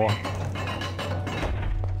go.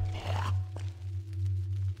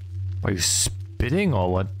 Are you spitting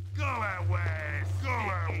or what? Go away. Go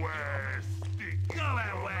away. Sticky. Go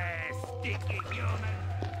away, sticky human.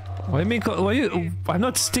 What do you mean? What are you? I'm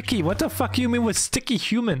not sticky. What the fuck do you mean with sticky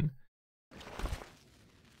human?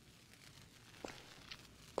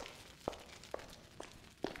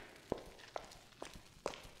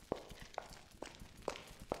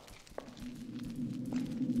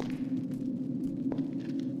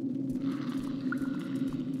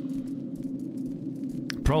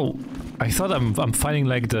 Bro, I thought I'm fighting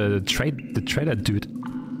like the trader dude.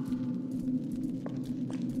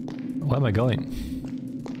 Where am I going?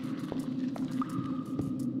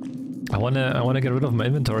 I wanna get rid of my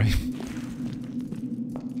inventory.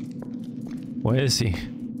 Where is he?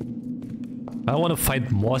 I wanna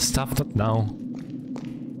fight more stuff, not now.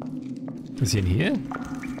 Is he in here?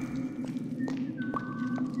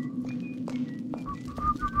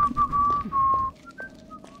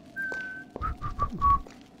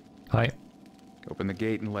 Hi. Open the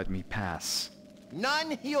gate and let me pass.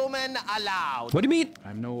 Non-human allowed. What do you mean?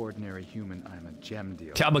 I'm no ordinary human. I'm a gem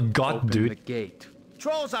dealer. Yeah, I'm a god, Open dude. the gate.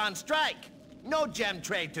 Trolls on strike. No gem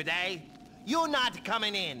trade today. You not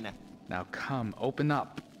coming in. Now come, open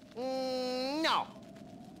up. No.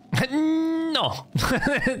 No.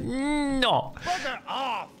 No. Bugger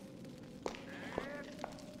off.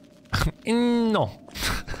 No.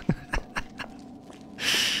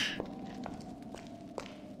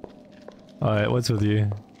 Alright, what's with you?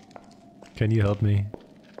 Can you help me?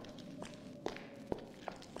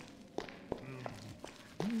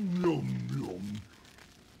 Yum, yum.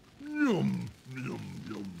 Yum, yum,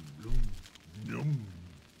 yum, yum, yum.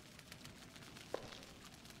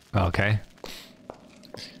 Okay.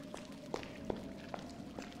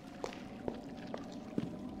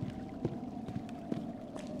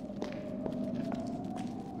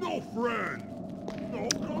 No friend.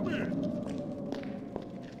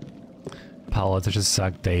 Power to just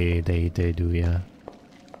suck, they do, yeah.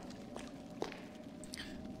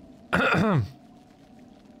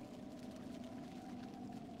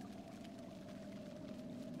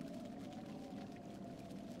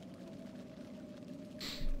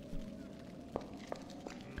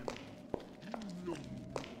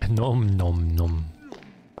 Nom nom nom.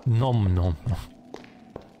 Nom nom.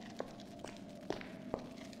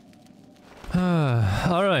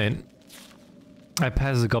 Alright. I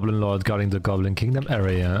passed the Goblin Lord guarding the Goblin Kingdom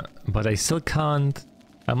area, but I still can't.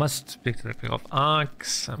 I must speak to the King of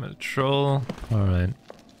Arx. I'm a troll. Alright.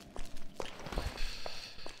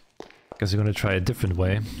 Guess we're gonna try a different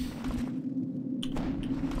way.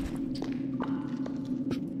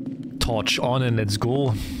 Torch on and let's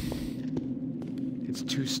go. It's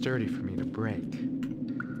too sturdy for me to break.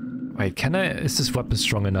 Wait, can I? Is this weapon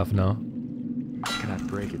strong enough now? I cannot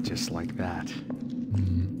break it just like that.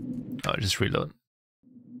 Oh, just reload.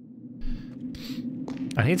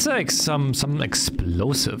 I need like some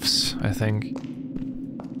explosives, I think.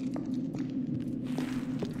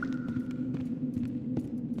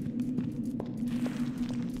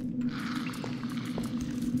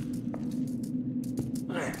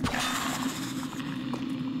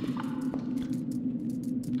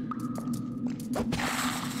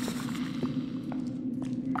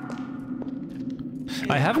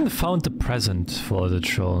 I haven't found the present for the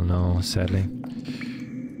troll, no, sadly.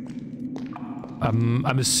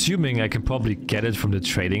 I'm assuming I can probably get it from the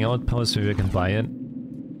trading outpost, maybe I can buy it.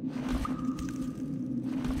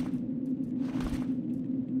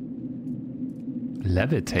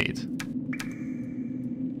 Levitate.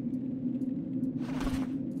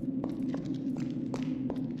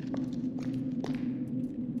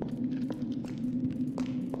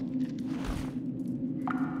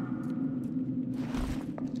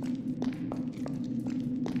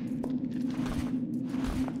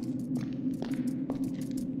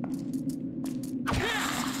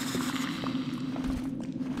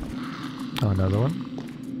 Oh, another one.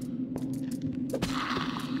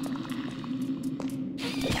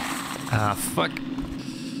 Ah, fuck.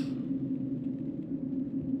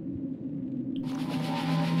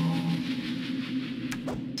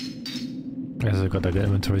 Guess I got like an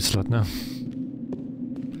inventory slot now.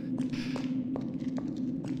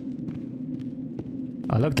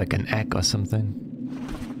 I looked like an egg or something.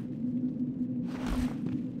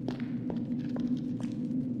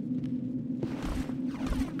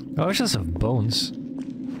 Oh, it's just of bones.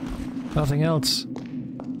 Nothing else.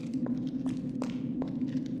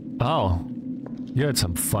 Oh. You had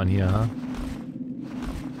some fun here, huh?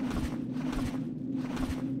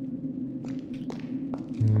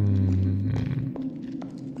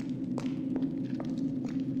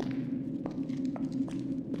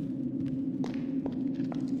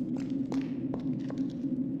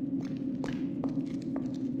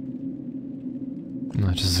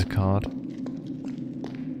 No, just a card.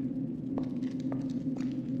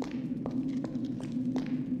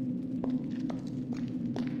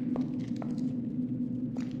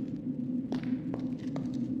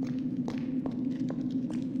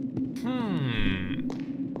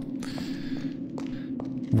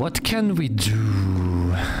 What can we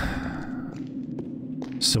do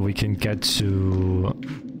so we can get to...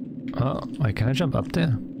 Oh, wait, can I jump up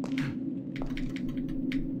there?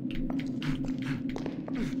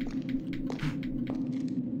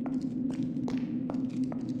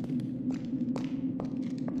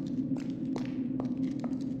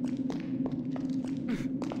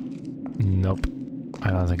 Nope. I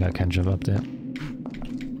don't think I can jump up there.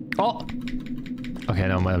 Oh! Okay,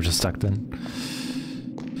 no, I'm just stuck then.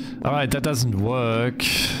 Alright, that doesn't work.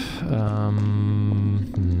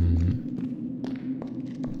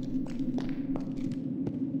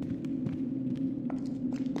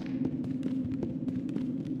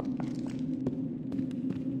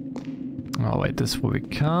 Oh wait, this way we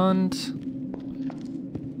can't.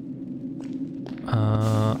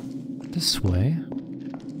 This way.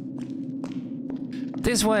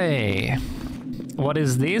 This way! What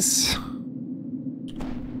is this?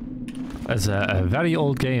 It's a very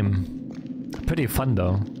old game. Pretty fun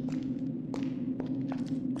though.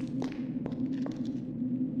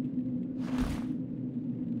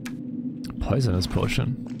 Poisonous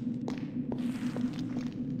potion.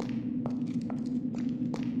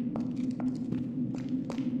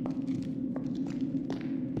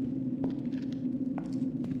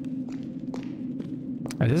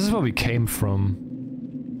 And this is where we came from.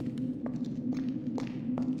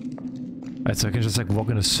 Right, so I can just like walk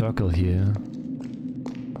in a circle here.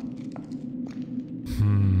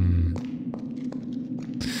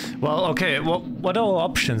 Well, okay, what are our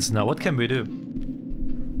options now? What can we do?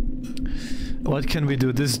 What can we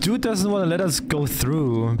do? This dude doesn't want to let us go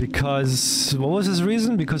through because... What was his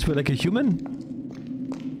reason? Because we're like a human?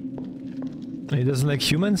 He doesn't like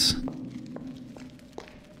humans?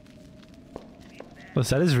 Was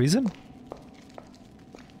that his reason?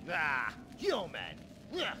 Ah, human.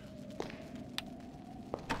 Yeah.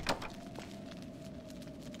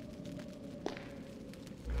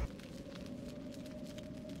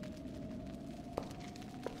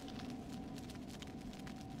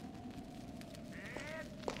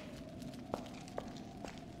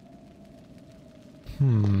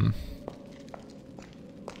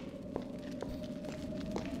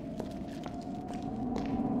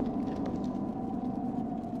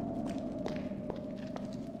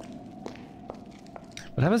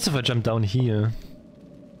 What happens if I jump down here?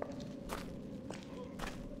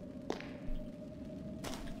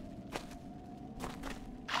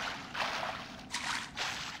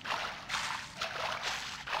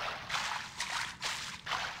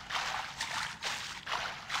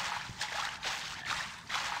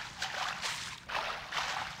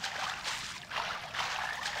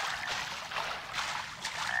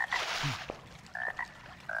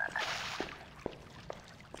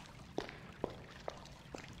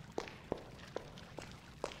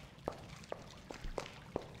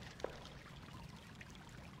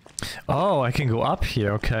 Oh, I can go up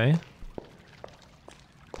here, okay.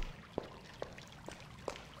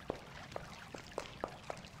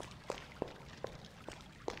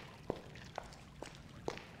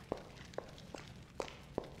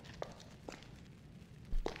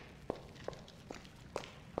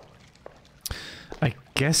 I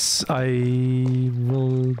guess I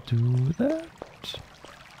will do that.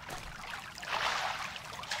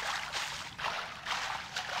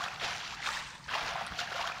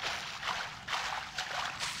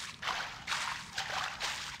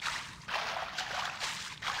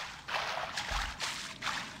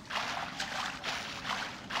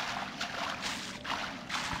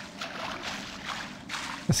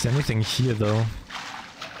 Is there anything here though?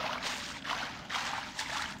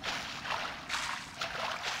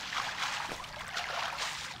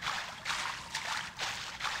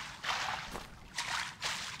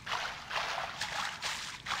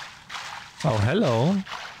 Oh, hello.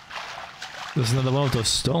 There's another one of those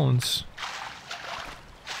stones.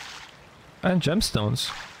 And gemstones.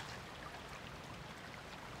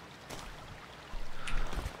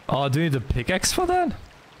 Oh, do you need a pickaxe for that?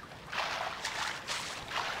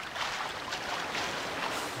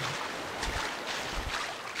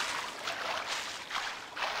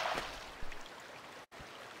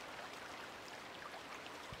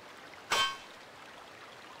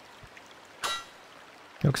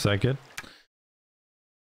 Looks like it.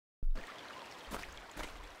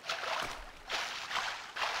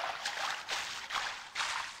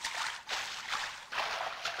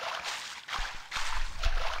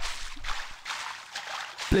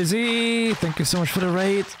 Blizzy, thank you so much for the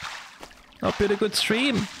raid. Hope you had a good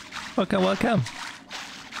stream. Welcome, welcome.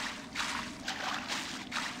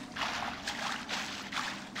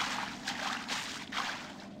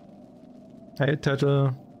 Hey,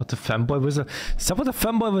 Turtle. What the fanboy wizard? Stop with the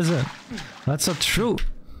fanboy wizard. That's not true.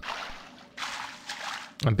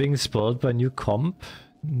 I'm being spoiled by new comp.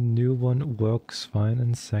 New one works fine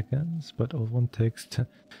in seconds, but old one takes 10.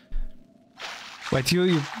 Wait,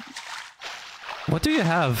 you what do you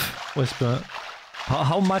have, Whisper?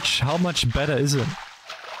 How much better is it?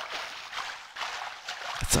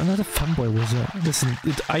 It's another fanboy wizard. Listen,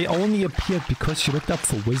 I only appeared because you looked up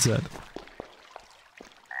for wizard.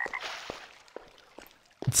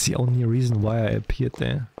 That's the only reason why I appeared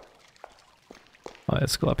there. Oh,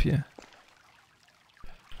 let's go up here.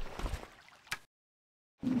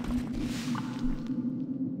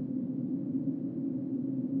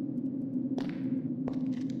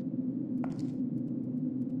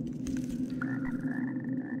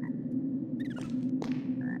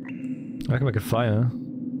 I can make a fire.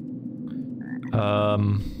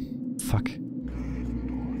 Fuck.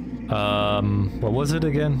 What was it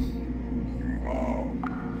again?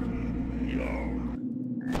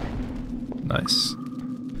 Nice.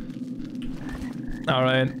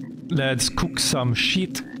 Alright, let's cook some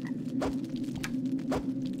shit.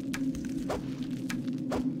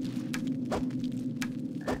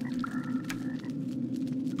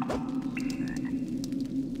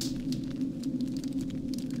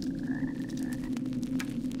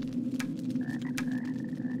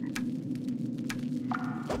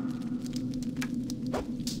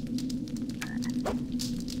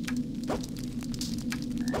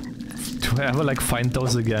 Do I ever like find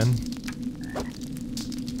those again?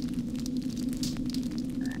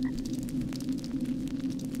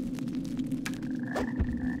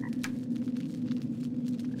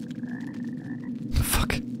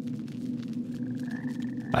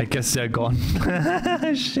 I guess they're gone.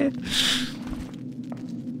 Shit.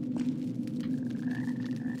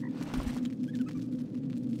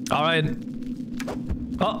 Alright.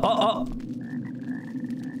 Oh.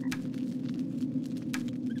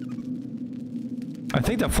 I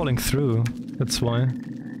think they're falling through. That's why.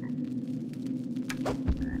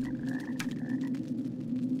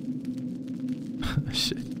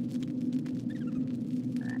 Shit.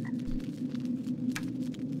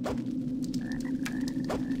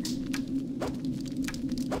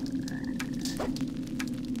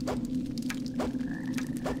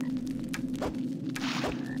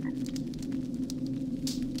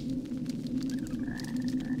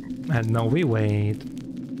 And now we wait.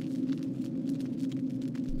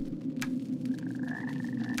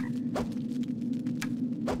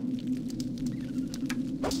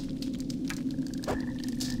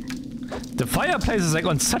 The fireplace is like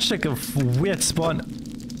on such like a weird spot.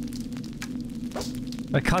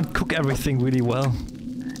 I can't cook everything really well.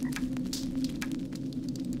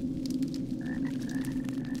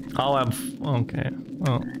 Oh, okay.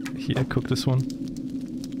 Oh, here, cook this one.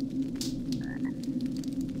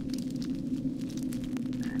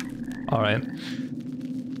 Alright.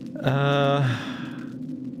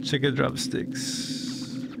 Chicken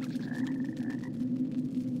drumsticks.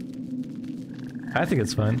 I think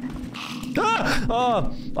it's fine.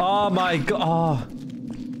 Ah! Oh my god. Oh.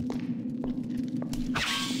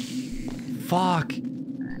 Fuck.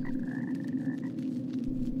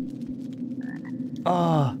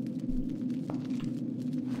 Oh.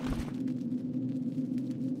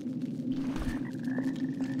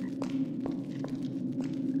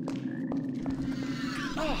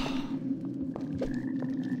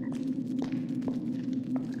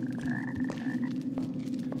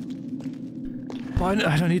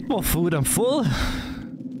 I don't need more food, I'm full.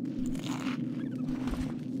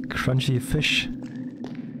 Crunchy fish.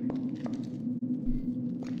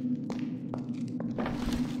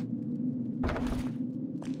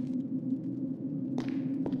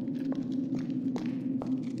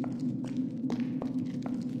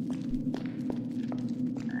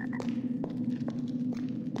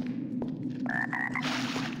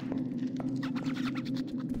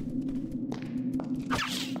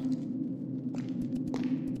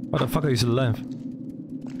 What the fuck are you still alive?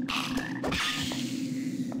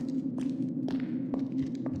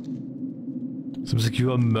 Seems like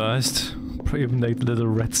you are immersed. Probably even like little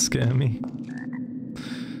rats scare me.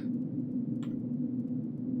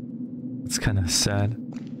 It's kind of sad.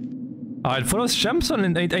 Alright, for those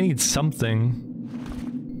gemstones I need something.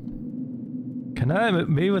 Can I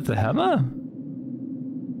maybe with the hammer?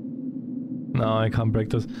 No, I can't break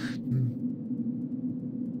those.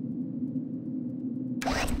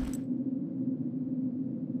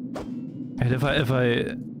 And if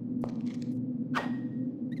I...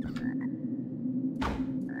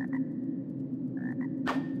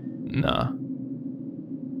 Nah.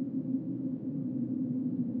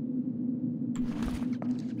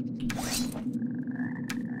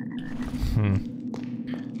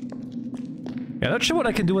 Yeah, not sure what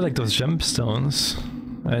I can do with like those gemstones.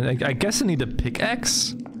 I guess I need a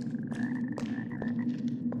pickaxe.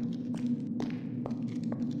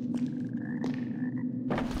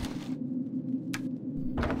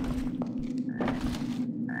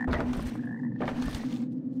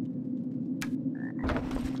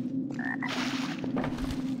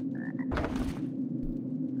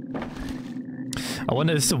 I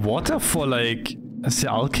wonder, is the water for like, is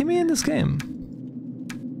there alchemy in this game?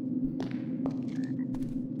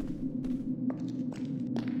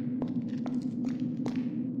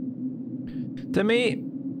 Demi!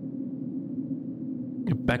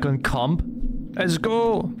 You're back on comp? Let's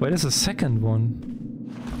go! Wait, there's a second one.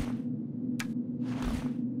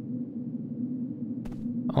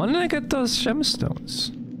 I wanna get those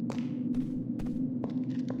gemstones.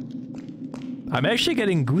 I'm actually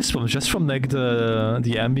getting goosebumps just from like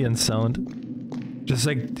the ambient sound. Just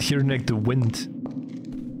like hearing like the wind.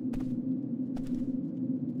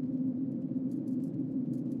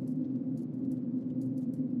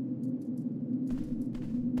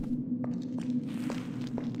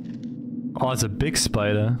 Oh, it's a big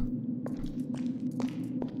spider.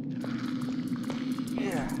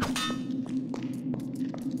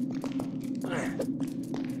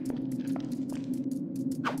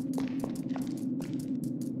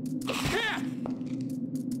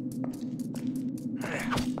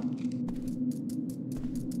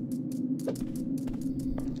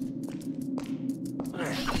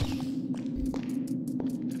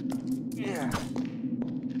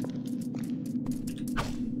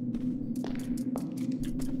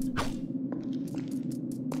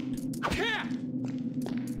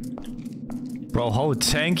 Bro, how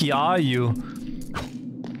tanky are you?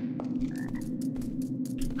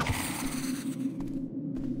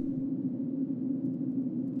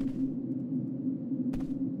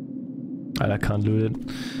 I can't loot it.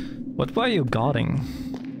 What were you guarding?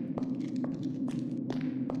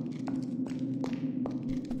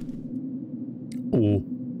 Oh.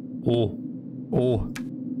 Oh. Oh.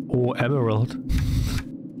 Oh, emerald.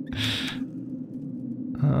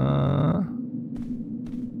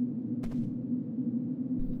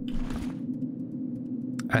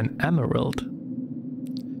 An emerald.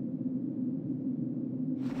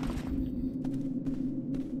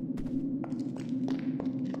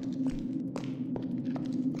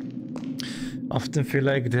 Often feel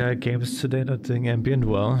like there are games today not doing ambient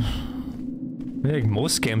well. I think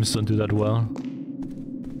most games don't do that well.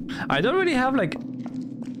 I don't really have like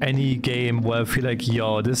any game where I feel like,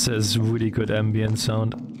 yo, this has really good ambient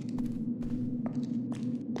sound.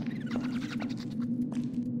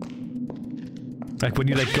 Like when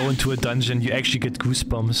you like go into a dungeon, you actually get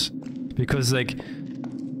goosebumps. Because like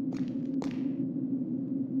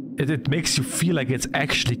it makes you feel like it's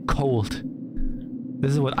actually cold.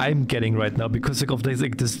 This is what I'm getting right now because like of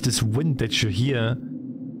this wind that you hear.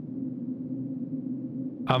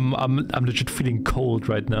 I'm legit feeling cold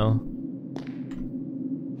right now.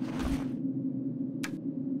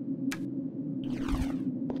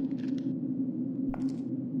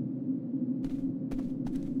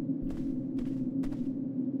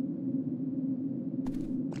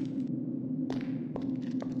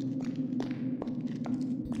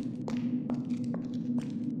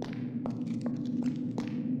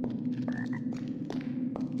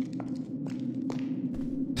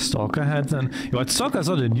 Stalker had then. Yeah, but Stalker's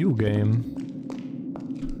not a new game.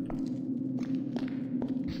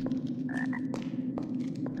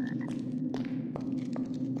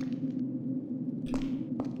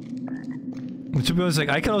 To be honest, like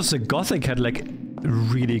I can also Gothic had like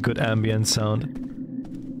really good ambient sound.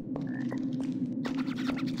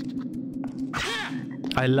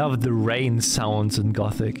 I love the rain sounds in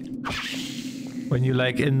Gothic. When you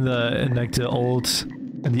like in the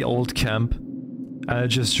old camp. And it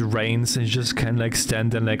just rains and you just can like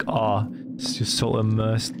stand there like, oh, it's just so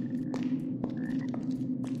immersed.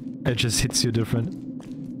 It just hits you different.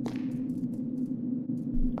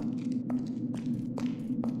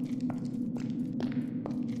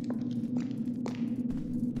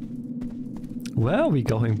 Where are we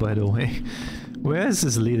going, by the way? Where is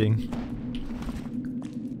this leading?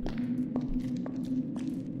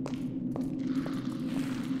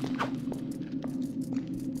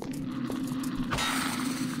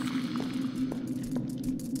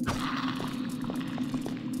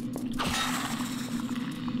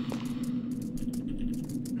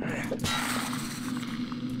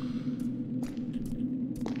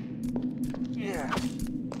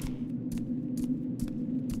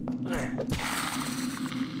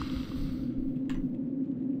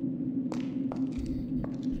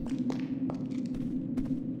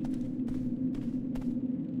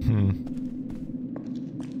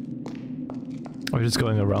 We're just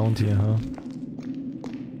going around here, huh?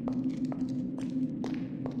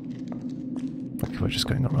 Okay, we're just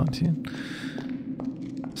going around here.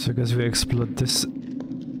 So I guess we explored this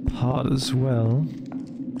part as well.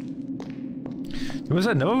 Because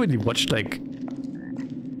I never really watched like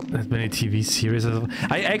that many TV series.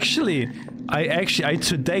 I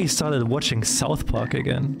today started watching South Park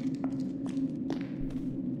again.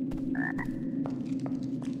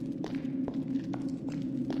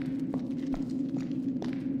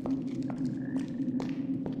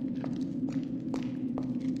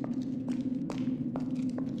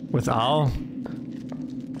 With Al?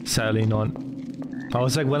 Sadly not. I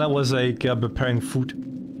was like, when I was like preparing food,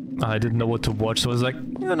 I didn't know what to watch, so I was like,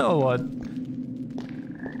 you know what?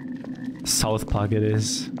 South Park it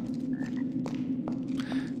is.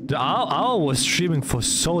 The Al was streaming for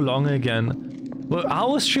so long again. Well,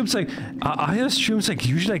 our streams like, our streams like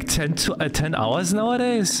usually like 10 hours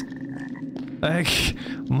nowadays. Like,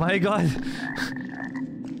 my god.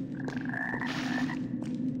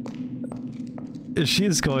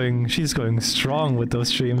 She's going strong with those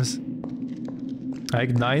streams. Like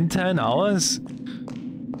 9-10 hours.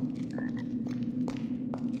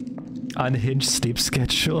 Unhinged sleep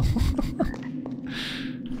schedule.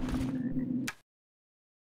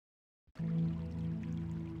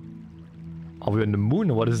 Are we on the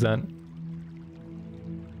moon or what is that?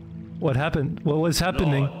 What happened? What was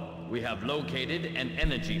happening? Lord, we have located an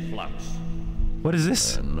energy flux. What is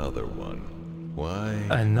this? Another one. Why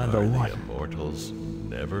Another are one. the immortals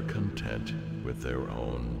never content with their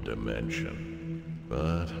own dimension?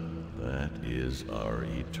 But That is our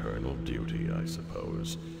eternal duty, I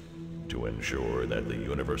suppose. To ensure that the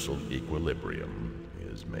universal equilibrium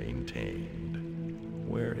is maintained.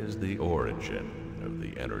 Where is the origin of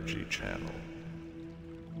the energy channel?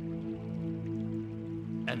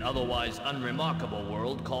 An otherwise unremarkable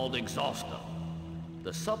world called Exhauster.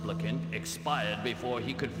 The supplicant expired before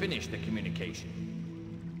he could finish the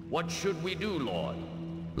communication. What should we do, Lord?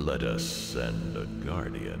 Let us send a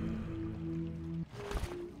guardian.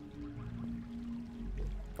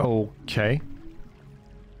 Okay.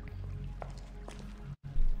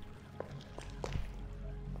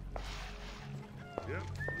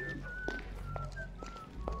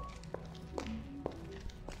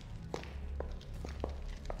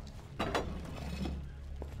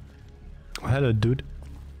 Hello, dude.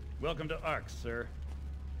 Welcome to Arx, sir.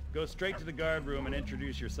 Go straight to the guard room and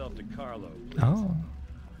introduce yourself to Carlo, please. Oh.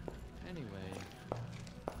 Anyway.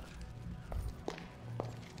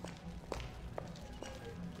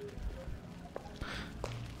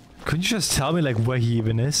 Could you just tell me like where he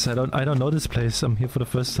even is? I don't know this place. I'm here for the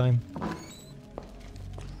first time.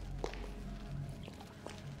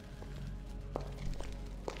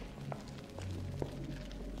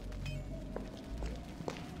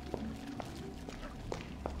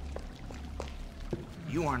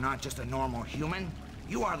 You are not just a normal human.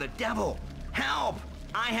 You are the devil. Help!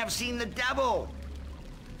 I have seen the devil.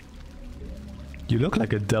 You look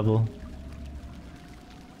like a devil.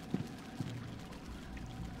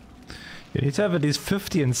 You need to have at least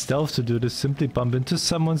 50 in stealth to do this. Simply bump into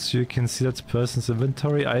someone so you can see that person's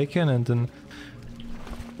inventory icon and then...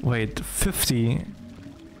 Wait, 50?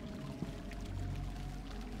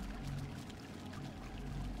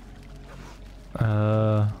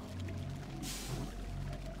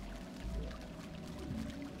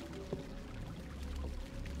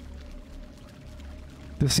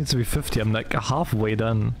 This needs to be 50. I'm like halfway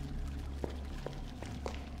done.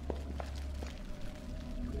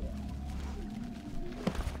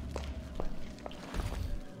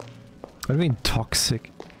 What do you mean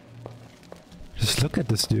toxic? Just look at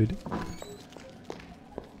this dude.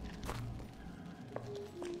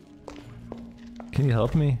 Can you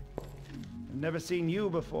help me? I've never seen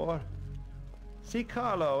you before. See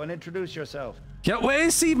Carlo and introduce yourself. Yeah, where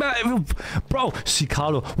is he, man? Bro, see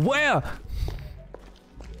Carlo. Where?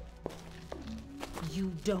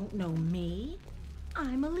 You don't know me?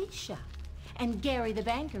 I'm Alicia. And Gary the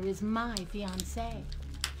banker is my fiancé.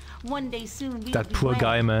 One day soon we will That be poor wed,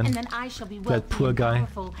 guy, man. And then I shall be That wealthy poor and guy.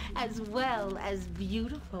 powerful as well as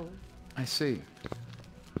beautiful. I see.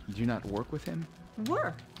 Do you not work with him?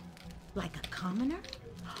 Work? Like a commoner?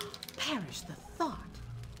 Perish the thought.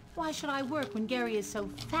 Why should I work when Gary is so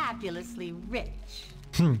fabulously rich?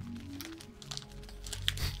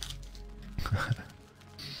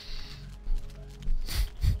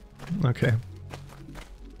 Okay.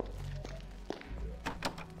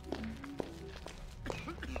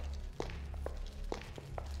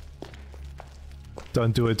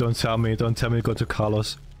 Don't do it, don't tell me to go to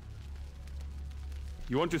Carlos.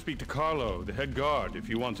 You want to speak to Carlo, the head guard, if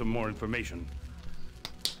you want some more information.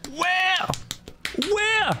 Where?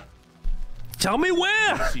 Where? Tell me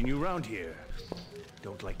where! I've seen you around here.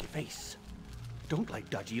 Don't like your face. Don't like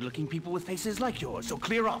dodgy looking people with faces like yours, so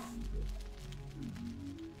clear off.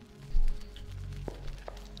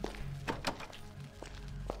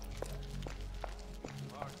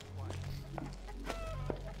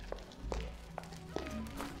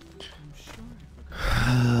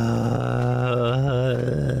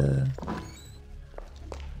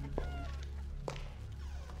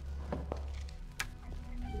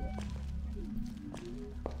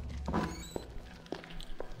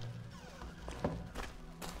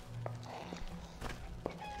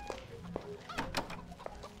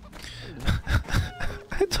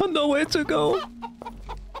 I don't know where to go.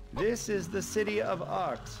 This is the city of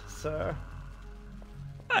Arx, sir.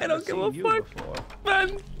 I don't give a fuck,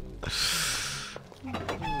 man.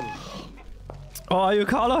 Oh, are you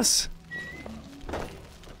Carlos?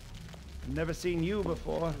 Never seen you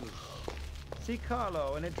before. See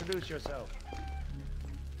Carlo and introduce yourself.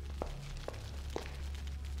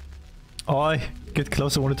 Oh, get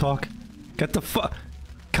closer, I want to talk. Get the fuck.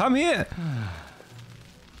 Come here.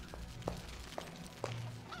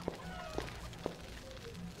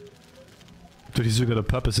 Dude, he's doing it on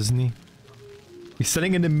purpose, isn't he? He's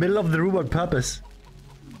standing in the middle of the room on purpose.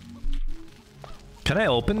 Can I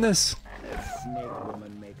open this? That snake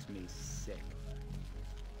woman makes me sick.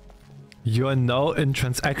 You are now in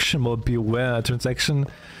transaction mode. Beware. Transaction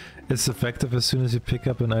is effective as soon as you pick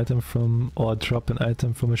up an item from or drop an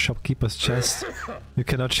item from a shopkeeper's chest. You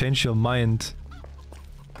cannot change your mind.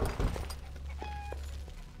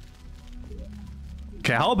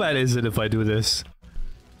 Okay, how bad is it if I do this?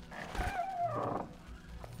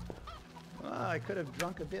 Well, I could have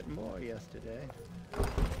drunk a bit more yesterday.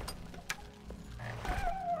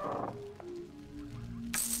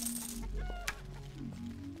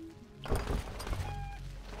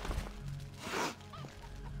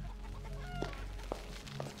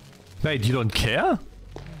 Wait, you don't care?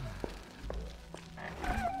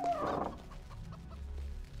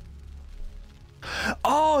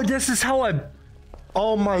 Oh, this is how I...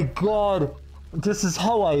 Oh my god. This is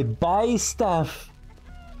how I buy stuff.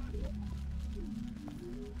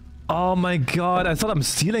 Oh my god, I thought I'm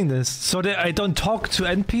stealing this. So that I don't talk to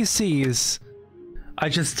NPCs. I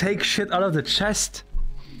just take shit out of the chest.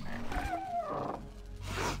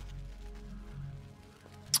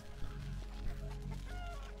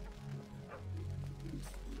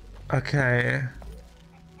 Okay.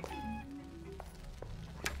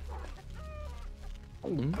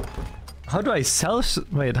 How do I sell?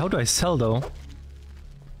 Wait, how do I sell though?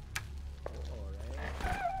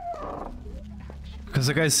 Because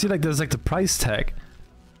like I see like there's like the price tag,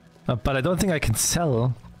 but I don't think I can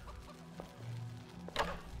sell.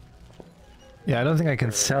 Yeah, I don't think I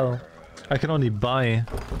can sell. I can only buy.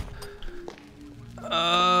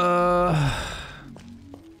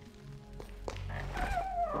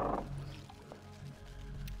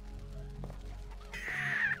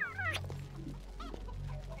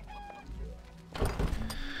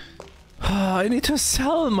 I need to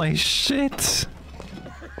sell my shit.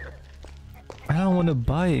 I don't want to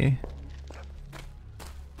buy.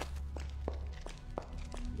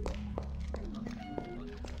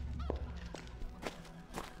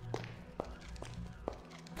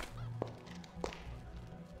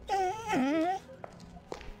 I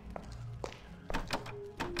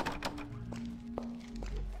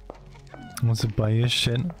want to buy your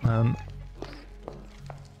shit, man.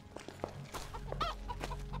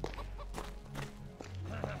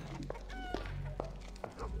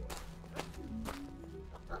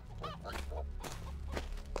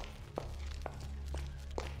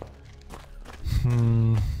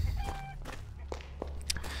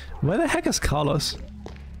 Where the heck is Carlos?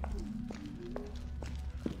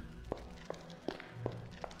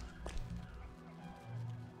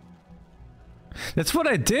 That's what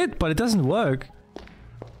I did, but it doesn't work.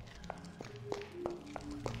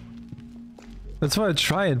 That's why I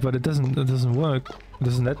tried, but it doesn't work. It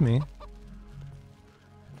doesn't let me.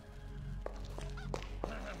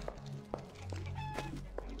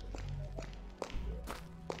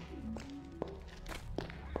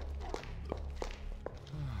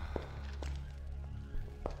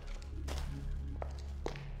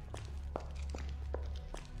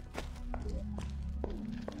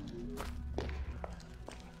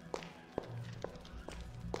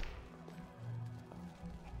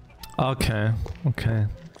 Okay, okay.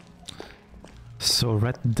 So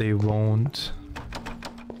red they won't.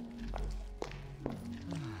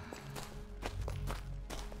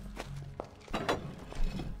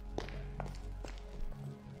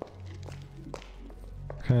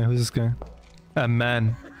 Okay, who's this guy? A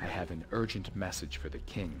man. I have an urgent message for the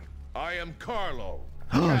king. I am Carlo.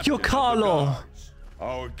 You're Carlo!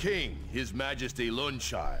 Our king, His Majesty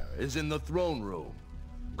Lunshire, is in the throne room.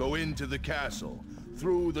 Go into the castle,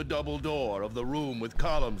 through the double door of the room with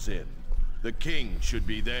columns in. The king should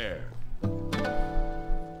be there.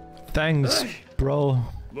 Thanks, bro.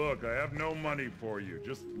 Look, I have no money for you.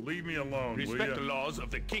 Just leave me alone, will Respect ya? the laws of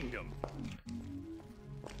the kingdom.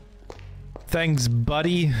 Thanks,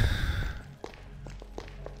 buddy.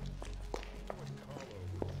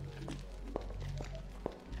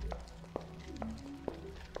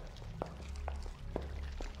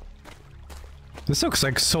 This looks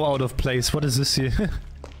like so out of place. What is this here?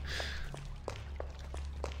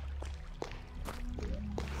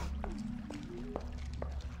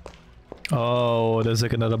 Oh, there's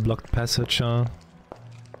like another blocked passage, huh?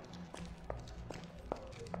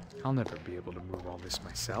 I'll never be able to move all this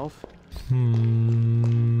myself.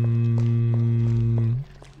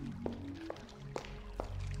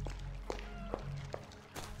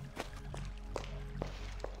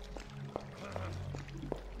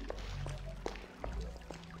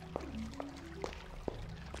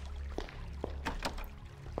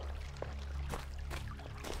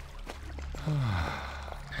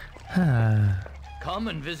 Come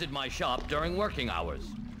and visit my shop during working hours.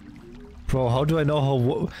 Bro, how do I know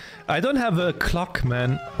how... I don't have a clock,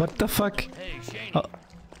 man. What the fuck? Hey, Shaney.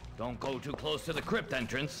 Don't go too close to the crypt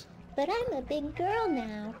entrance. But I'm a big girl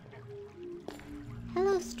now.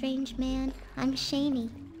 Hello, strange man. I'm Shaney.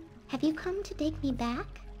 Have you come to take me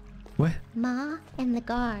back? What? Ma and the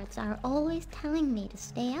guards are always telling me to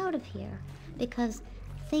stay out of here, because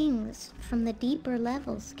things from the deeper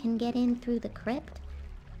levels can get in through the crypt,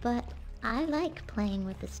 but I like playing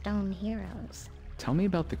with the stone heroes. Tell me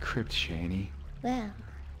about the crypt, Shaney. Well,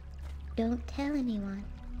 don't tell anyone,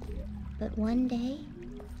 but one day,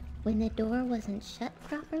 when the door wasn't shut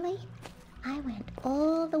properly, I went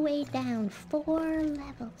all the way down 4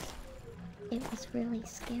 levels. It was really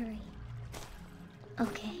scary.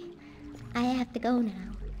 Okay, I have to go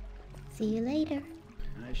now. See you later.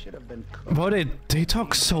 I should have been Bro, they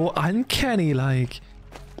talk so uncanny, like.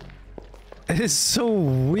 It is so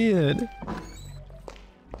weird.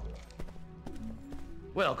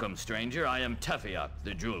 Welcome, stranger. I am Tefiak,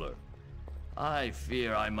 the jeweler. I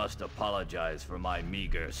fear I must apologize for my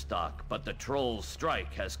meager stock, but the troll's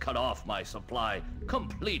strike has cut off my supply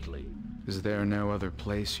completely. Is there no other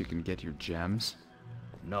place you can get your gems?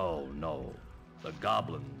 No. The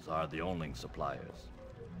goblins are the only suppliers.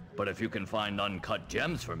 But if you can find uncut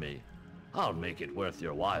gems for me, I'll make it worth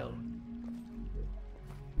your while.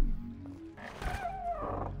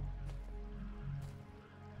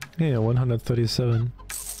 Yeah, 137.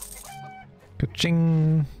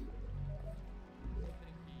 Ka-ching!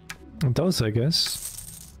 And those, I guess.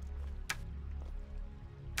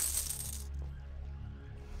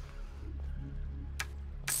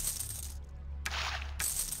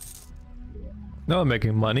 Now I'm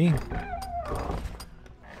making money.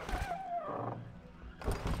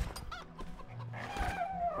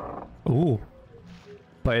 Ooh.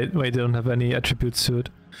 Wait, they don't have any attributes to it.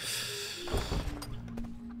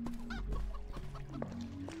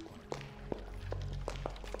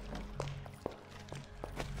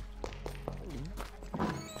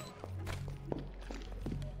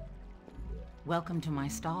 Welcome to my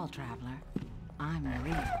stall, traveler. I'm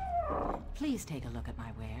Maria. Please take a look at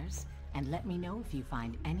my wares and let me know if you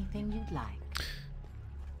find anything you'd like.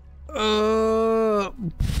 Ooh,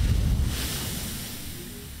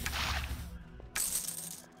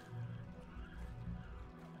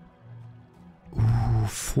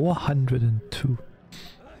 402.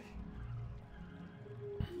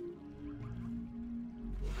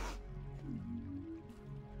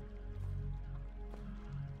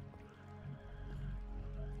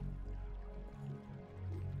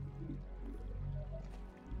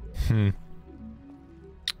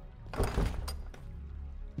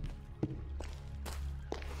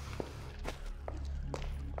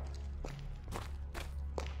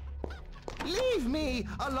 Leave me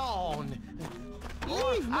alone!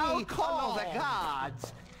 Leave me! I'll call the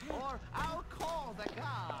gods! Or I'll call the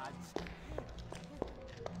gods!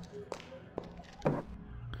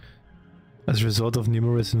 As a result of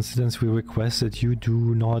numerous incidents, we request that you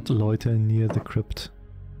do not loiter near the crypt.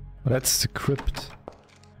 Well, that's the crypt.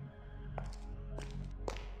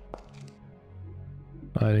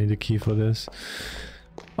 I need a key for this.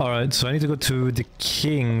 Alright, so I need to go to the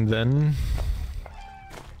king then.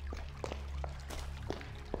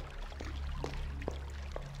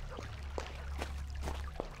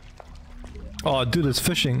 Oh, dude, it's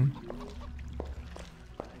fishing.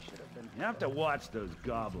 You have to watch those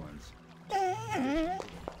goblins.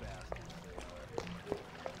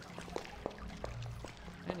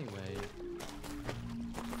 Anyway...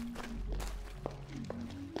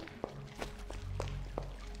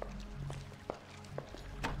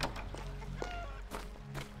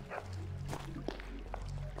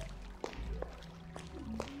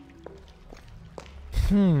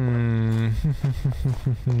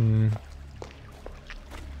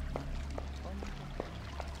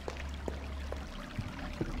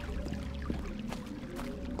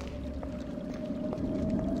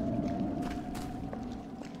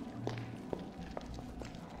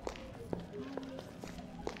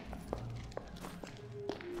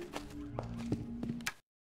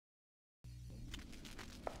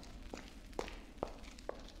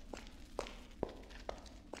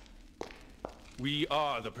 We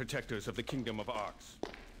are the protectors of the kingdom of Arx.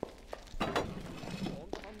 Unrest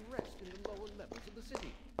in the lower levels of the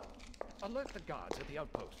city. Alert the guards at the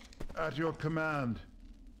outpost. At your command.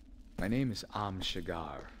 My name is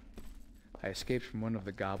Shigar. I escaped from one of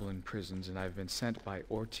the goblin prisons and I've been sent by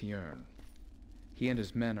Ortiern. He and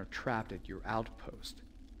his men are trapped at your outpost.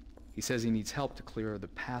 He says he needs help to clear the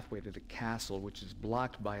pathway to the castle, which is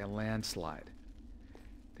blocked by a landslide.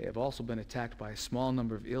 They have also been attacked by a small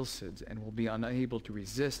number of Ilsids and will be unable to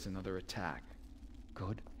resist another attack.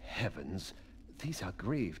 Good heavens. These are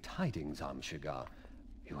grave tidings, Shigar.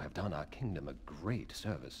 You have done our kingdom a great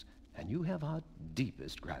service, and you have our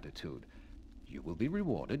deepest gratitude. You will be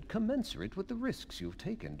rewarded commensurate with the risks you've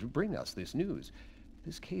taken to bring us this news.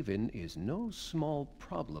 This cave-in is no small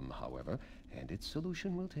problem, however, and its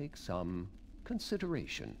solution will take some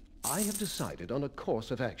consideration. I have decided on a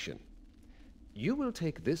course of action. You will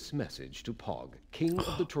take this message to Pog, King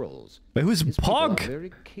of the Trolls. But who's His people Pog? are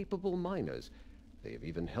very capable miners. They have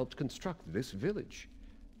even helped construct this village.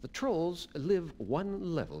 The Trolls live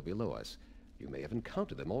one level below us. You may have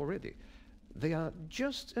encountered them already. They are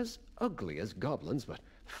just as ugly as goblins, but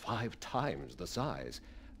 5 times the size.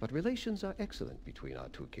 But relations are excellent between our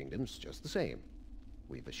two kingdoms, just the same.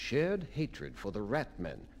 We've a shared hatred for the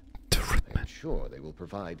Ratmen. I'm sure they will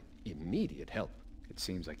provide immediate help. It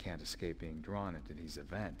seems I can't escape being drawn into these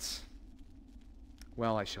events.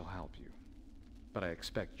 Well, I shall help you, but I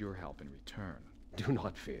expect your help in return. Do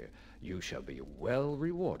not fear. You shall be well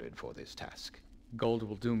rewarded for this task. Gold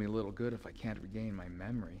will do me little good if I can't regain my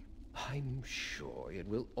memory. I'm sure it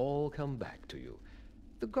will all come back to you.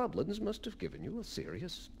 The goblins must have given you a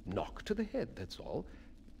serious knock to the head, that's all.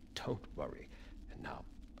 Don't worry. And now,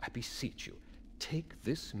 I beseech you, take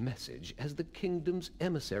this message as the kingdom's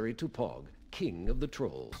emissary to Pog, King of the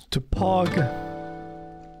Trolls. To Pog.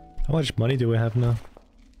 How much money do we have now?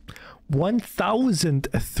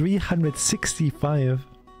 1,365.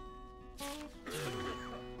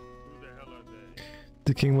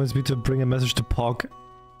 The king wants me to bring a message to Pog.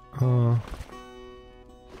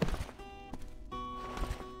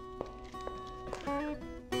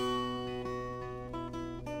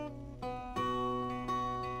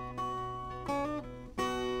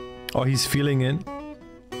 Oh, he's feeling it.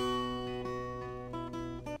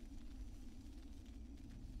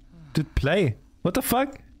 Dude, play. What the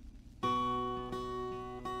fuck?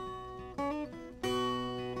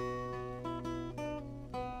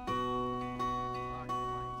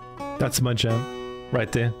 That's my jam. Right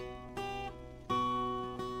there.